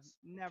the because it was U.S.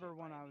 You never can't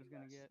buy one it in I the was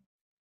gonna U.S. get.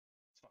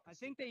 It's fucking I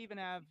think they stupid. even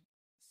have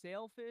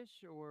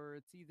Sailfish, or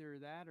it's either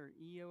that or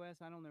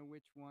EOS. I don't know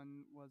which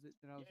one was it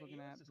that I was Yeah, looking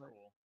at, EOS is but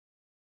cool.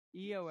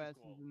 EOS is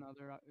EOS is cool.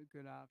 another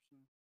good option.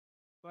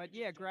 I But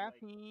yeah, just don't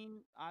like.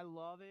 graphene, I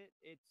love it.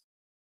 It's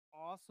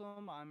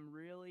awesome. I'm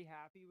really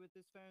happy with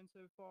this phone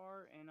so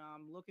far, and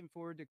I'm looking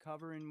forward to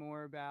covering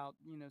more about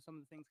some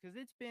of the things because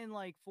it's been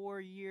like 4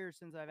 years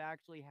since I've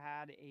actually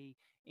had a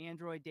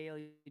Android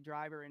daily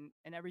driver, and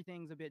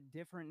everything's a bit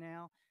different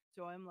now.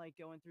 So I'm like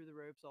going through the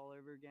ropes all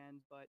over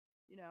again. But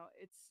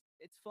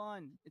it's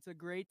fun. It's a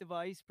great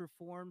device.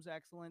 Performs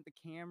excellent. The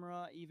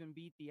camera even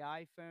beat the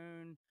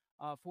iPhone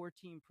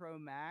 14 Pro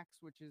Max,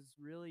 which is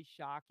really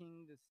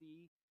shocking to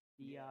see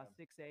the Yeah,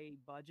 6A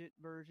budget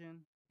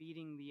version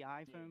beating the did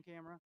iPhone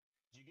camera.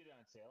 did you get it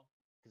on sale?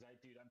 Because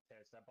dude, I'm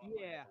pissed. I bought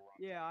mine at Yeah, the wrong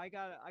yeah, time.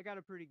 I got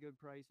a pretty good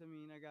price. I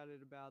mean, I got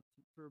it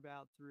for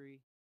about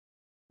 3.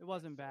 It That's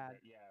wasn't so bad.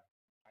 great. Yeah,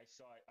 I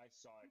saw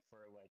it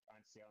for like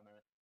on sale, and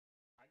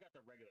I got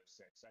the regular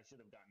six. I should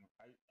have gotten.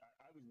 I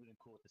was really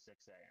cool with the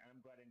 6A, and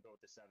I'm glad I didn't go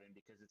with the 7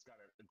 because it's got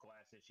a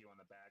glass issue on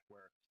the back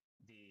where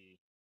the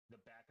the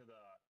back of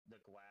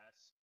the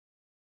glass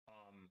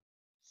um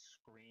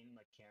screen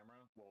like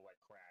camera will like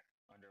crack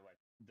under like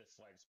the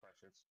slightest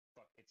pressure.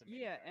 It's a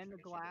Yeah, and the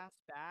manufacturing issue, but glass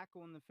back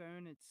on the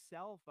phone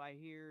itself, I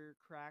hear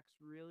cracks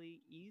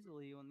really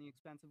easily on the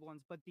expensive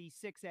ones. But the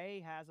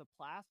 6A has a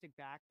plastic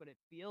back, but it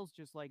feels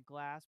just like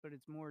glass, but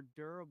it's more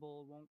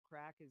durable, won't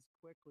crack as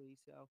quickly.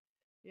 So,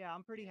 yeah,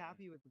 I'm pretty yeah,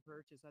 happy with the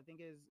purchase. I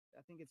think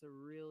it's a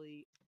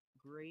really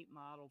great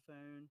model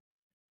phone.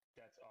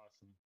 that's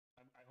awesome.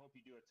 I hope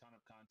you do a ton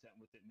of content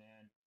with it,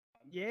 man.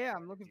 I'm gonna Yeah, try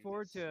I'm to looking do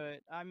forward this to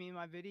it. I mean,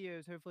 my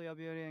videos, hopefully I'll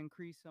be able to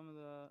increase some of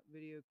the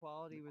video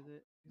the quality with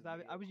it the because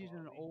I video was using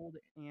an quality. old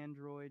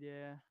Android,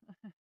 yeah.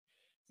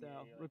 Yeah,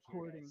 So, you're like,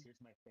 here, guys. recording.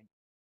 Here's my thing.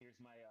 Here's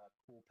my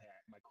cool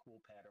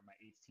pad or my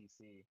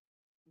HTC.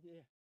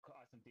 Yeah.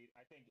 Awesome, dude.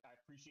 I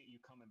appreciate you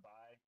coming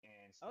by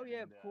and Oh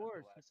yeah, spending of the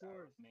course, of last hour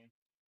course. with me.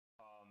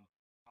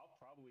 I'll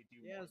probably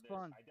do Yeah, more it's of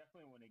this. fun. I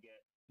definitely want to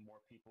get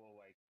more people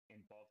like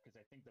involved because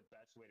I think the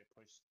best way to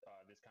push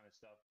this kind of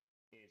stuff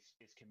is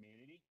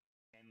community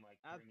and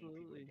like bringing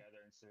people Absolutely.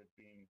 together instead of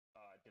being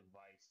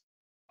device.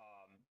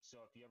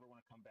 So if you ever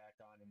want to come back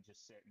on and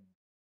just sit and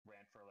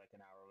rant for like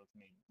an hour with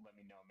me, let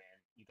me know, man.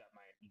 You got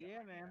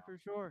Yeah, my man, email. for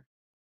sure.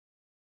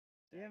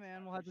 Yeah, Thanks. I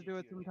man, we'll have to appreciate do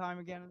it you. sometime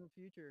again in the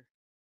future.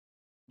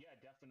 Yeah,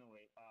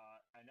 definitely.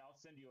 And I'll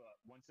send you a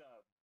once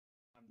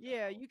I'm done.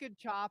 Yeah, I'll you could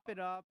chop it um,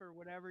 up or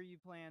whatever you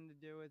plan to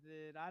do with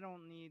it. I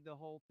don't need the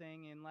whole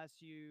thing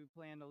unless you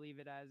plan to leave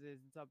it as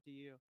is. It's up to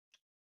you.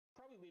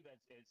 probably leave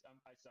as is.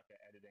 I suck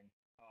at editing.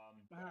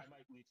 But Ah, I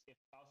might leave. If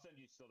I'll send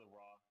you still the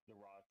raw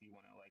if you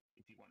want to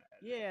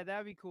edit it. yeah,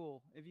 that'd be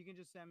cool. If you can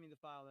just send me the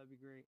file, that'd be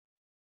great.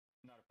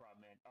 Not a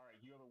problem, man. All right,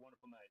 you have a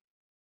wonderful night.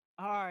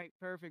 All right,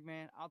 perfect,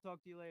 man. I'll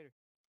talk to you later.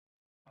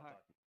 I'll All right,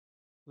 talk to you.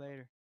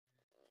 later.